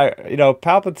see.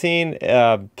 Palpatine,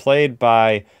 played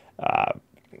by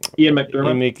Ian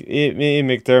McDermott. Ian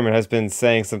McDermott has been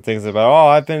saying some things about,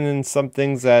 I've been in some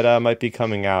things that might be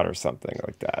coming out or something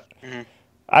like that. Mm-hmm.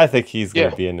 I think he's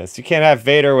going to be in this. You can't have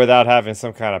Vader without having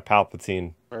some kind of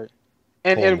Palpatine. Right.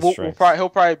 And he'll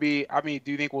probably be. I mean,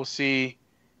 do you think we'll see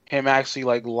him actually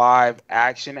like live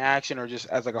action, or just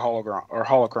as like a hologram or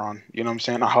holocron? You know what I'm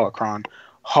saying? Not holocron,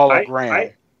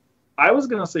 hologram. I was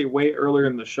gonna say way earlier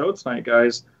in the show tonight,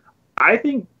 guys. I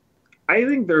think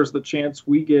there's the chance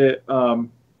we get,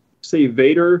 say,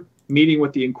 Vader meeting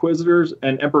with the Inquisitors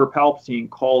and Emperor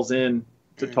Palpatine calls in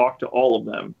to talk to all of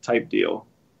them, type deal.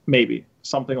 Maybe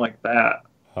something like that.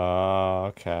 Oh,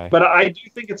 okay. But I do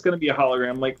think it's going to be a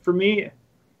hologram. Like for me,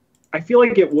 I feel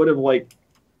like it would have like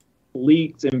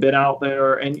leaked and been out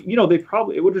there, and it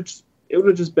would have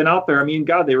just been out there. I mean,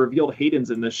 God, they revealed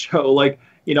Hayden's in this show. Like,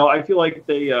 I feel like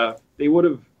we would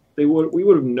have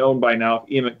known by now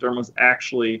if Ian McDermott was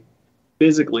actually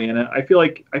physically in it. I feel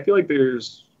like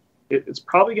it's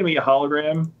probably going to be a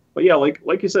hologram. But yeah,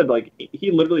 like you said, like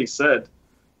he literally said,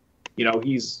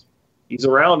 he's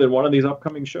around in one of these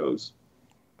upcoming shows.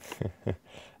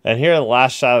 And here, the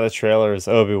last shot of the trailer is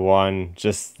Obi-Wan.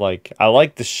 Just like, I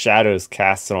like the shadows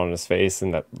casted on his face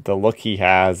and the look he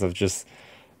has of just,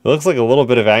 it looks like a little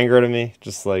bit of anger to me.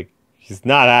 Just like, he's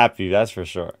not happy, that's for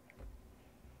sure.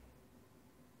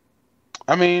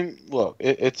 I mean, look,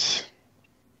 it's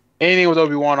anything with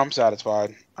Obi-Wan, I'm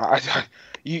satisfied.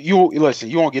 You listen,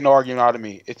 you won't get no argument out of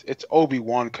me. It's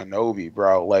Obi-Wan Kenobi,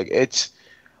 bro. Like, it's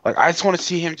like, I just want to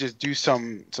see him just do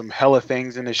some hella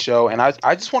things in the show, and I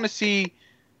just want to see.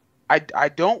 I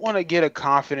don't want to get a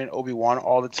confident Obi-Wan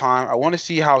all the time. I want to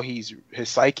see how his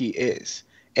psyche is,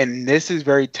 and this is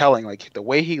very telling. Like the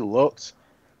way he looks,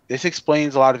 this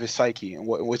explains a lot of his psyche and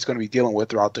what's going to be dealing with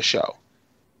throughout the show.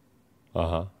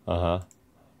 Oh yeah,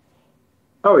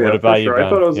 what about you, Ben? I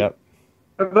thought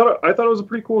it was a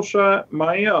pretty cool shot.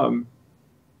 My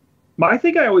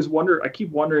thing I always wonder. I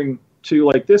keep wondering too.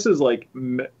 Like this is like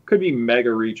could be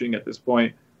mega reaching at this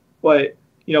point, but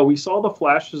we saw the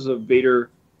flashes of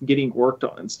Vader getting worked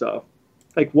on and stuff.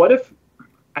 Like what if,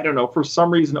 I don't know, for some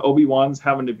reason Obi-Wan's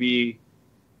having to be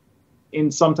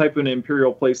in some type of an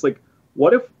Imperial place. Like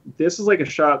what if this is like a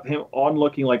shot of him on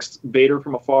looking like Vader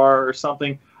from afar or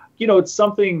something? It's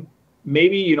something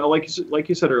maybe, like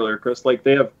you said earlier, Chris, like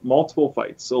they have multiple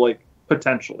fights. So like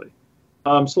potentially.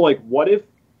 So like what if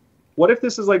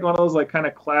this is like one of those like kind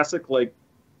of classic like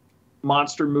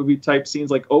monster movie type scenes,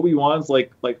 like Obi-Wan's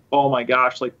like oh my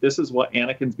gosh, like this is what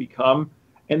Anakin's become,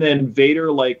 and then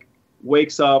Vader like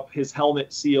wakes up, his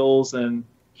helmet seals, and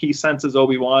he senses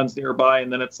Obi-Wan's nearby, and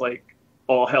then it's like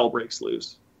all hell breaks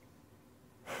loose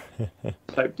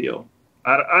type deal.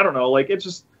 I don't know, like it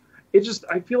just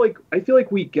I feel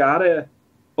like we gotta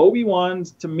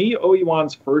Obi-Wan's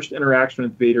first interaction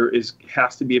with Vader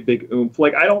has to be a big oomph.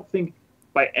 Like I don't think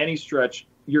by any stretch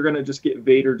you're gonna just get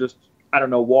Vader just, I don't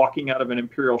know, walking out of an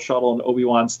Imperial shuttle and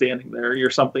Obi-Wan standing there or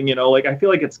something, like I feel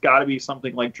like it's got to be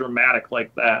something like dramatic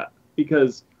like that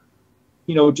because,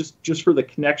 just for the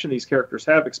connection these characters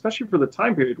have, especially for the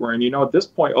time period we're in, at this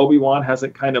point, Obi-Wan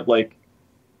hasn't kind of like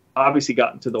obviously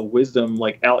gotten to the wisdom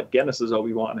like Alec Guinness's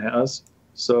Obi-Wan has.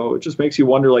 So it just makes you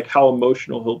wonder like how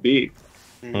emotional he'll be.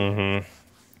 Mm-hmm.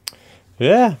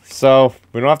 Yeah, so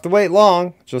we don't have to wait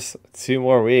long, just 2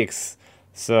 more weeks.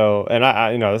 So, and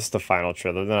I this is the final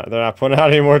trailer. They're not putting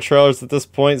out any more trailers at this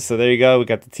point. So there you go. We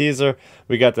got the teaser.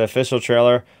 We got the official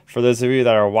trailer. For those of you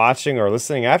that are watching or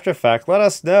listening after fact, let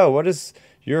us know what is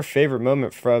your favorite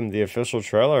moment from the official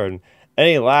trailer and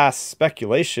any last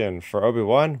speculation for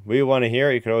Obi-Wan. We want to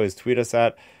hear it. You can always tweet us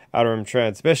at Outer Rim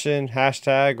Transmission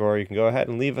hashtag, or you can go ahead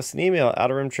and leave us an email,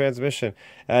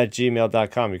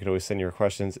 outerrimtransmission@gmail.com. You can always send your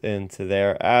questions into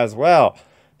there as well.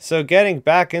 So getting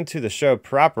back into the show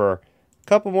proper, a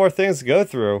couple more things to go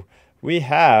through. We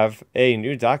have a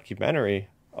new documentary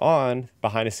on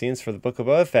behind the scenes for the Book of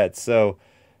Boba Fett. So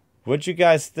what'd you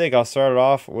guys think? I'll start it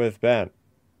off with Ben.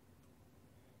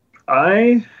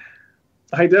 I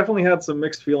definitely had some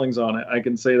mixed feelings on it. I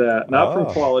can say that. Not from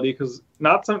quality, because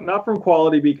not from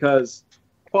quality because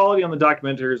quality on the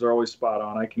documentaries are always spot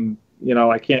on. I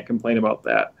can't complain about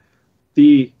that.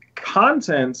 The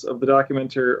contents of the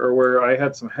documentary are where I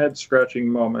had some head scratching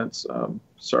moments.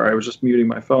 Sorry, I was just muting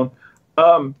my phone.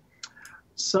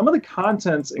 Some of the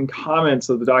contents and comments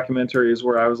of the documentary is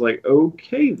where I was like,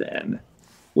 okay, then.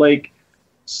 Like,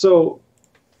 so,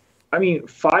 I mean,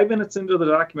 5 minutes into the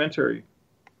documentary,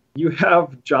 you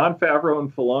have Jon Favreau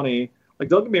and Filoni. Like,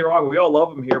 don't get me wrong, we all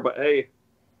love them here, but hey,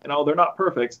 they're not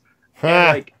perfect.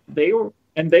 And like they were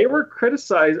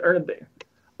criticized,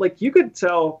 like you could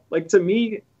tell. Like, to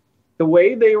me, the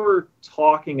way they were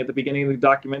talking at the beginning of the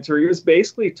documentary was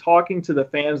basically talking to the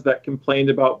fans that complained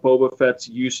about Boba Fett's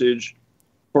usage,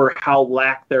 for how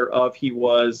lack thereof he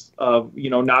was of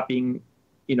not being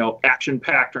action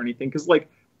packed or anything. Because like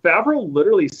Favreau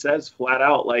literally says flat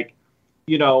out, like,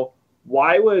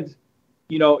 why would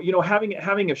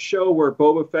having a show where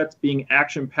Boba Fett's being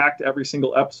action packed every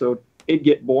single episode, it'd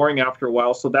get boring after a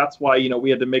while. So that's why we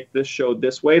had to make this show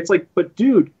this way. It's like, but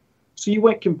dude, so you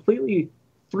went completely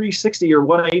 360 or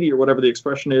 180 or whatever the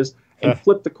expression is, and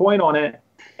flipped the coin on it,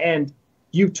 and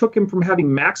you took him from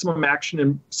having maximum action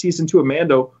in season 2 of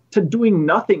Mando to doing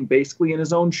nothing basically in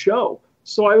his own show.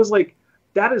 So I was like,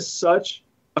 that is such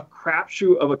a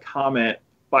crapshoot of a comment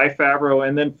by Favreau,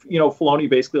 and then Filoni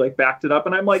basically like backed it up,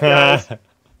 and I'm like, guys,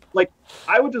 like,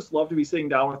 I would just love to be sitting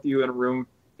down with you in a room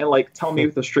and like tell me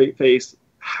with a straight face,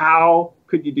 how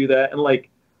could you do that? And like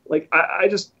I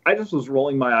just was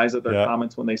rolling my eyes at their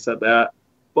comments when they said that.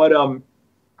 But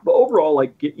overall,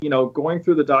 like, going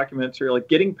through the documentary, like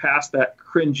getting past that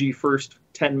cringy first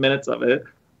 10 minutes of it,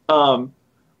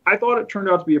 I thought it turned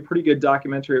out to be a pretty good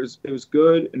documentary. It was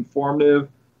good, informative.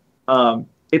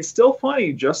 It's still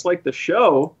funny, just like the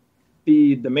show.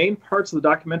 The main parts of the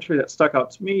documentary that stuck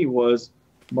out to me was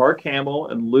Mark Hamill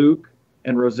and Luke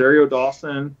and Rosario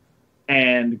Dawson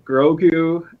and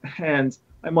Grogu, and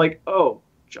I'm like, oh,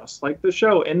 just like the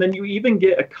show. And then you even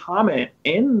get a comment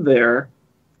in there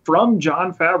from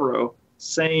Jon Favreau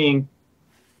saying,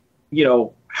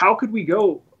 how could we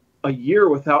go a year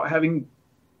without having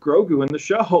Grogu in the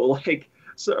show? Or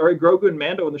Grogu and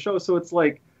Mando in the show. So it's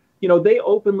like, they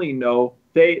openly know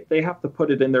they have to put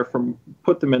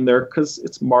them in there because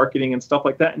it's marketing and stuff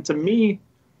like that. And to me,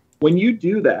 when you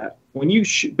do that, when you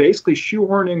basically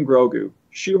shoehorn in Grogu,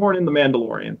 shoehorn in the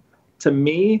Mandalorian, to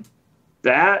me,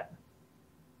 that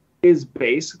is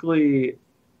basically,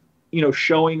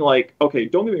 showing like, okay,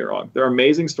 don't get me wrong, they're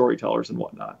amazing storytellers and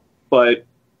whatnot, but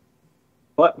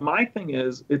my thing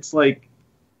is, it's like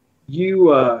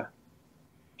you're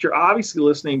obviously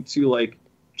listening to like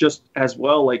just as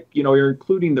well, like, you're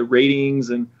including the ratings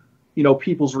and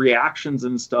people's reactions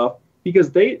and stuff,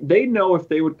 because they know if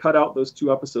they would cut out those 2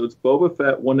 episodes, Boba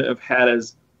Fett wouldn't have had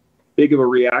as big of a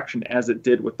reaction as it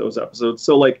did with those episodes.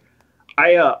 So like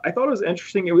I thought it was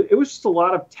interesting. It was just a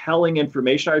lot of telling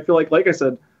information. I feel like I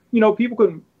said,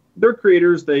 people they're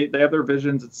creators, they have their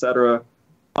visions, etc.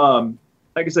 Like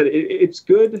I said, it's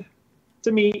good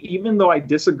to me, even though I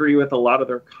disagree with a lot of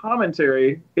their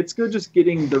commentary. It's good just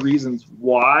getting the reasons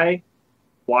why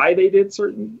they did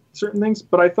certain things.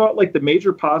 But I thought like the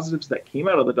major positives that came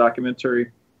out of the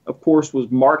documentary, of course, was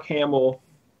Mark Hamill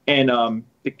and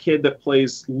the kid that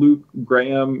plays Luke,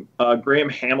 Graham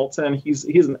Hamilton. He's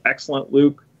an excellent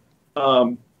Luke.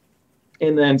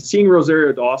 And then seeing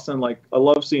Rosario Dawson, like, I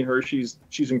love seeing her. She's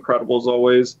incredible as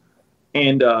always.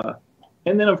 And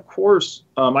then of course,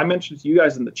 I mentioned to you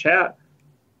guys in the chat,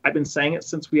 I've been saying it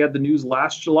since we had the news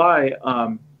last July.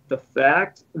 The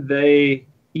fact they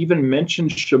even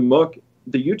mentioned Shamook,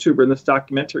 the YouTuber in this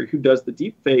documentary who does the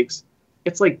deep fakes,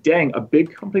 it's like, dang, a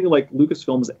big company like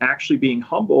Lucasfilm is actually being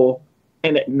humble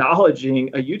and acknowledging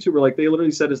a YouTuber. Like, they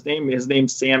literally said his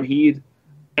name's Sam Heed.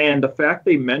 And the fact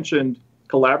they mentioned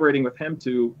collaborating with him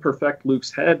to perfect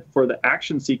Luke's head for the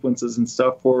action sequences and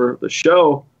stuff for the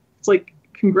show. It's like,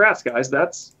 congrats, guys.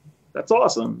 That's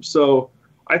awesome. So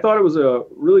I thought it was a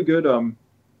really good,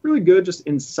 just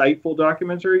insightful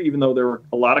documentary, even though there were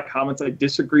a lot of comments I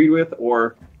disagreed with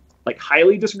or like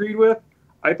highly disagreed with.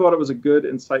 I thought it was a good,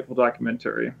 insightful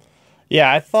documentary.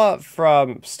 Yeah, I thought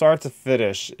from start to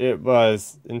finish, it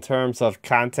was, in terms of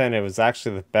content, it was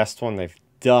actually the best one they've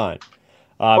done.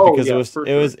 Because it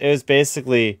was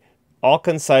basically all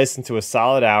concise into a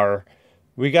solid hour.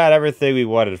 We got everything we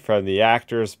wanted, from the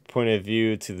actor's point of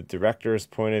view to the director's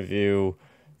point of view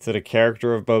to the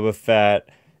character of Boba Fett,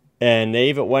 and they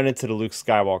even went into the Luke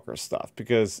Skywalker stuff,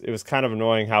 because it was kind of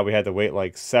annoying how we had to wait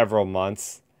like several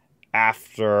months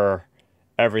after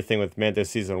everything with Mando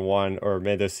Season 1, or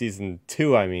Mando Season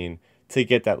 2, I mean, to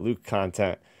get that Luke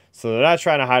content. So they're not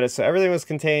trying to hide it. So everything was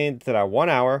contained to that 1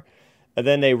 hour. And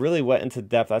then they really went into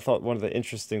depth. I thought one of the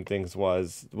interesting things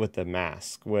was with the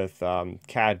mask, with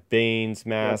Cad Bane's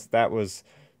mask. Yeah. That was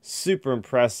super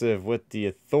impressive, with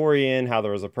the Ithorian, how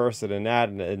there was a person in that,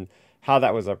 and how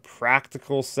that was a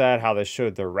practical set, how they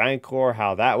showed the Rancor,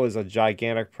 how that was a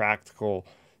gigantic practical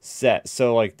set.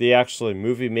 So like the actually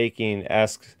movie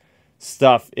making-esque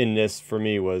stuff in this for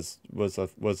me was a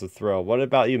thrill. What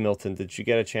about you, Milton? Did you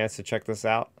get a chance to check this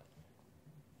out?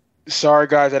 Sorry,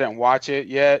 guys, I didn't watch it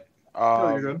yet.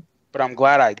 You're good. But I'm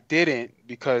glad I didn't,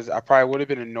 because I probably would have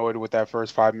been annoyed with that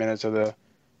first 5 minutes of the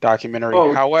documentary.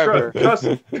 Oh, however,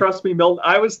 trust me, Milton.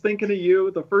 I was thinking of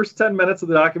you. The first 10 minutes of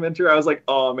the documentary, I was like,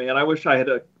 "Oh man, I wish I had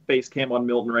a face cam on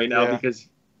Milton right now," because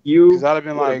I'd have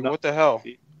been like, "What the hell?"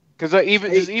 Because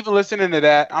even listening to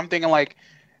that, I'm thinking like,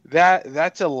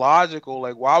 that's illogical.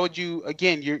 Like, why would you?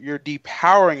 Again, you're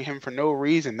depowering him for no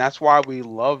reason. That's why we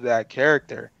love that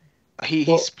character.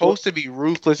 He's supposed to be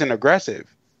ruthless and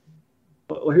aggressive.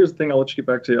 Well, here's the thing. I'll let you get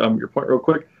back to your point real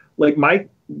quick. Like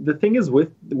the thing is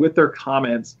with their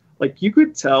comments, like you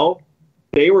could tell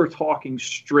they were talking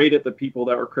straight at the people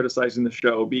that were criticizing the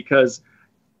show, because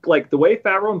like the way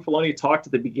Favreau and Filoni talked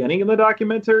at the beginning of the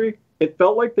documentary, it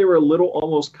felt like they were a little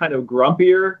almost kind of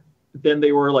grumpier than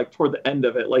they were like toward the end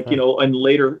of it. Like, you know, and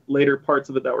later parts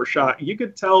of it that were shot, you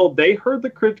could tell they heard the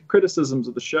criticisms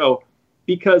of the show,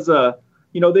 because,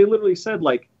 you know, they literally said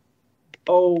like,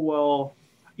 oh, well,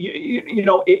 you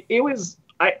know, it was,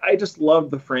 I just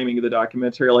loved the framing of the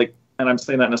documentary. Like, and I'm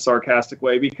saying that in a sarcastic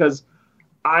way, because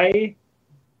they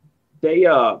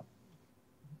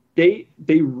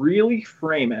really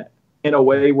frame it in a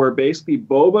way where basically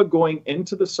Boba going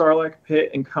into the Sarlacc pit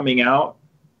and coming out,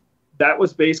 that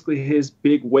was basically his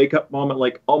big wake up moment.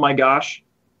 Like, oh my gosh,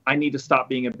 I need to stop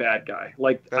being a bad guy.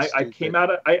 Like I came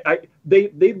out of,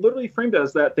 they literally framed it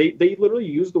as that. They literally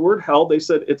used the word hell. They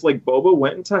said it's like Boba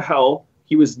went into hell.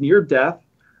 He was near death.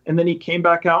 And then he came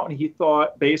back out and he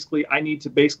thought, basically, I need to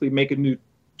basically make a new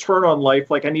turn on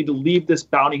life. Like, I need to leave this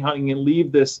bounty hunting and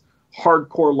leave this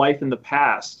hardcore life in the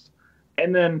past.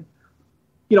 And then,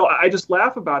 you know, I just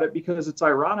laugh about it because it's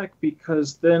ironic,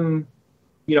 because then,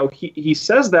 you know, he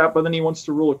says that, but then he wants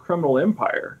to rule a criminal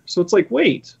empire. So it's like,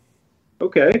 wait,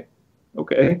 okay.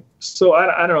 So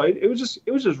I don't know. It was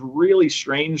just really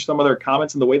strange, some of their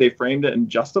comments and the way they framed it and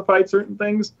justified certain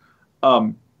things.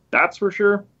 That's for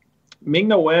sure.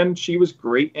 Ming-Na Wen, she was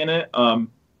great in it.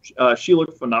 She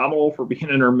looked phenomenal for being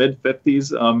in her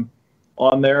mid-50s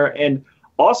on there. And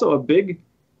also a big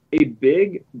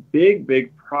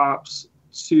props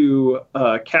to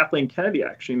Kathleen Kennedy,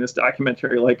 actually, in this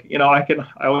documentary. Like, you know, I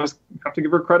always have to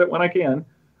give her credit when I can.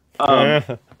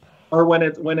 Or when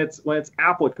it's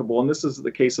applicable, and this is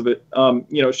the case of it.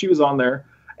 You know, she was on there.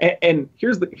 And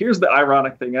here's the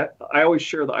ironic thing. I always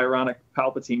share the ironic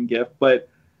Palpatine gif, but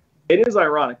it is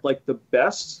ironic. Like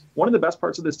one of the best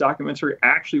parts of this documentary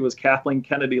actually was Kathleen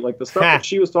Kennedy. Like the stuff that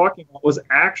she was talking about was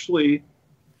actually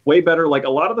way better. Like a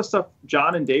lot of the stuff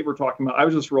John and Dave were talking about, I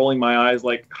was just rolling my eyes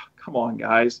like, oh, come on,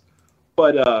 guys.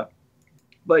 But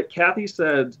Kathy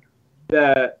said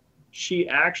that she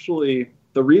actually,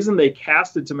 the reason they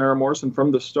casted Tamara Morrison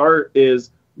from the start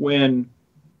is when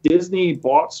Disney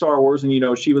bought Star Wars, and, you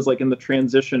know, she was like in the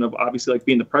transition of obviously like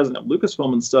being the president of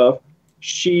Lucasfilm and stuff.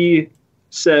 She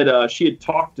said she had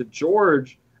talked to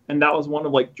George, and that was one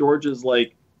of like George's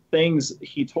like things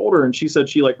he told her, and she said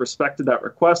she like respected that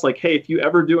request. Like, hey, if you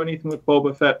ever do anything with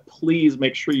Boba Fett, please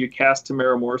make sure you cast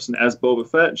Tamara Morrison as Boba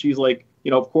Fett. And she's like,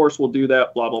 you know, of course we'll do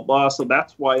that, blah blah blah. So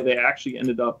that's why they actually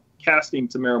ended up casting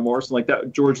Tamara Morrison. Like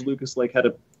that, George Lucas like had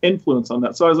an influence on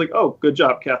that. So I was like, oh, good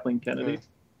job, Kathleen Kennedy.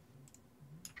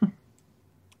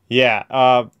 Yeah.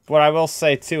 What I will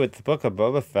say too with the Book of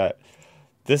Boba Fett,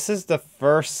 this is the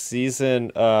first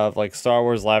season of like Star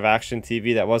Wars live action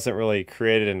TV that wasn't really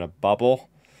created in a bubble.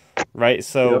 right?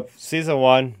 So Yep. season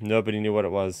 1, nobody knew what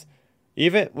it was.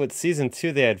 Even with season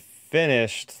 2, they had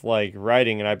finished like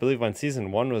writing, and I believe when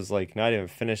season 1 was like not even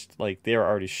finished, like they were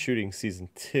already shooting season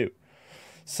 2.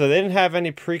 So they didn't have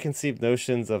any preconceived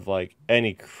notions of like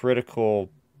any critical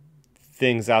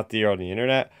things out there on the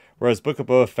internet. Whereas Book of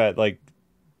Boba Fett, like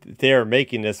they were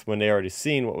making this when they already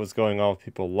seen what was going on with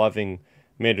people loving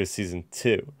Mando season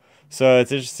 2. So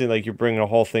it's interesting, like you're bringing a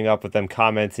whole thing up with them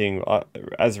commenting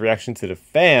as a reaction to the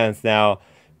fans. Now,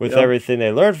 with Yep. everything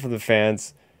they learned from the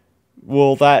fans,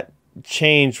 will that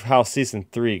change how season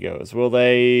 3 goes? Will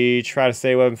they try to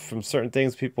stay away from certain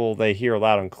things people they hear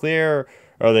loud and clear?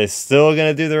 Or are they still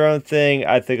going to do their own thing?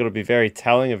 I think it'll be very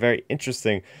telling and very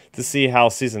interesting to see how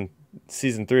season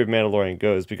 3 of Mandalorian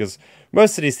goes, because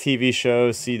most of these TV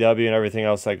shows, CW and everything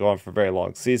else that go on for very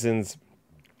long seasons,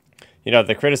 you know,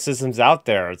 the criticism's out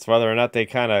there. It's whether or not they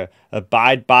kind of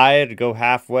abide by it, go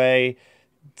halfway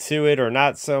to it, or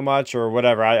not so much, or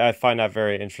whatever. I find that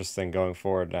very interesting going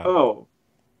forward now.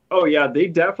 Oh yeah, they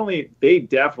definitely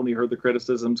heard the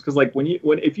criticisms, because like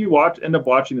if you end up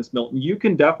watching this, Milton, you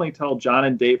can definitely tell John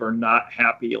and Dave are not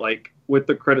happy like with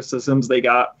the criticisms they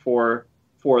got for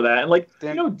that. And like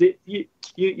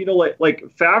you know like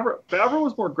Favreau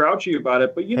was more grouchy about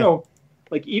it, but you know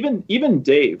like even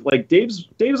Dave, like Dave's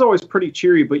always pretty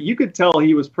cheery, but you could tell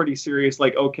he was pretty serious.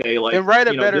 Like, okay, like then write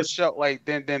a better show, like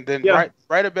then Yeah.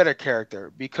 write a better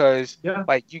character, because Yeah.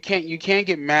 like you can't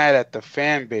get mad at the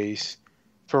fan base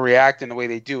for reacting the way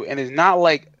they do, and it's not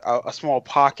like a small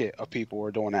pocket of people who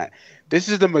are doing that. This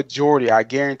is the majority. I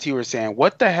guarantee we're saying,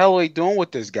 what the hell are they doing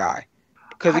with this guy?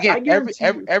 Because again,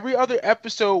 every other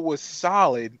episode was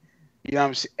solid. You know what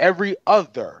I'm saying? Every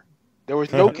other. There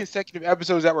was no consecutive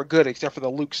episodes that were good except for the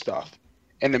Luke stuff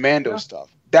and the Mando stuff.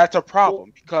 That's a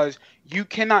problem, because you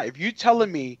cannot, if you're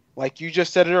telling me, like you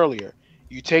just said it earlier,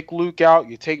 you take Luke out,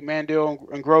 you take Mando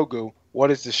and Grogu, what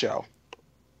is the show?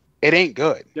 It ain't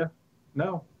good. Yeah.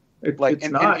 No. It's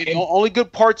not. And the only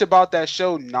good parts about that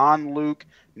show, non-Luke,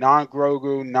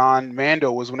 non-Grogu,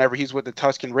 non-Mando, was whenever he's with the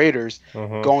Tusken Raiders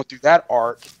going through that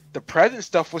arc. The present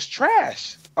stuff was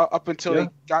trash up until they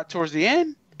got towards the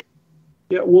end.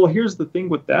 Yeah, well, here's the thing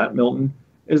with that, Milton,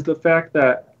 is the fact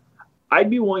that I'd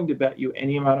be willing to bet you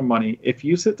any amount of money if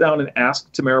you sit down and ask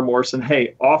Tamara Morrison,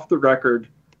 hey, off the record,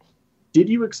 did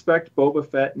you expect Boba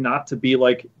Fett not to be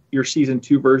like your season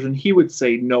 2 version? He would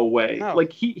say no way. No.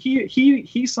 Like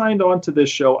he signed on to this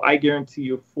show, I guarantee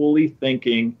you, fully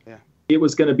thinking it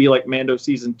was going to be like Mando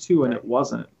season 2, and it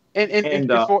wasn't. And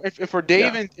for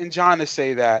Dave and John to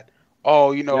say that,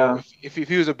 oh, you know, if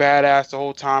he was a badass the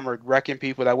whole time or wrecking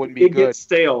people, that wouldn't be good. It gets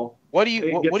stale. What do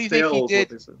you think he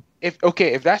did?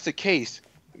 If that's the case,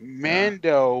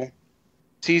 Mando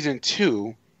season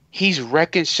 2, he's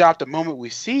wrecking shop the moment we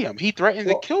see him. He threatened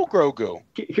to kill Grogu.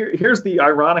 Here's the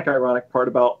ironic part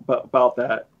about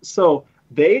that. So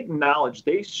they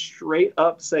straight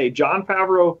up say, Jon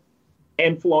Favreau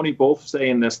and Filoni both say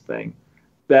in this thing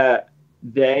that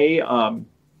they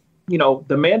you know,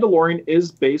 The Mandalorian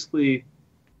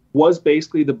was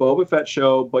basically the Boba Fett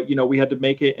show, but, you know, we had to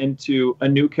make it into a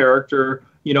new character,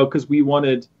 you know, because we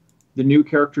wanted the new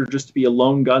character just to be a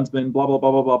lone gunsman, blah, blah,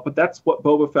 blah, blah, blah. But that's what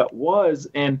Boba Fett was.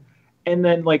 And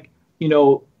then, like, you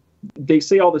know, they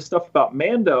say all this stuff about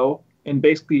Mando, and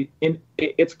basically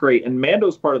it's great. And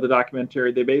Mando's part of the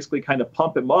documentary, they basically kind of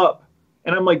pump him up.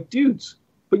 And I'm like, dudes,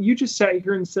 but you just sat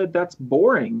here and said that's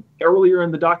boring earlier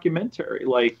in the documentary.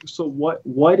 Like, so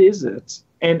what is it?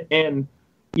 And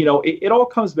you know, it all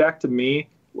comes back to me,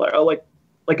 like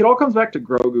it all comes back to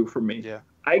Grogu for me. Yeah.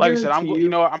 Like I said, I'm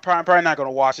probably not going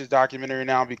to watch this documentary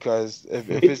now, because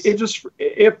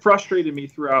it frustrated me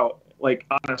throughout. Like,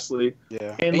 honestly.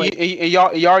 Yeah. And you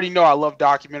already know I love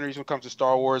documentaries when it comes to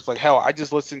Star Wars. Like, hell, I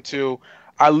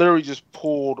literally just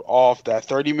pulled off that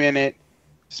 30-minute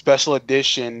special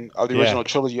edition of the original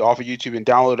trilogy off of YouTube and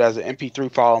downloaded it as an MP3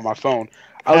 file on my phone.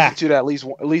 I listen to that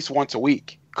at least once a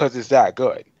week because it's that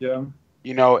good. Yeah.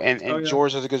 You know, and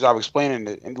George does a good job explaining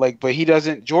it. And like, but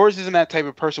George isn't that type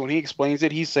of person. When he explains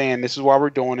it, he's saying, this is why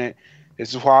we're doing it.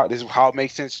 This is how it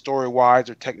makes sense story-wise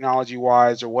or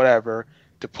technology-wise or whatever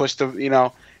to push the, you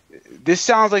know, this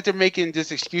sounds like they're making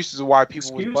just excuses of why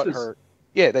people was butthurt.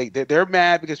 Yeah, they're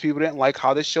mad because people didn't like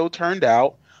how the show turned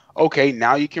out. Okay,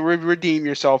 now you can redeem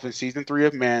yourself in season 3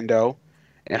 of Mando,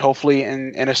 and hopefully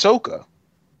in Ahsoka.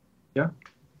 Yeah.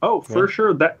 Oh, for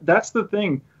sure. That's the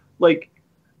thing. Like,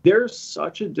 there's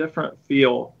such a different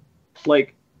feel.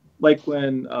 Like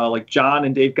when like John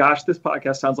and Dave. Gosh, this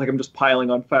podcast sounds like I'm just piling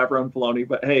on Favreau and Filoni,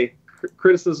 but hey,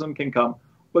 criticism can come.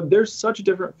 But there's such a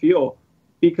different feel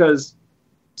because,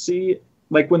 see,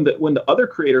 like when the other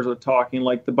creators are talking,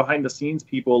 like the behind the scenes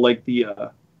people, like the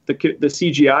the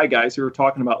CGI guys who were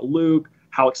talking about Luke,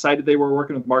 how excited they were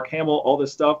working with Mark Hamill, all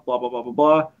this stuff, blah blah blah blah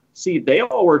blah. See, they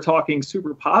all were talking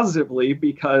super positively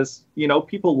because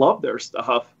people love their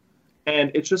stuff,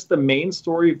 and it's just the main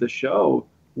story of the show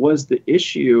was the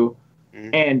issue.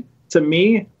 And to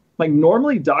me, like,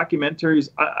 normally documentaries,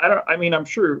 I mean, I'm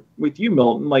sure with you,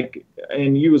 Milton, like,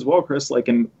 and you as well, Chris, like,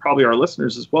 and probably our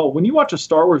listeners as well, when you watch a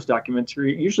Star Wars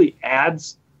documentary, it usually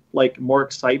adds like more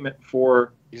excitement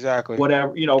for exactly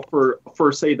whatever,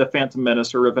 for say the Phantom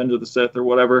Menace or Revenge of the Sith or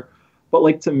whatever. But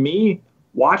like, to me,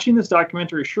 watching this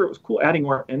documentary, sure, it was cool adding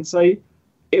more insight,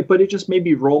 but it just made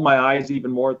me roll my eyes even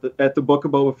more at the Book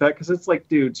of Boba Fett, because it's like,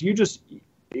 dudes,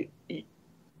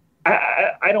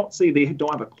 I don't say they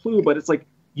don't have a clue, but it's like,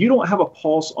 you don't have a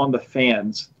pulse on the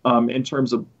fans in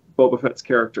terms of Boba Fett's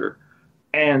character.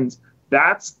 And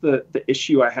that's the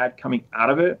issue I had coming out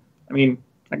of it. I mean,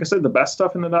 like I said, the best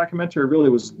stuff in the documentary really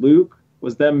was Luke,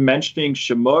 was them mentioning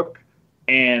Shamook,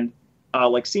 and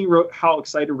like seeing how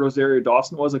excited Rosario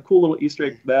Dawson was. A cool little Easter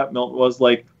egg for that, Milton, was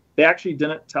like, they actually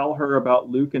didn't tell her about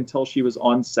Luke until she was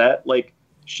on set. Like,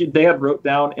 they had wrote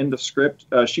down in the script,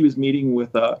 she was meeting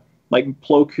with like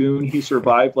Plo Koon, he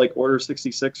survived like Order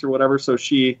 66 or whatever. So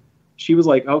she was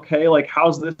like, okay, like,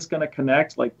 how's this going to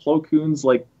connect? Like, Plo Koon's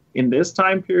like in this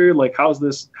time period, like, how's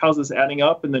this adding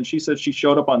up? And then she said she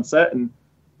showed up on set, and,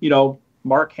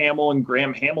 Mark Hamill and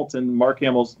Graham Hamilton, Mark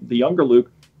Hamill's the younger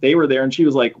Luke, they were there, and she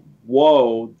was like,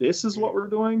 whoa, this is what we're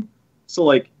doing? So,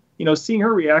 like, seeing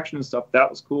her reaction and stuff, that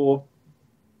was cool.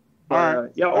 Yeah,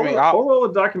 overall,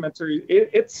 the documentary,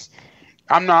 it's...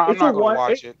 I'm not going to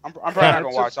watch it. I'm probably not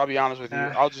going to watch it. I'll be honest with you.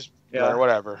 I'll just,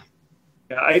 whatever.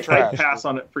 Yeah, I pass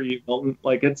on it for you, Milton.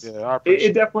 Like, it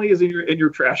definitely is in your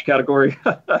trash category.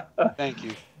 Thank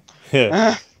you.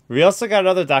 Yeah. We also got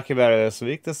another documentary this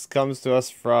week. This comes to us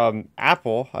from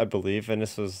Apple, I believe, and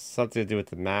this was something to do with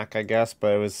the Mac, I guess,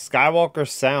 but it was Skywalker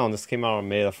Sound. This came out on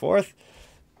May the 4th,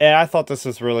 and I thought this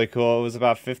was really cool. It was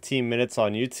about 15 minutes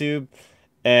on YouTube,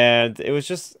 and it was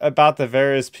just about the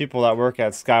various people that work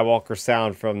at Skywalker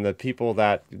Sound, from the people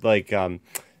that, like,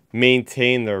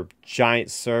 maintain their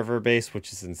giant server base,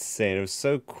 which is insane. It was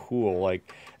so cool.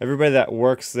 Like, everybody that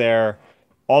works there,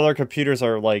 all their computers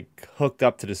are like hooked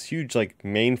up to this huge like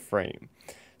mainframe,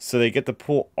 so they get to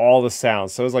pull all the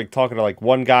sounds. So it was like talking to like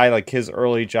one guy, like his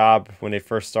early job when they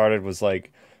first started was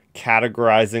like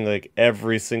categorizing like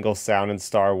every single sound in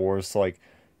Star Wars. So like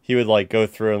he would like go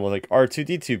through and like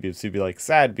R2D2 beeps, he'd be like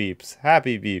sad beeps,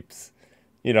 happy beeps,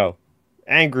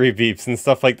 angry beeps and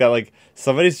stuff like that. Like,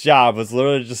 somebody's job was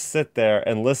literally just sit there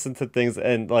and listen to things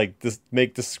and like just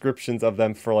make descriptions of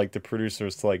them for like the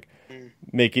producers to like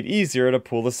make it easier to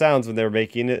pull the sounds when they were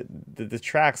making it, the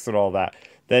tracks and all that.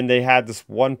 Then they had this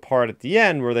one part at the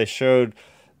end where they showed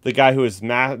the guy who was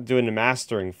doing the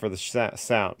mastering for the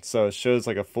sound. So it shows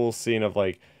like a full scene of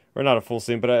like, or not a full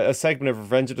scene, but a segment of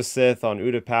Revenge of the Sith on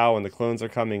Utapau when the clones are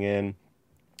coming in,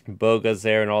 Boga's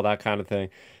there and all that kind of thing.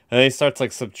 And then he starts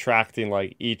like subtracting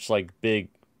like each like big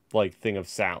like thing of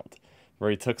sound,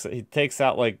 where he takes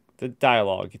out like the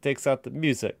dialogue, he takes out the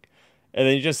music, and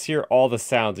then you just hear all the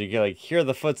sounds. You can like hear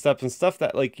the footsteps and stuff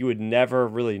that like you would never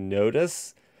really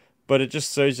notice, but it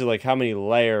just shows you like how many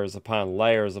layers upon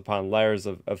layers upon layers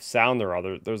of sound there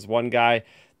are. There's one guy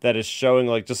that is showing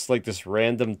like just like this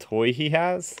random toy he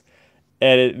has,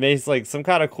 and it makes like some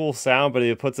kind of cool sound, but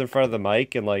he puts it in front of the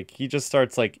mic, and like he just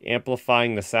starts like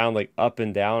amplifying the sound like up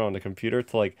and down on the computer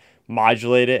to like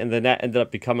modulate it, and then that ended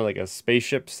up becoming like a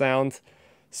spaceship sound.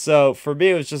 So for me,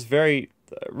 it was just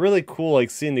really cool, like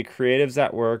seeing the creatives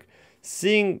at work,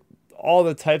 seeing all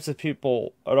the types of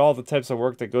people and all the types of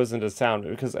work that goes into sound.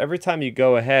 Because every time you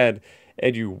go ahead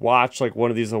and you watch like one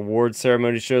of these award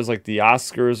ceremony shows, like the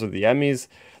Oscars or the Emmys,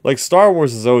 like Star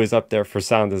Wars is always up there for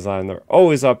sound design. They're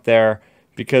always up there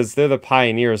because they're the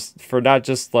pioneers for not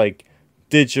just like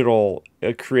digital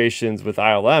creations with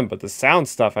ILM, but the sound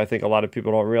stuff. I think a lot of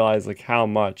people don't realize like how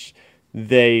much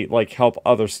they like help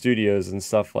other studios and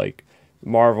stuff, like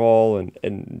Marvel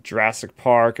and Jurassic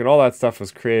Park and all that stuff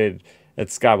was created at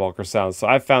Skywalker Sound. So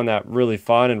I found that really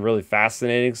fun and really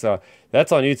fascinating. So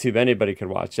that's on YouTube. Anybody could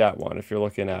watch that one if you're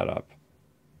looking that up.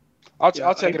 I'll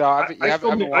check it out.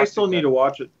 I still need to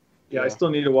watch it. Yeah, I still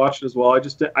need to watch it as well. I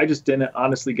just didn't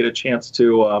honestly get a chance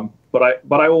to. But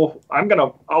I will.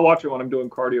 I'll watch it when I'm doing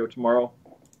cardio tomorrow.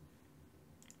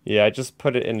 Yeah, I just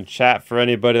put it in the chat for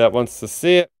anybody that wants to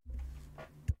see it.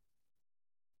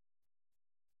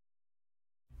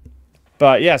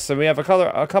 But yeah, so we have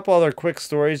a couple other quick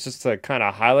stories just to kind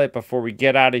of highlight before we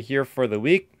get out of here for the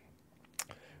week.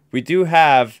 We do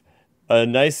have a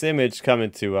nice image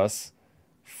coming to us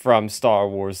from Star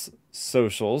Wars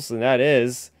socials, and that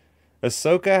is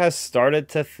Ahsoka has started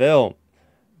to film.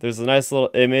 There's a nice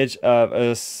little image of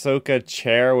a Ahsoka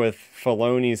chair with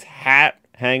Filoni's hat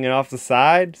hanging off the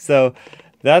side. So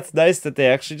that's nice that they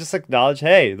actually just acknowledge,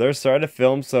 hey, they're starting to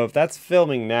film. So if that's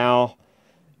filming now,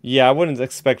 yeah, I wouldn't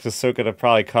expect Ahsoka to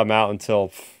probably come out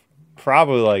until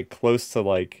probably like close to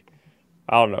like,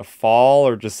 I don't know, fall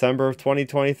or December of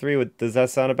 2023. Does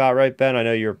that sound about right, Ben? I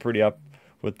know you're pretty up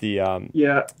with the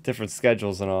Yeah, different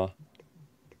schedules and all.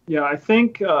 yeah. I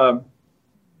think it'll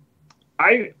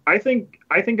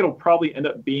probably end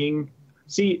up being.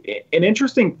 See, an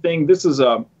interesting thing. This is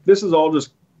all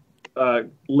just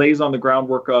lays on the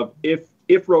groundwork of if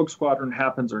Rogue Squadron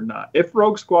happens or not. If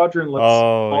Rogue Squadron, let's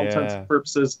Oh, all intents yeah. and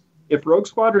purposes, if Rogue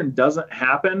Squadron doesn't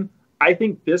happen, I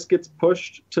think this gets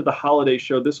pushed to the holiday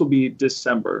show. This will be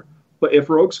December. But if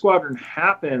Rogue Squadron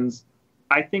happens,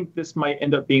 I think this might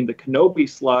end up being the Kenobi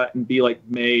slot and be like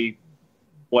May,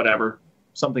 whatever,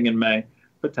 something in May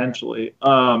potentially.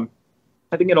 I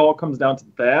think it all comes down to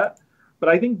that. But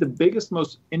I think the biggest,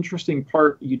 most interesting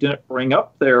part you didn't bring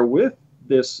up there with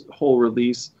this whole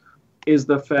release is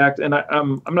the fact, and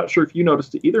I'm not sure if you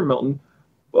noticed it either, Milton,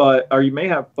 or you may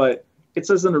have, but it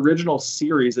says an original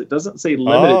series. It doesn't say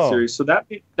limited series, so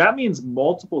that means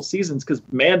multiple seasons. Because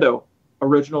Mando,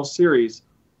 original series,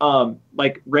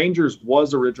 like Rangers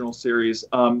was original series.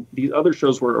 These other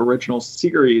shows were original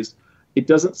series. It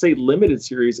doesn't say limited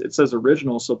series. It says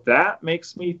original. So that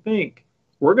makes me think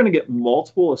we're going to get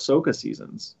multiple Ahsoka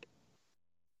seasons.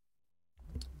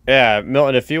 Yeah,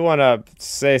 Milton, if you want to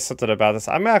say something about this,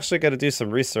 I'm actually going to do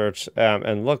some research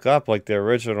and look up like the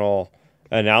original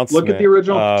announcement. Look at the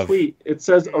original tweet. It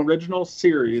says original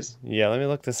series. Yeah, let me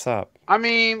look this up. I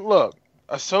mean, look,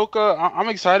 Ahsoka, I'm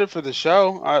excited for the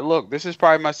show. Look, this is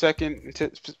probably my second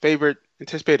favorite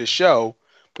anticipated show,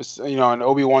 but and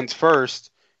Obi-Wan's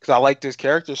first because I like this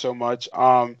character so much.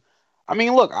 I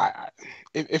mean, look,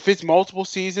 if it's multiple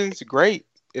seasons, great.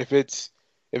 If it's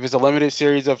a limited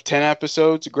series of 10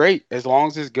 episodes, great. As long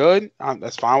as it's good,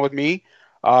 that's fine with me.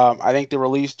 I think the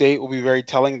release date will be very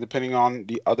telling depending on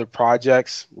the other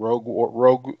projects,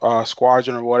 Rogue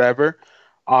Squadron or whatever.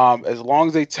 As long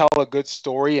as they tell a good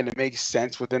story and it makes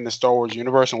sense within the Star Wars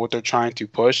universe and what they're trying to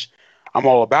push, I'm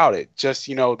all about it. Just,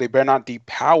 they better not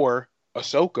depower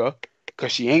Ahsoka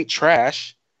because she ain't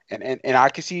trash. And I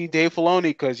can see Dave Filoni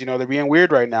because, they're being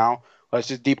weird right now. Let's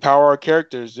just depower our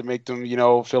characters to make them,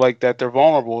 feel like that they're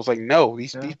vulnerable. It's like, no,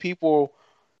 these people,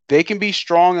 they can be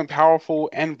strong and powerful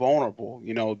and vulnerable.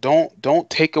 Don't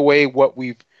take away what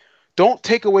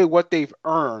they've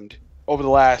earned over the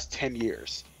last 10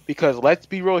 years. Because let's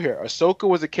be real here, Ahsoka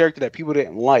was a character that people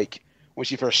didn't like when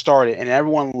she first started, and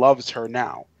everyone loves her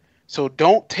now. So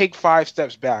don't take 5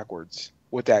 steps backwards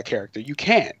with that character. You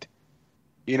can't.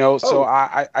 So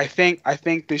I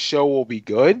think this show will be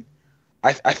good.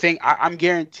 I'm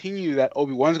guaranteeing you that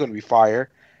Obi-Wan's going to be fire,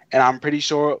 and I'm pretty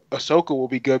sure Ahsoka will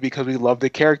be good because we love the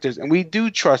characters and we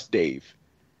do trust Dave.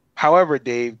 However,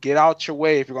 Dave, get out your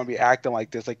way if you're going to be acting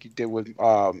like this, like you did with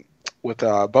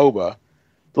Boba.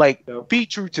 Like, be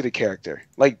true to the character.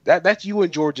 Like that's you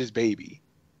and George's baby.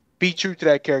 Be true to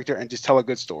that character and just tell a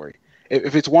good story.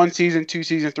 If it's 1 season, 2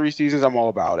 seasons, 3 seasons, I'm all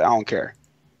about it. I don't care.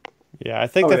 Yeah, I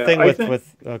think the thing with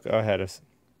go ahead.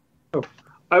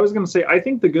 I was going to say, I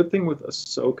think the good thing with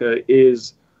Ahsoka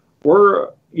is we're,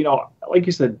 like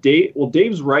you said,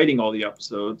 Dave's writing all the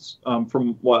episodes.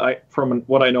 From what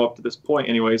I know up to this point,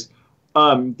 anyways.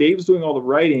 Dave's doing all the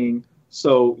writing,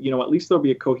 so at least there'll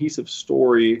be a cohesive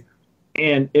story,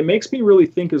 and it makes me really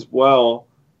think as well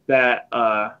that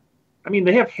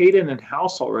they have Hayden in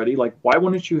house already. Like, why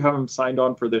wouldn't you have him signed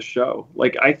on for this show?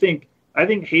 Like, I think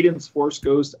Hayden's Force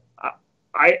Ghost.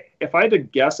 If I had to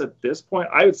guess at this point,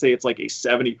 I would say it's like a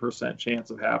 70%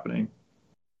 chance of happening.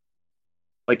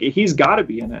 Like, he's got to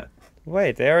be in it.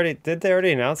 Wait, they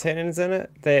already announce Hayden's in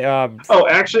it? They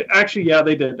actually, yeah,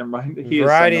 they did. Never mind.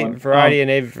 Variety, and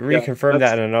they've reconfirmed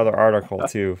that in another article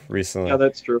too recently. Yeah,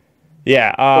 that's true.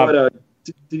 Yeah. But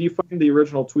did you find the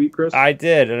original tweet, Chris? I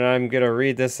did, and I'm gonna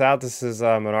read this out. This is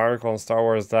an article on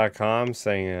StarWars.com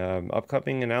saying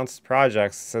upcoming announced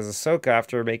projects. It says Ahsoka,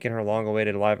 after making her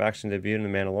long-awaited live-action debut in The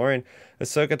Mandalorian,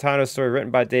 Ahsoka Tano's story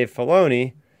written by Dave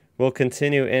Filoni will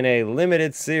continue in a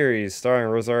limited series starring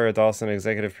Rosario Dawson,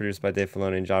 executive produced by Dave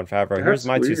Filoni and Jon Favreau. Here's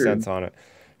my 2 cents on it.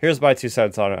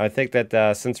 I think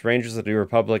that since Rangers of the New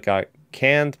Republic got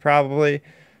canned, probably,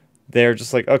 they're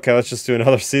just like, okay, let's just do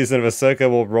another season of Ahsoka.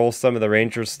 We'll roll some of the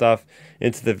Rangers stuff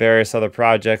into the various other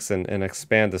projects and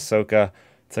expand Ahsoka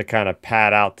to kind of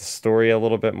pad out the story a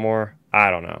little bit more. I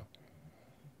don't know.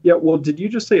 Yeah, well, did you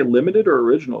just say limited or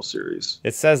original series?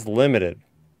 It says limited.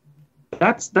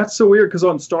 That's so weird because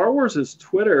on Star Wars'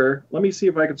 Twitter, let me see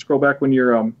if I can scroll back when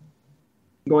you're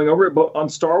going over it. But on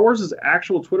Star Wars'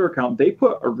 actual Twitter account, they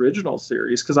put original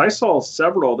series because I saw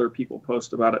several other people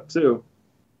post about it too,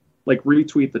 like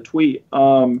retweet the tweet.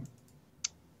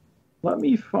 Let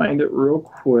me find it real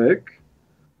quick.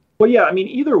 Well, yeah, I mean,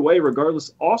 either way,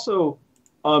 regardless. Also,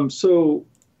 so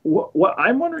what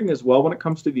I'm wondering as well when it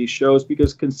comes to these shows,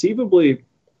 because conceivably,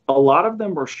 a lot of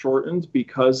them were shortened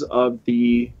because of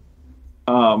the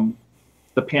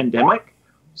pandemic.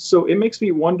 So it makes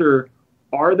me wonder,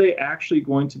 are they actually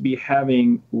going to be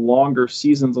having longer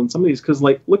seasons on some of these? Because,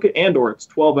 like, look at Andor, it's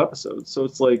 12 episodes. So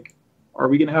it's like, are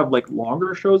we going to have, like,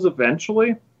 longer shows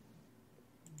eventually?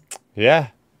 Yeah,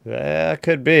 it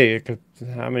could be.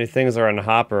 How many things are in the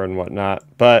hopper and whatnot.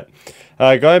 But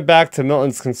going back to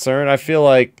Milton's concern, I feel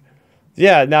like,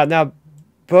 yeah, now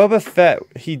Boba Fett,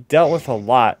 he dealt with a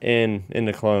lot in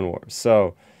the Clone Wars.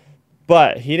 So,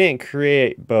 but he didn't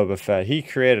create Boba Fett. He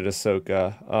created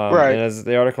Ahsoka. Right. And as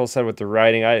the article said with the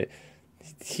writing,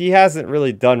 he hasn't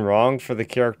really done wrong for the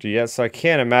character yet. So I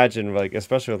can't imagine, like,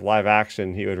 especially with live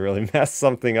action, he would really mess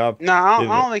something up. No, I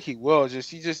don't think he will. You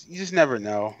just never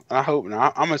know. And I hope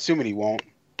not. I'm assuming he won't.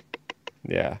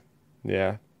 Yeah.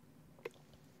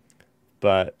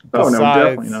 But Oh, besides, no,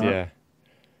 definitely not.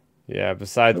 Yeah.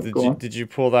 Besides, Oh, did you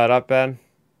pull that up, Ben?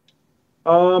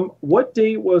 What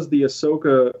date was the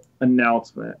Ahsoka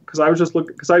announcement? Because I was just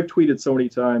looking, because I've tweeted so many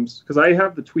times. Because I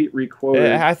have the tweet requoted.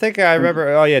 Yeah, I think I remember.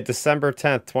 Oh yeah, December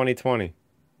 10th, 2020.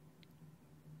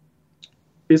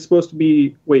 It's supposed to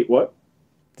be. Wait, what?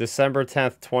 December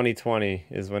 10th, 2020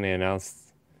 is when they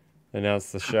announced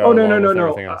the show. Oh no along no no with no.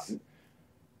 everything else.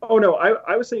 Oh no,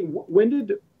 I was saying,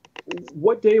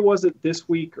 what day was it this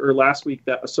week or last week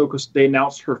that they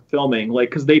announced her filming?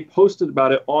 Like, because they posted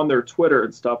about it on their Twitter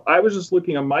and stuff. I was just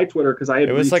looking on my Twitter because I had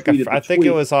It was like retweeted I the think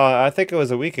tweet. it was on. I think it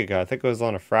was a week ago. I think it was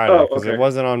on a Friday Oh, because okay. it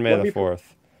wasn't on May Let the me-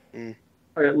 4th.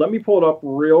 All right, let me pull it up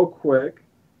real quick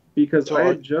because So I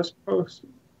had just posted.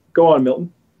 Go on,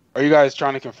 Milton. Are you guys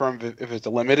trying to confirm if it's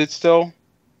limited still?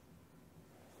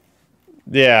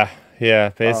 Yeah,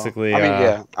 basically. I mean,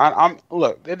 yeah. I'm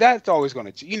look. That's always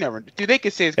going to. You never. Dude, they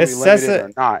could say it's going to It be says limited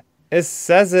or not. It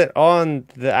says it on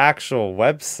the actual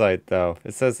website, though.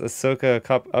 It says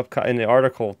Ahsoka in the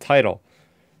article title.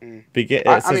 It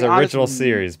I says mean, original honestly,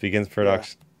 series begins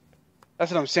production.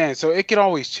 That's what I'm saying. So it could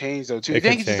always change though too. I It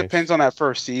think could it just change. depends on that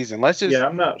first season. Let's just Yeah,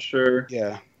 I'm not sure.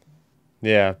 yeah.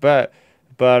 Yeah, but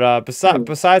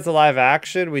besides the live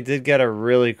action, we did get a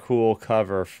really cool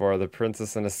cover for The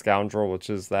Princess and the Scoundrel,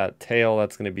 which is that tale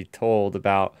that's going to be told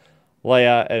about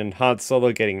Leia and Han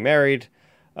Solo getting married.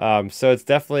 So it's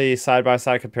definitely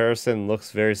side-by-side comparison.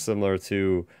 Looks very similar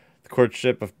to The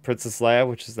Courtship of Princess Leia,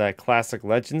 which is that classic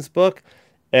Legends book.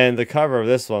 And the cover of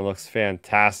this one looks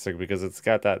fantastic because it's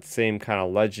got that same kind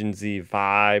of legendsy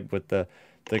vibe with the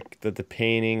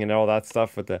painting and all that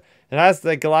stuff. It has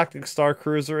the Galactic Star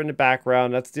Cruiser in the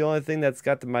background. That's the only thing that's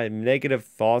got my negative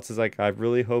thoughts. Is like I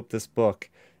really hope this book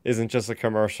isn't just a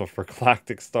commercial for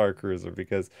Galactic Star Cruiser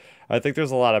because I think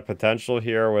there's a lot of potential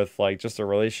here with like just a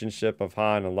relationship of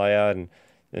Han and Leia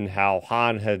and how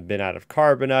Han had been out of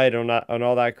carbonite and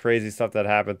all that crazy stuff that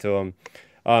happened to him.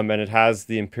 And it has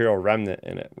the Imperial Remnant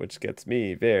in it, which gets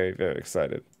me very, very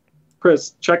excited.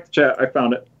 Chris, check the chat. I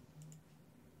found it.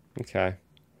 Okay.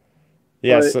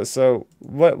 Yeah, so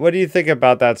what do you think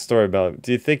about that story, Bill?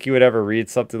 Do you think you would ever read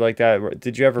something like that?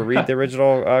 Did you ever read the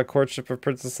original Courtship of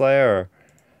Princess Leia? Or?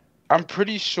 I'm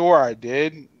pretty sure I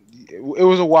did. It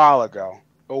was a while ago.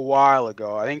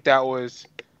 I think that was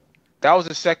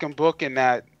the second book in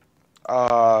that.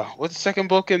 What's the second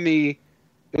book in the?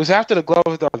 It was after the Glove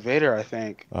of Darth Vader, I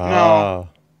think. Oh. No,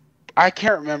 I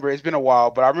can't remember. It's been a while,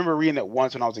 but I remember reading it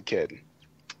once when I was a kid.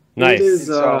 Nice. It is,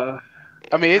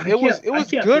 I mean, it was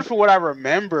good for what I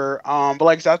remember. But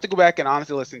like I said, I have to go back and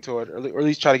honestly listen to it, or at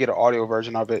least try to get an audio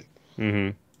version of it.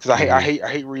 Mm-hmm. Because I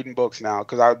hate reading books now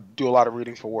because I do a lot of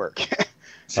reading for work.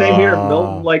 Same here,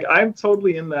 Milton. Like, I'm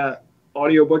totally in that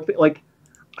audiobook thing. Like,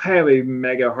 I have a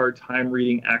mega hard time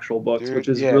reading actual books, Dude,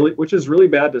 which is really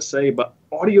bad to say, but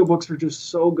audiobooks are just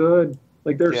so good.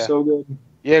 Like, they're so good.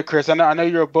 Yeah, Chris, I know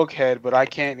you're a book head, but I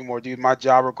can't anymore, dude. My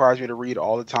job requires me to read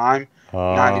all the time.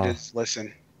 Now I need to just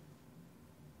listen.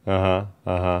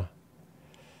 Well,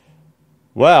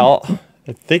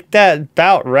 I think that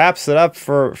about wraps it up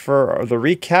for the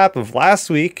recap of last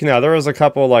week. Now, there was a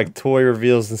couple like toy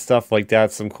reveals and stuff like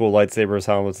that, some cool lightsabers,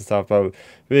 helmets and stuff, but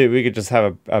we could just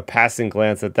have a passing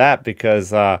glance at that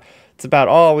because it's about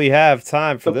all we have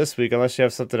time for this week, unless you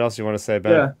have something else you want to say,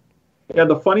 Ben. Yeah,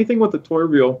 the funny thing with the toy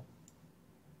reveal,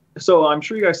 so I'm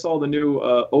sure you guys saw the new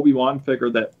Obi-Wan figure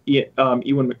that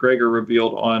Ewan McGregor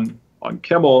revealed on on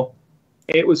Kimmel.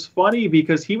 It was funny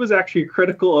because he was actually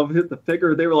critical of the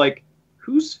figure. They were like,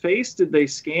 whose face did they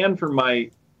scan for my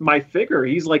figure?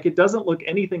 He's like, it doesn't look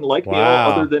anything like me at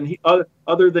all,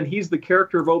 other than he's the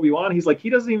character of Obi-Wan. He's like, he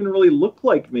doesn't even really look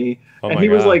like me. And he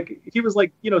was like,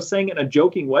 saying it in a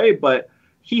joking way, but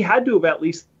he had to have at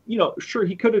least, sure,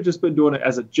 he could have just been doing it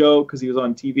as a joke because he was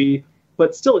on TV,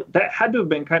 but still, that had to have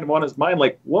been kind of on his mind,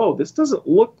 like, whoa, this doesn't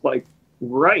look like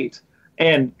right.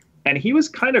 And he was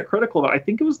kind of critical of it. I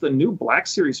think it was the new Black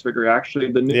Series figure,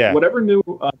 actually, the new,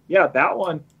 that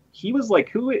one. He was like,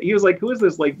 who is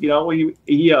this? Like, he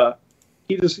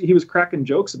was cracking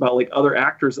jokes about like other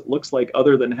actors it looks like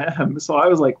other than him. So I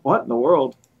was like, what in the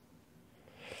world?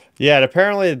 Yeah, and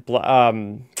apparently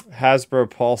Hasbro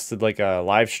posted like a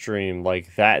live stream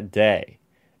like that day,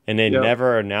 and they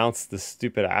never announced the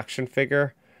stupid action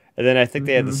figure. And then I think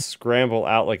they had to scramble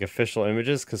out like official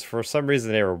images because for some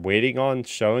reason they were waiting on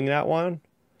showing that one.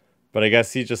 But I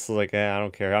guess he just was like, I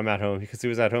don't care. I'm at home because he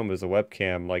was at home. It was a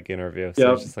webcam like interview.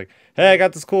 So he's just like, hey, I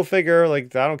got this cool figure.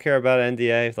 Like, I don't care about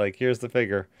NDA. Like, here's the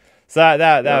figure. So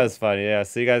that was funny. Yeah.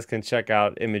 So you guys can check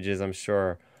out images, I'm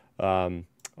sure, all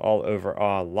over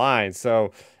online.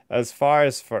 So as far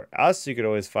as for us, you could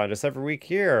always find us every week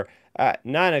here at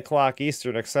 9 o'clock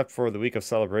Eastern, except for the week of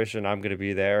Celebration. I'm going to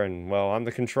be there, and, well, I'm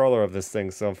the controller of this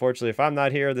thing. So, unfortunately, if I'm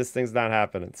not here, this thing's not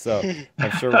happening. So,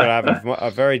 I'm sure we're going to have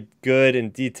a very good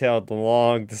and detailed,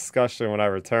 long discussion when I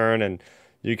return, and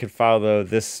you can follow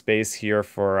this space here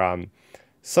for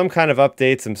some kind of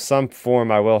updates in some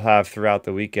form I will have throughout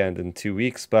the weekend in 2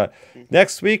 weeks. But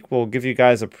next week, we'll give you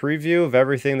guys a preview of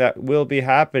everything that will be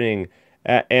happening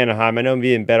at Anaheim. I know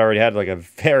me and Ben already had like a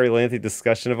very lengthy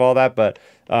discussion of all that, but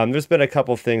there's been a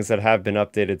couple things that have been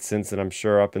updated since, and I'm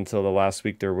sure up until the last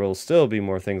week there will still be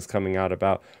more things coming out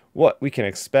about what we can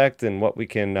expect and what we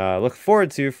can look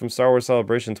forward to from Star Wars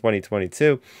Celebration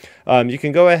 2022. You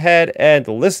can go ahead and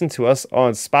listen to us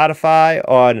on Spotify,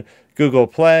 on Google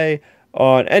Play,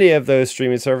 on any of those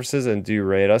streaming services, and do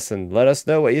rate us and let us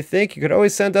know what you think. You could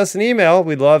always send us an email.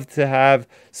 We'd love to have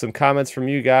some comments from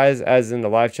you guys, as in the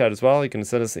live chat as well. You can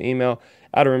send us an email,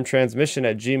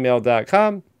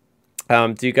 outerroomtransmission@gmail.com.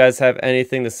 Do you guys have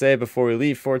anything to say before we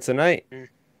leave for tonight? No,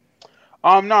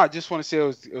 I just want to say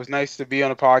it was nice to be on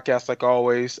the podcast like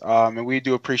always. And we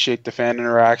do appreciate the fan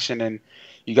interaction and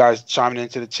you guys chiming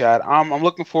into the chat. I'm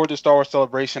looking forward to Star Wars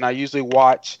Celebration. I usually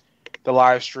watch the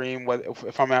live stream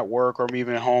if I'm at work or I'm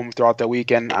even at home throughout the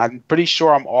weekend. I'm pretty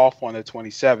sure I'm off on the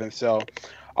 27th, so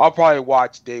I'll probably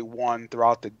watch day one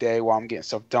throughout the day while I'm getting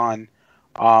stuff done.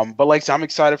 But like I said, I'm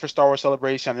excited for Star Wars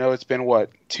Celebration. I know it's been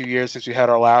 2 years since we had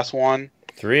our last one.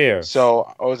 3 years.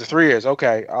 So was it 3 years?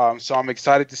 Okay. So I'm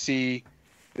excited to see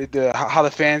how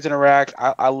the fans interact.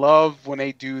 I love when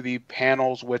they do the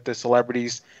panels with the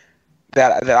celebrities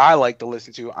that I like to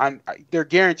listen to. They're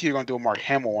guaranteed they're going to do a Mark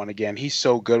Hamill one again. He's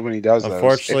so good when he does those.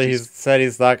 Unfortunately, he said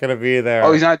he's not going to be there.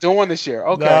 Oh, he's not doing one this year.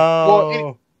 Okay. No.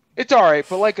 Well, it's all right.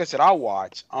 But like I said, I'll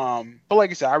watch. But like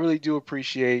I said, I really do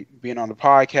appreciate being on the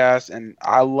podcast, and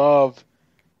I love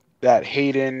that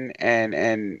Hayden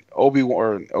and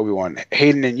Obi-Wan,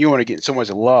 Hayden and Ewan are getting so much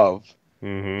love.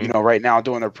 Mm-hmm. Right now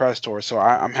doing their press tour. So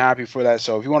I'm happy for that.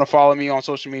 So if you want to follow me on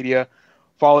social media,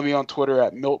 follow me on Twitter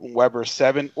at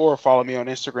MiltonWeber7, or follow me on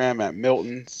Instagram at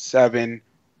Milton7,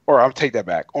 or I'll take that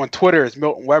back. On Twitter is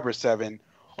MiltonWeber7.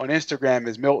 On Instagram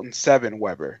is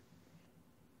Milton7Weber.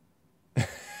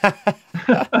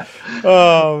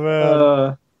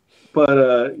 Oh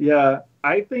man. Yeah,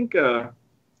 I think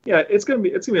it's gonna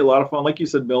be a lot of fun. Like you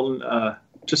said, Milton,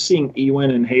 just seeing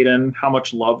Ewan and Hayden, how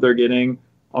much love they're getting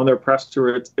on their press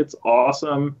tour, it's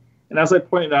awesome. And as I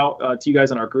pointed out to you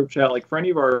guys in our group chat, like for any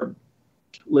of our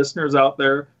listeners out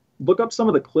there, look up some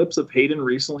of the clips of Hayden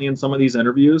recently in some of these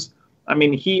interviews. I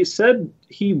mean, he said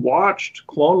he watched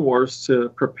Clone Wars to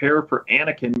prepare for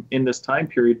Anakin in this time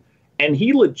period, and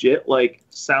he legit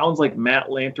sounds like Matt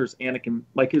Lanter's Anakin.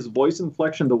 Like his voice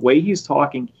inflection, the way he's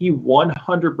talking, he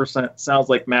 100% sounds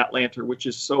like Matt Lanter, which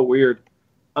is so weird.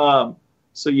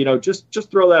 So just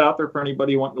throw that out there for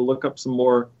anybody wanting to look up some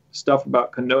more stuff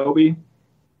about Kenobi.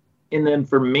 And then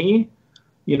for me,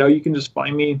 you can just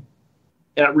find me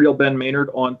at Real Ben Maynard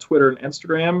on Twitter and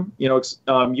Instagram. You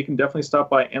can definitely stop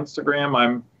by Instagram.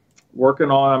 I'm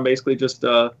basically just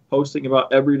posting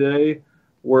about every day.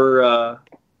 We're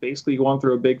basically going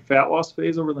through a big fat loss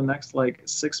phase over the next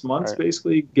 6 months,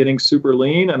 basically getting super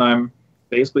lean. And I'm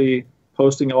basically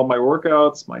posting all my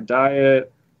workouts, my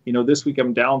diet. This week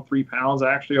I'm down 3 pounds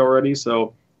actually already.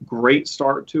 So great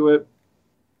start to it.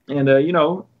 And,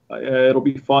 it'll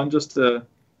be fun just to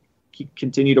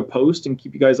continue to post and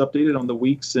keep you guys updated on the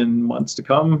weeks and months to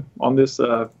come on this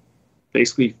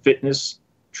basically fitness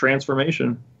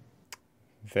transformation.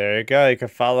 There you go. You can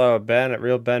follow Ben at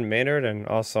Real Ben Maynard and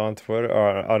also on Twitter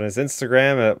or on his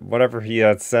Instagram at whatever he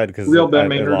had said because Real Ben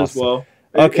Maynard as well.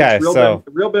 Okay, so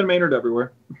Real Ben Maynard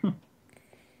everywhere.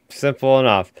 simple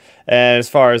enough. And as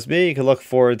far as me, you can look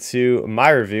forward to my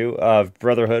review of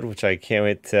Brotherhood, which I can't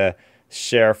wait to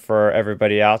share for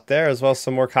everybody out there, as well as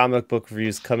some more comic book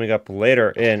reviews coming up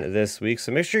later in this week.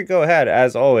 So make sure you go ahead,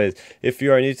 as always. If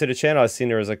you are new to the channel, I've seen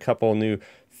there was a couple new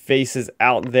faces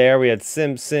out there. We had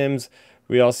Sims.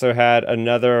 We also had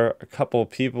a couple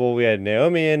people. We had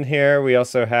Naomi in here. We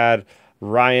also had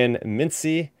Ryan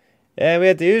Mincy. And we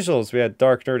had the usuals. We had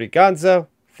Dark Nerdy Gonzo.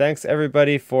 Thanks,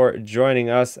 everybody, for joining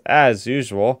us as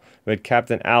usual. We had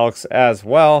Captain Alex as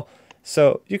well.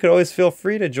 So you could always feel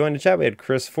free to join the chat. We had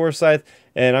Chris Forsyth,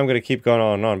 and I'm going to keep going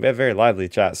on and on. We have a very lively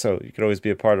chat, so you could always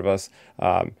be a part of us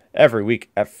every week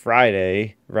at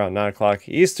Friday around 9 o'clock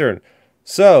Eastern.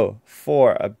 So,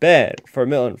 for Ben, for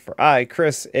Milton, for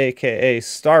Chris, a.k.a.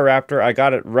 Star Raptor, I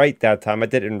got it right that time. I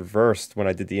did it in reverse when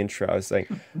I did the intro. I was saying,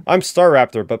 I'm Star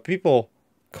Raptor, but people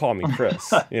call me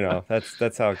Chris. You know,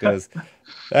 that's how it goes.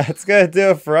 That's going to do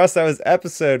it for us. That was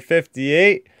episode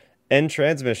 58, End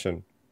Transmission.